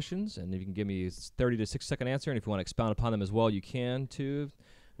 6 questions, and you can give me a 30 to 60 second answer, and if you want to expound upon them as well, you can too,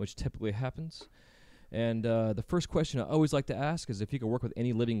 which typically happens. And the first question I always like to ask is if you could work with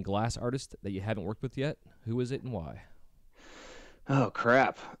any living glass artist that you haven't worked with yet, who is it and why? Oh,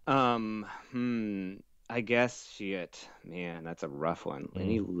 crap. I guess shit. Man, that's a rough one.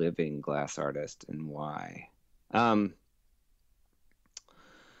 Any living glass artist and why? How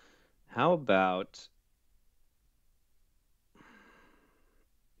about...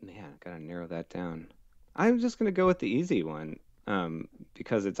 Man, gotta narrow that down. I'm just gonna go with the easy one,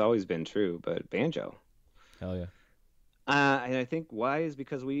 because it's always been true. But banjo. Hell yeah. And I think why is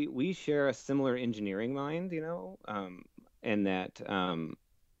because we share a similar engineering mind, and that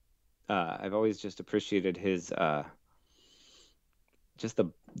I've always just appreciated his just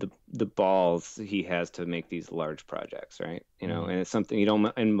the balls he has to make these large projects, right? And it's something you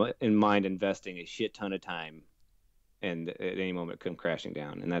don't in mind investing a shit ton of time. And at any moment come crashing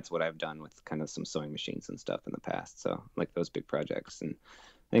down. And that's what I've done with kind of some sewing machines and stuff in the past. So like those big projects. And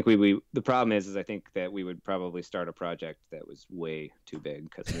I think the problem is I think that we would probably start a project that was way too big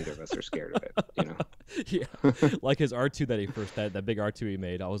because neither of us are scared of it, Yeah. Like his R2 that he first had, that big R2 he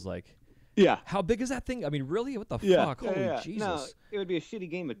made. I was like, yeah. How big is that thing? I mean, really? What the fuck? Holy Jesus. No, it would be a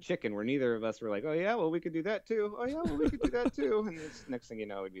shitty game of chicken where neither of us were like, oh, yeah, well, we could do that too. Oh, yeah, well, we could do that too. And next thing you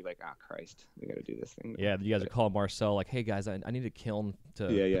know, it'd be like, oh, Christ, we got to do this thing. Yeah, you guys are calling Marcel like, hey, guys, I need a kiln to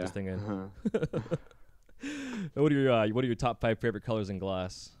put this thing in. What are your top 5 favorite colors in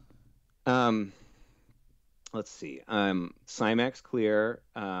glass? Let's see. Cymax clear.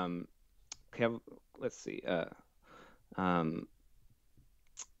 Let's see.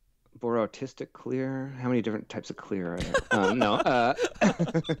 Borautistic clear. How many different types of clear are there? No.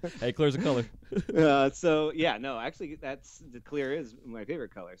 Hey, clear's a color. Actually, the clear is my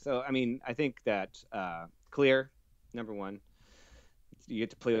favorite color. So, I mean, I think that clear, number one, you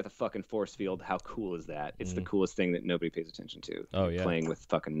get to play with a fucking force field. How cool is that? It's the coolest thing that nobody pays attention to. Oh, yeah. Playing with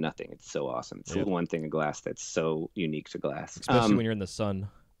fucking nothing. It's so awesome. It's the one thing in glass that's so unique to glass. Especially when you're in the sun.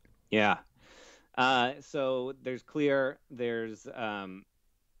 Yeah. So there's clear. There's...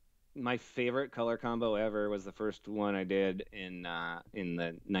 my favorite color combo ever was the first one I did in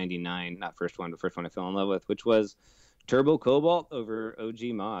the 99, not first one, but first one I fell in love with, which was Turbo Cobalt over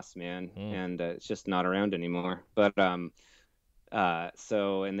OG Moss, man. And it's just not around anymore. But and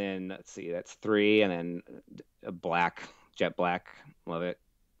then let's see, that's 3, and then a black, jet black, love it.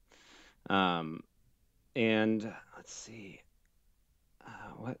 And let's see,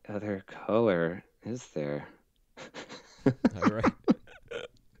 what other color is there? All right.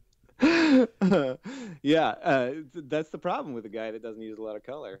 That's the problem with a guy that doesn't use a lot of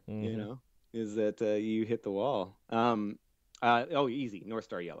color, is that you hit the wall. Easy, North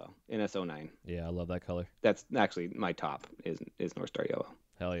Star Yellow, NS09. Yeah, I love that color. That's actually my top is North Star Yellow.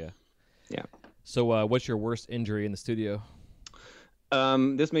 Hell yeah. Yeah. So what's your worst injury in the studio?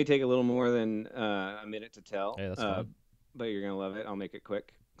 This may take a little more than a minute to tell. Hey, that's fine. But you're going to love it. I'll make it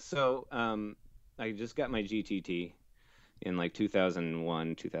quick. So I just got my GTT. In like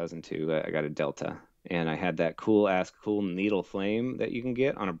 2001, 2002, I got a Delta, and I had that cool needle flame that you can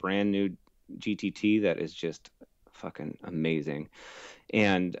get on a brand new GTT that is just fucking amazing.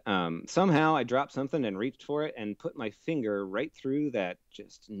 And somehow I dropped something and reached for it and put my finger right through that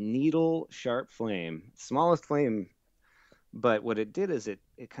just needle sharp flame, smallest flame. But what it did is it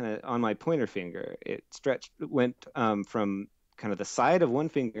kind of, on my pointer finger, it went from kind of the side of one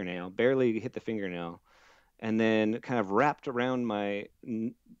fingernail, barely hit the fingernail, and then kind of wrapped around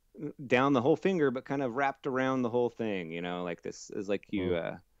down the whole finger, but kind of wrapped around the whole thing, like this is like you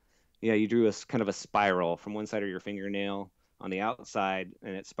drew a kind of a spiral from one side of your fingernail on the outside,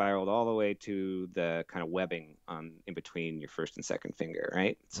 and it spiraled all the way to the kind of webbing in between your first and second finger,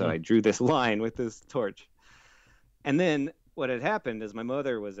 right? So I drew this line with this torch. And then what had happened is my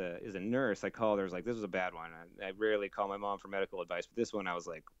mother is a nurse. I called her, I was like, this was a bad one. I rarely call my mom for medical advice, but this one I was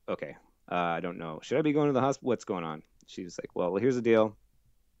like, okay, I don't know. Should I be going to the hospital? What's going on? She was like, well, here's the deal.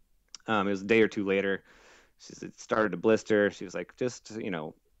 It was a day or two later. She said, it started to blister. She was like, just,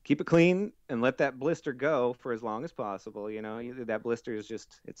 keep it clean and let that blister go for as long as possible. That blister is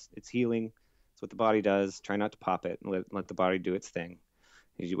just, it's healing. It's what the body does. Try not to pop it and let the body do its thing.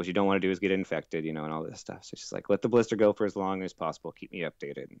 What you don't want to do is get infected, and all this stuff. So she's like, let the blister go for as long as possible. Keep me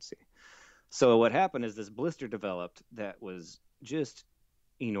updated and see. So what happened is this blister developed that was just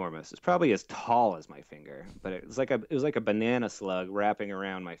enormous. It's probably as tall as my finger, but it was like a banana slug wrapping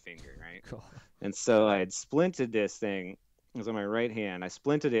around my finger, right? Cool. And so I had splinted this thing. It was on my right hand. I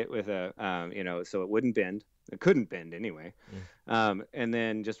splinted it with a, so it wouldn't bend. It couldn't bend anyway. And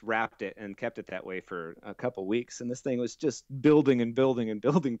then just wrapped it and kept it that way for a couple weeks. And this thing was just building and building and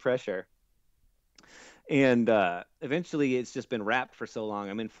building pressure. And eventually it's just been wrapped for so long.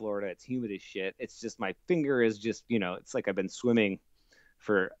 I'm in Florida. It's humid as shit. It's just my finger is just, it's like I've been swimming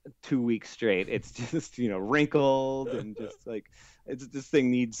for 2 weeks straight. It's just, wrinkled and just like this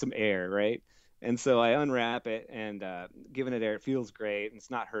thing needs some air, right? And so I unwrap it and giving it air. It feels great. And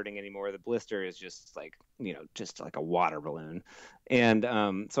it's not hurting anymore. The blister is just like, just like a water balloon. And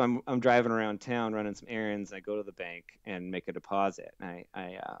so I'm driving around town running some errands. And I go to the bank and make a deposit. And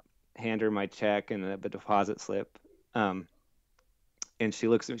I hand her my check and the deposit slip. And she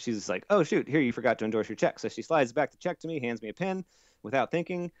looks at me. She's like, oh, shoot, here, you forgot to endorse your check. So she slides back the check to me, hands me a pen. Without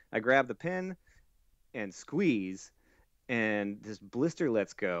thinking, I grab the pen and squeeze. And this blister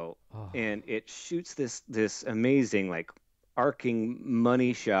lets go, and it shoots this amazing, like, arcing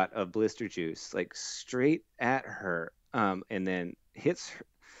money shot of blister juice, like, straight at her, and then hits her.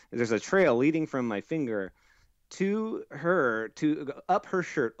 There's a trail leading from my finger to her, to up her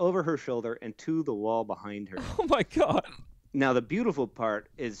shirt, over her shoulder, and to the wall behind her. Oh, my God. Now, the beautiful part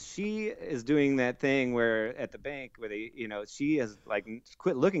is she is doing that thing where at the bank where they, she has like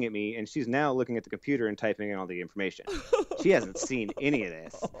quit looking at me and she's now looking at the computer and typing in all the information. She hasn't seen any of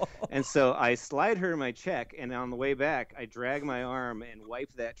this. And so I slide her my check, and on the way back, I drag my arm and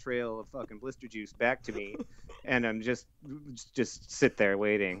wipe that trail of fucking blister juice back to me. And I'm just sit there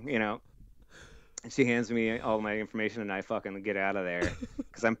waiting, And she hands me all my information, and I fucking get out of there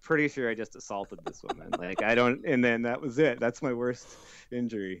because I'm pretty sure I just assaulted this woman. Like, and then that was it. That's my worst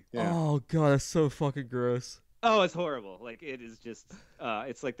injury. Yeah. Oh, God, that's so fucking gross. Oh, it's horrible. Like, it is just,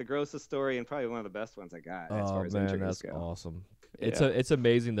 it's like the grossest story and probably one of the best ones I got as far as injuries that's go. Awesome. Yeah. It's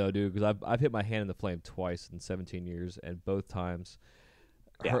amazing, though, dude, because I've hit my hand in the flame twice in 17 years, and both times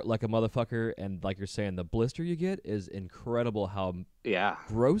hurt like a motherfucker. And like you're saying, the blister you get is incredible how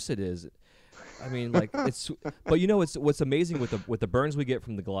gross it is. I mean, like, it's, but what's amazing with the burns we get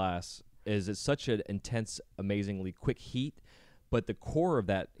from the glass is it's such an intense, amazingly quick heat, but the core of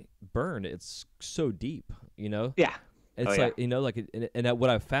that burn, it's so deep, Yeah. It's and what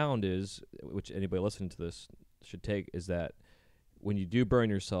I've found is, which anybody listening to this should take, is that when you do burn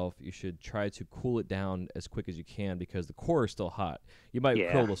yourself, you should try to cool it down as quick as you can because the core is still hot. You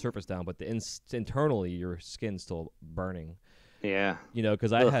might cool the surface down, but internally your skin's still burning. Yeah.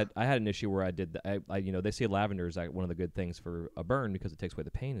 Because I had an issue where I did they say lavender is like one of the good things for a burn because it takes away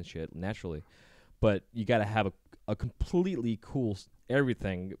the pain and shit naturally, but you got to have a completely cool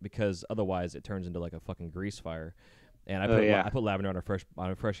everything because otherwise it turns into like a fucking grease fire. And I put lavender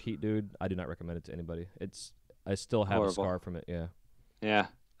on a fresh heat, dude. I do not recommend it to anybody. I still have a scar from it. Yeah. Yeah.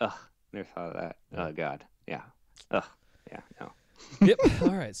 Ugh. Never thought of that. Yeah. Oh God. Yeah. Ugh. Yeah. No. Yep. All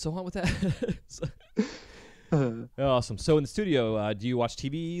right. So on with that. Awesome. So in the studio, do you watch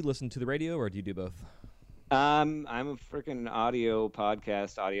TV, listen to the radio, or do you do both? I'm a freaking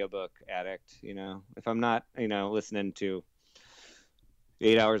audiobook addict. If I'm not, listening to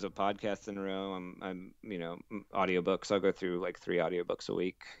 8 hours of podcasts in a row, I'm audiobooks. I'll go through like 3 audiobooks a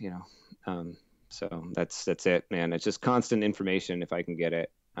week. So that's it, man. It's just constant information if I can get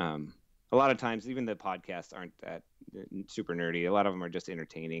it. A lot of times, even the podcasts aren't that super nerdy. A lot of them are just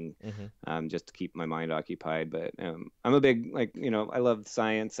entertaining, just to keep my mind occupied. But I'm a big, I love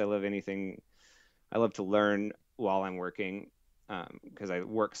science. I love anything. I love to learn while I'm working because I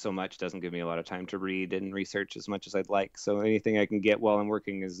work so much, doesn't give me a lot of time to read and research as much as I'd like. So anything I can get while I'm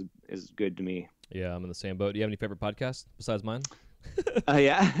working is good to me. Yeah, I'm in the same boat. Do you have any favorite podcasts besides mine?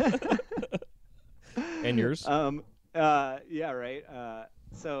 Yeah. And yours? Yeah, right.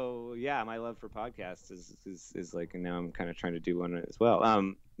 So yeah, my love for podcasts is like, and now I'm kind of trying to do one as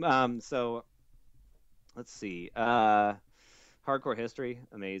well. So let's see. Hardcore History,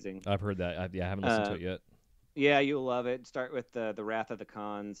 amazing. I've heard that. I haven't listened to it yet. Yeah, you'll love it. Start with the Wrath of the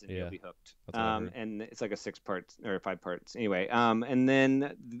Khans, and you'll be hooked. And it's like a 6 parts or 5 parts. Anyway, and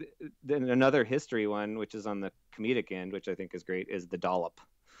then another history one, which is on the comedic end, which I think is great, is The Dollop.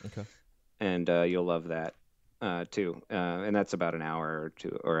 Okay. And you'll love that too. And that's about an hour or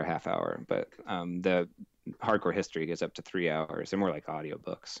 2 or a half hour. But the Hardcore History gets up to 3 hours. They're more like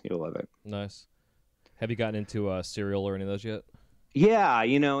audiobooks. You'll love it. Nice. Have you gotten into Serial or any of those yet? Yeah,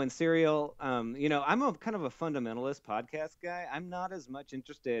 in Serial, I'm a kind of a fundamentalist podcast guy. I'm not as much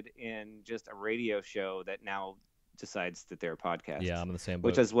interested in just a radio show that now decides that they're Yeah, podcasts, I'm in the same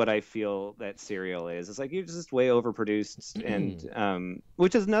which boat. is what I feel that Serial is. It's like you're just way overproduced, and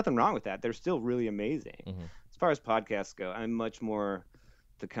which is nothing wrong with that. They're still really amazing. Mm-hmm. As far as podcasts go, I'm much more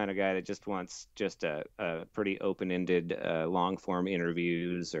the kind of guy that just wants just a pretty open-ended, long-form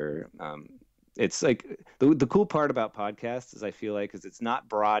interviews or it's like the cool part about podcasts is I feel like is it's not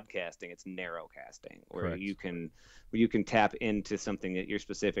broadcasting, it's narrowcasting, where Correct. you can tap into something that you're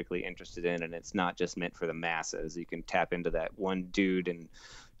specifically interested in, and it's not just meant for the masses. You can tap into that one dude in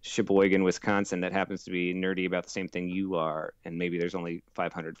Sheboygan, Wisconsin that happens to be nerdy about the same thing you are, and maybe there's only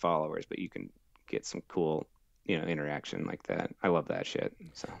 500 followers, but you can get some cool interaction like that. I love that shit.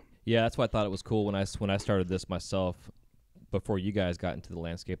 So Yeah, that's why I thought it was cool when I started this myself. Before you guys got into the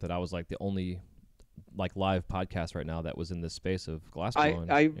landscape, that I was like the only like live podcast right now that was in this space of glass blowing.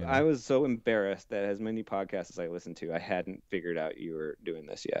 I was so embarrassed that as many podcasts as I listened to, I hadn't figured out you were doing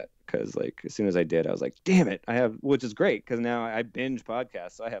this yet. Because like as soon as I did, I was like, damn it, which is great because now I binge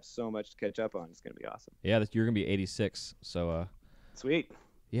podcasts, so I have so much to catch up on. It's gonna be awesome. Yeah, you're gonna be 86, so sweet.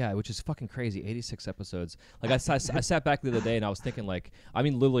 Yeah, which is fucking crazy. 86 episodes. Like I sat back the other day and I was thinking like, I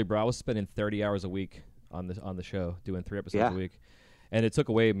mean, literally, bro, I was spending 30 hours a week on the show doing 3 episodes a week. And it took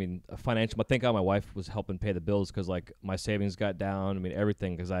away, I mean, financial. But thank God my wife was helping pay the bills because, like, my savings got down. I mean,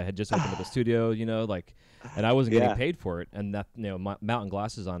 everything because I had just opened up a studio, like, and I wasn't getting paid for it. And that, Mountain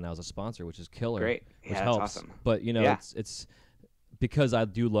Glass is on now as a sponsor, which is killer. Great, which helps. Awesome. But it's because I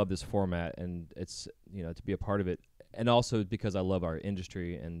do love this format, and it's to be a part of it, and also because I love our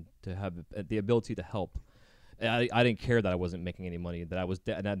industry and to have the ability to help. I didn't care that I wasn't making any money, that I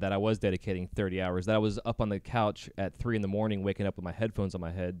was dedicating 30 hours, that I was up on the couch at 3 a.m, waking up with my headphones on my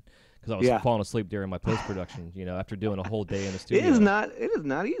head because I was falling asleep during my post-production, after doing a whole day in the studio. It is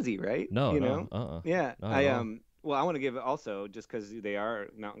not easy, right? No, Yeah. Well, I want to give also, just because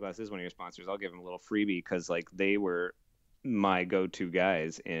Mountain Glass is one of your sponsors, I'll give them a little freebie because like they were my go-to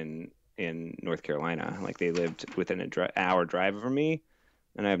guys in North Carolina. Like they lived within an hour drive from me.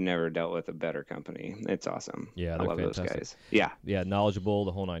 And I've never dealt with a better company. It's awesome. Yeah, I love fantastic. Those guys. Yeah. Yeah, knowledgeable,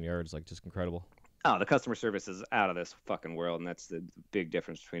 the whole 9 yards, like just incredible. Oh, the customer service is out of this fucking world, and that's the big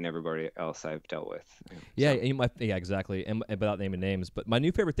difference between everybody else I've dealt with. Yeah, exactly. And without naming names, but my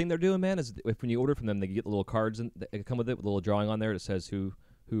new favorite thing they're doing, man, is when you order from them, they get the little cards and they come with it with a little drawing on there that says who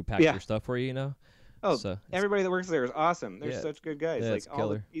packed your stuff for you. Oh, so everybody that works there is awesome. They're such good guys. Yeah, like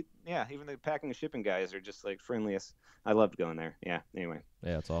killer. Even the packing and shipping guys are just like friendliest. I loved going there. Yeah. Anyway.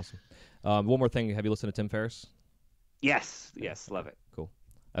 Yeah, it's awesome. One more thing. Have you listened to Tim Ferriss? Yes. Love it. Cool.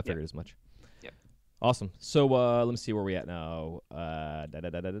 I figured as much. Yep. Awesome. So let me see where we at now.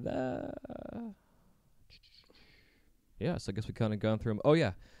 Yeah. So I guess we kind of gone through them. Oh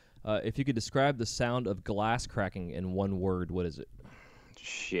yeah. If you could describe the sound of glass cracking in one word, what is it?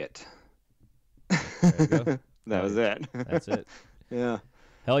 Shit. There you go. That was it. That's it. Yeah.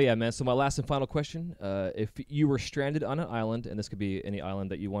 Hell yeah, man. So my last and final question. If you were stranded on an island, and this could be any island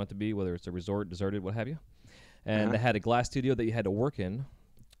that you want it to be, whether it's a resort, deserted, what have you, and they had a glass studio that you had to work in,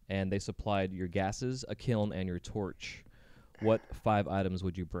 and they supplied your gases, a kiln, and your torch, what 5 items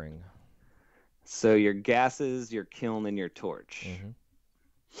would you bring? So your gases, your kiln, and your torch. Mm-hmm.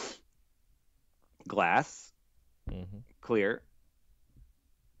 Glass. Mm-hmm. Clear.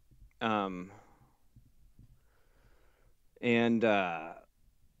 And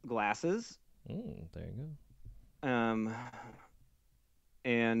glasses. There you go.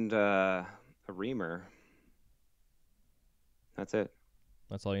 And a reamer. That's it.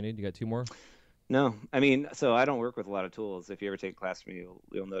 That's all you need? You got 2 more? No, I mean, so I don't work with a lot of tools. If you ever take a class from me,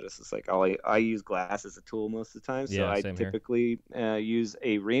 you'll notice it's like I use glass as a tool most of the time. So I typically use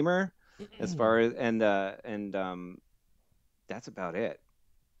a reamer as far as and that's about it.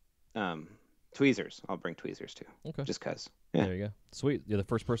 Tweezers. I'll bring tweezers too. Okay. Just cause. Yeah. There you go. Sweet. You're the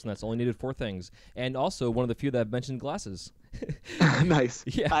first person that's only needed 4 things. And also one of the few that have mentioned glasses. Nice.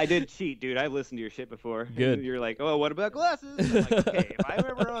 Yeah. I did cheat, dude. I've listened to your shit before. Good. You're like, oh, what about glasses? I'm like, okay, if I'm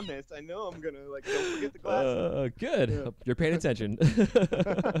ever on this, I know I'm going to, like, don't forget the glasses. Good. Yeah. You're paying attention.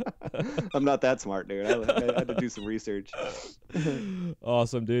 I'm not that smart, dude. I had to do some research.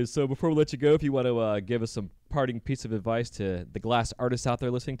 Awesome, dude. So before we let you go, if you want to give us some parting piece of advice to the glass artists out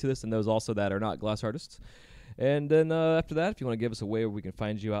there listening to this and those also that are not glass artists. And then after that, if you want to give us a way where we can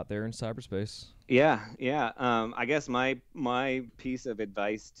find you out there in cyberspace. Yeah. I guess my piece of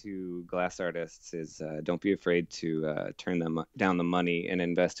advice to glass artists is don't be afraid to turn down the money and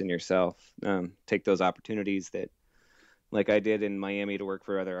invest in yourself. Take those opportunities that, like I did in Miami, to work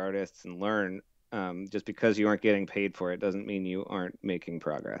for other artists and learn just because you aren't getting paid for it doesn't mean you aren't making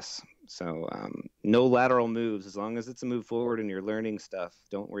progress. So no lateral moves. As long as it's a move forward and you're learning stuff,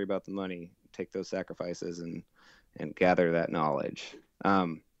 don't worry about the money. Take those sacrifices and gather that knowledge.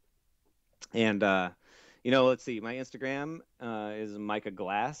 Let's see. My Instagram is Micah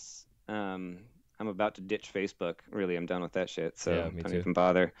Glass. I'm about to ditch Facebook. Really, I'm done with that shit. So don't even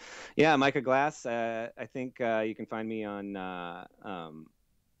bother. Yeah, Micah Glass. I think you can find me on.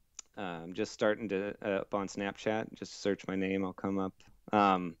 Just starting to up on Snapchat. Just search my name, I'll come up.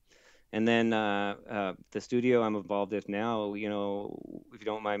 And then the studio I'm involved with now. You know, if you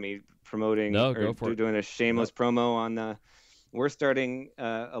don't mind me promoting doing a shameless promo on. We're starting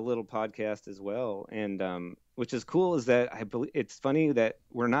a little podcast as well, and which is cool is that I believe it's funny that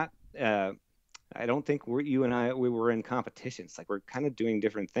we're not. I don't think you and I were in competition. It's like we're kind of doing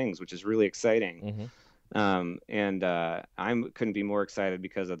different things, which is really exciting. Mm-hmm. I couldn't be more excited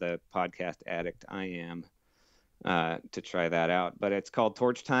because of the podcast addict I am to try that out. But it's called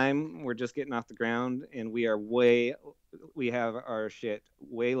Torch Time. We're just getting off the ground, and we have our shit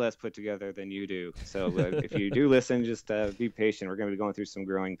way less put together than you do. So if you do listen, just be patient. We're going to be going through some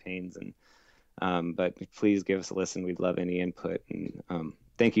growing pains, and but please give us a listen. We'd love any input, and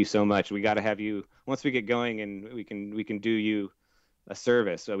thank you so much. We got to have you once we get going, and we can do you a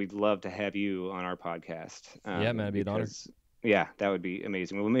service. So we'd love to have you on our podcast. Yeah, man, it'd be an honor. Yeah, that would be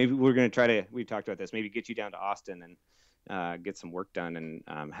amazing. Well, maybe we're going to try to. We talked about this. Maybe get you down to Austin and get some work done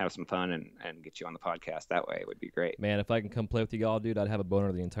and have some fun and get you on the podcast that way. It would be great. Man, if I can come play with you y'all, dude, I'd have a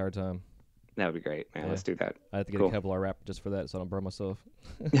boner the entire time. That would be great, man. Yeah. Let's do that. I have to get a Kevlar wrap just for that so I don't burn myself.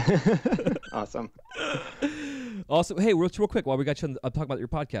 Awesome. Also, hey, real quick, while we got you on talk about your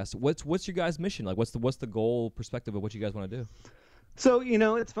podcast, what's your guys' mission? Like, what's the goal perspective of what you guys want to do? So,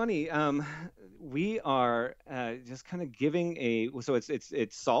 it's funny. We are just kind of giving so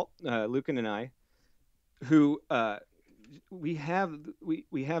it's Salt, Lucan and I, who we have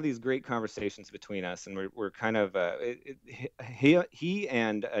these great conversations between us, and we're kind of he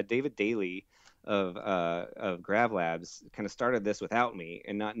and David Daly of Grav Labs kind of started this without me,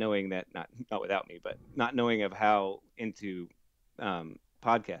 and not knowing that not without me, but not knowing of how into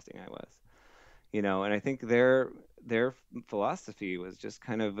podcasting I was, and I think their philosophy was just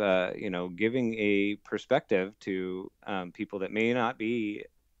kind of giving a perspective to people that may not be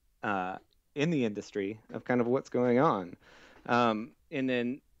in the industry of kind of what's going on, and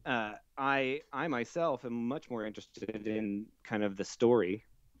then I myself am much more interested in kind of the story,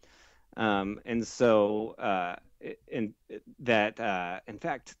 and so in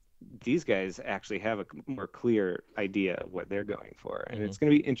fact these guys actually have a more clear idea of what they're going for, and it's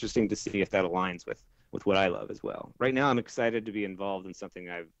going to be interesting to see if that aligns with what I love as well. Right now I'm excited to be involved in something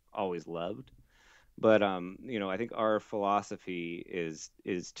I've always loved. But I think our philosophy is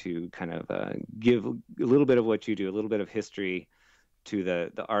to kind of give a little bit of what you do, a little bit of history to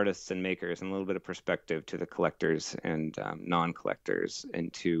the artists and makers, and a little bit of perspective to the collectors and non-collectors,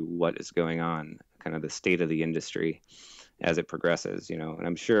 and to what is going on, kind of the state of the industry as it progresses. And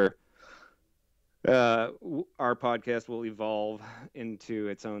I'm sure our podcast will evolve into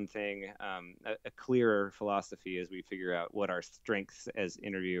its own thing, a clearer philosophy as we figure out what our strengths as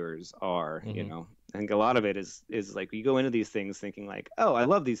interviewers are. I think a lot of it is like you go into these things thinking like, oh, I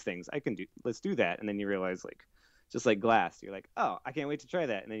love these things, let's do that, and then you realize, like, just like glass, you're like, oh, I can't wait to try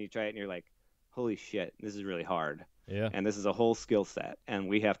that, and then you try it and you're like, holy shit, this is really hard. Yeah. And this is a whole skill set, and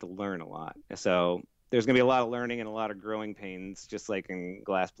we have to learn a lot. So there's gonna be a lot of learning and a lot of growing pains, just like in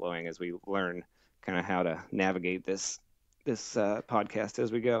glass blowing, as we learn kind of how to navigate this podcast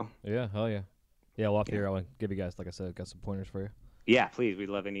as we go. Yeah, hell yeah. Yeah, well, after here, I want to give you guys, like I said, got some pointers for you. Yeah, please. We'd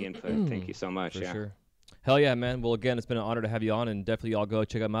love any input. Thank you so much. For sure. Hell yeah, man. Well, again, it's been an honor to have you on, and definitely y'all go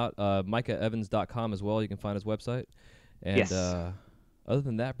check him out. MicahEvans.com as well. You can find his website. And yes. Other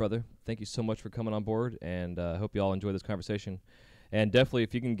than that, brother, thank you so much for coming on board, and I hope you all enjoy this conversation. And definitely,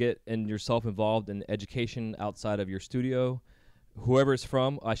 if you can get yourself involved in education outside of your studio, whoever it's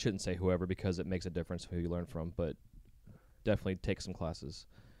from, I shouldn't say whoever because it makes a difference who you learn from, but definitely take some classes.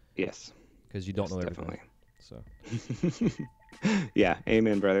 Yes. Because you don't know everything. Definitely. So. Yeah.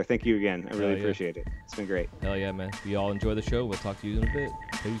 Amen, brother. Thank you again. I really appreciate it. It's been great. Hell yeah, man. You all enjoy the show. We'll talk to you in a bit.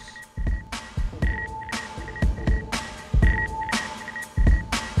 Peace.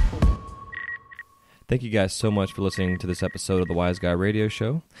 Thank you guys so much for listening to this episode of the Wise Guy Radio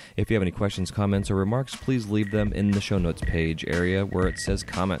Show. If you have any questions, comments, or remarks, please leave them in the show notes page area where it says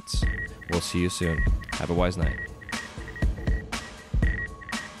comments. We'll see you soon. Have a wise night.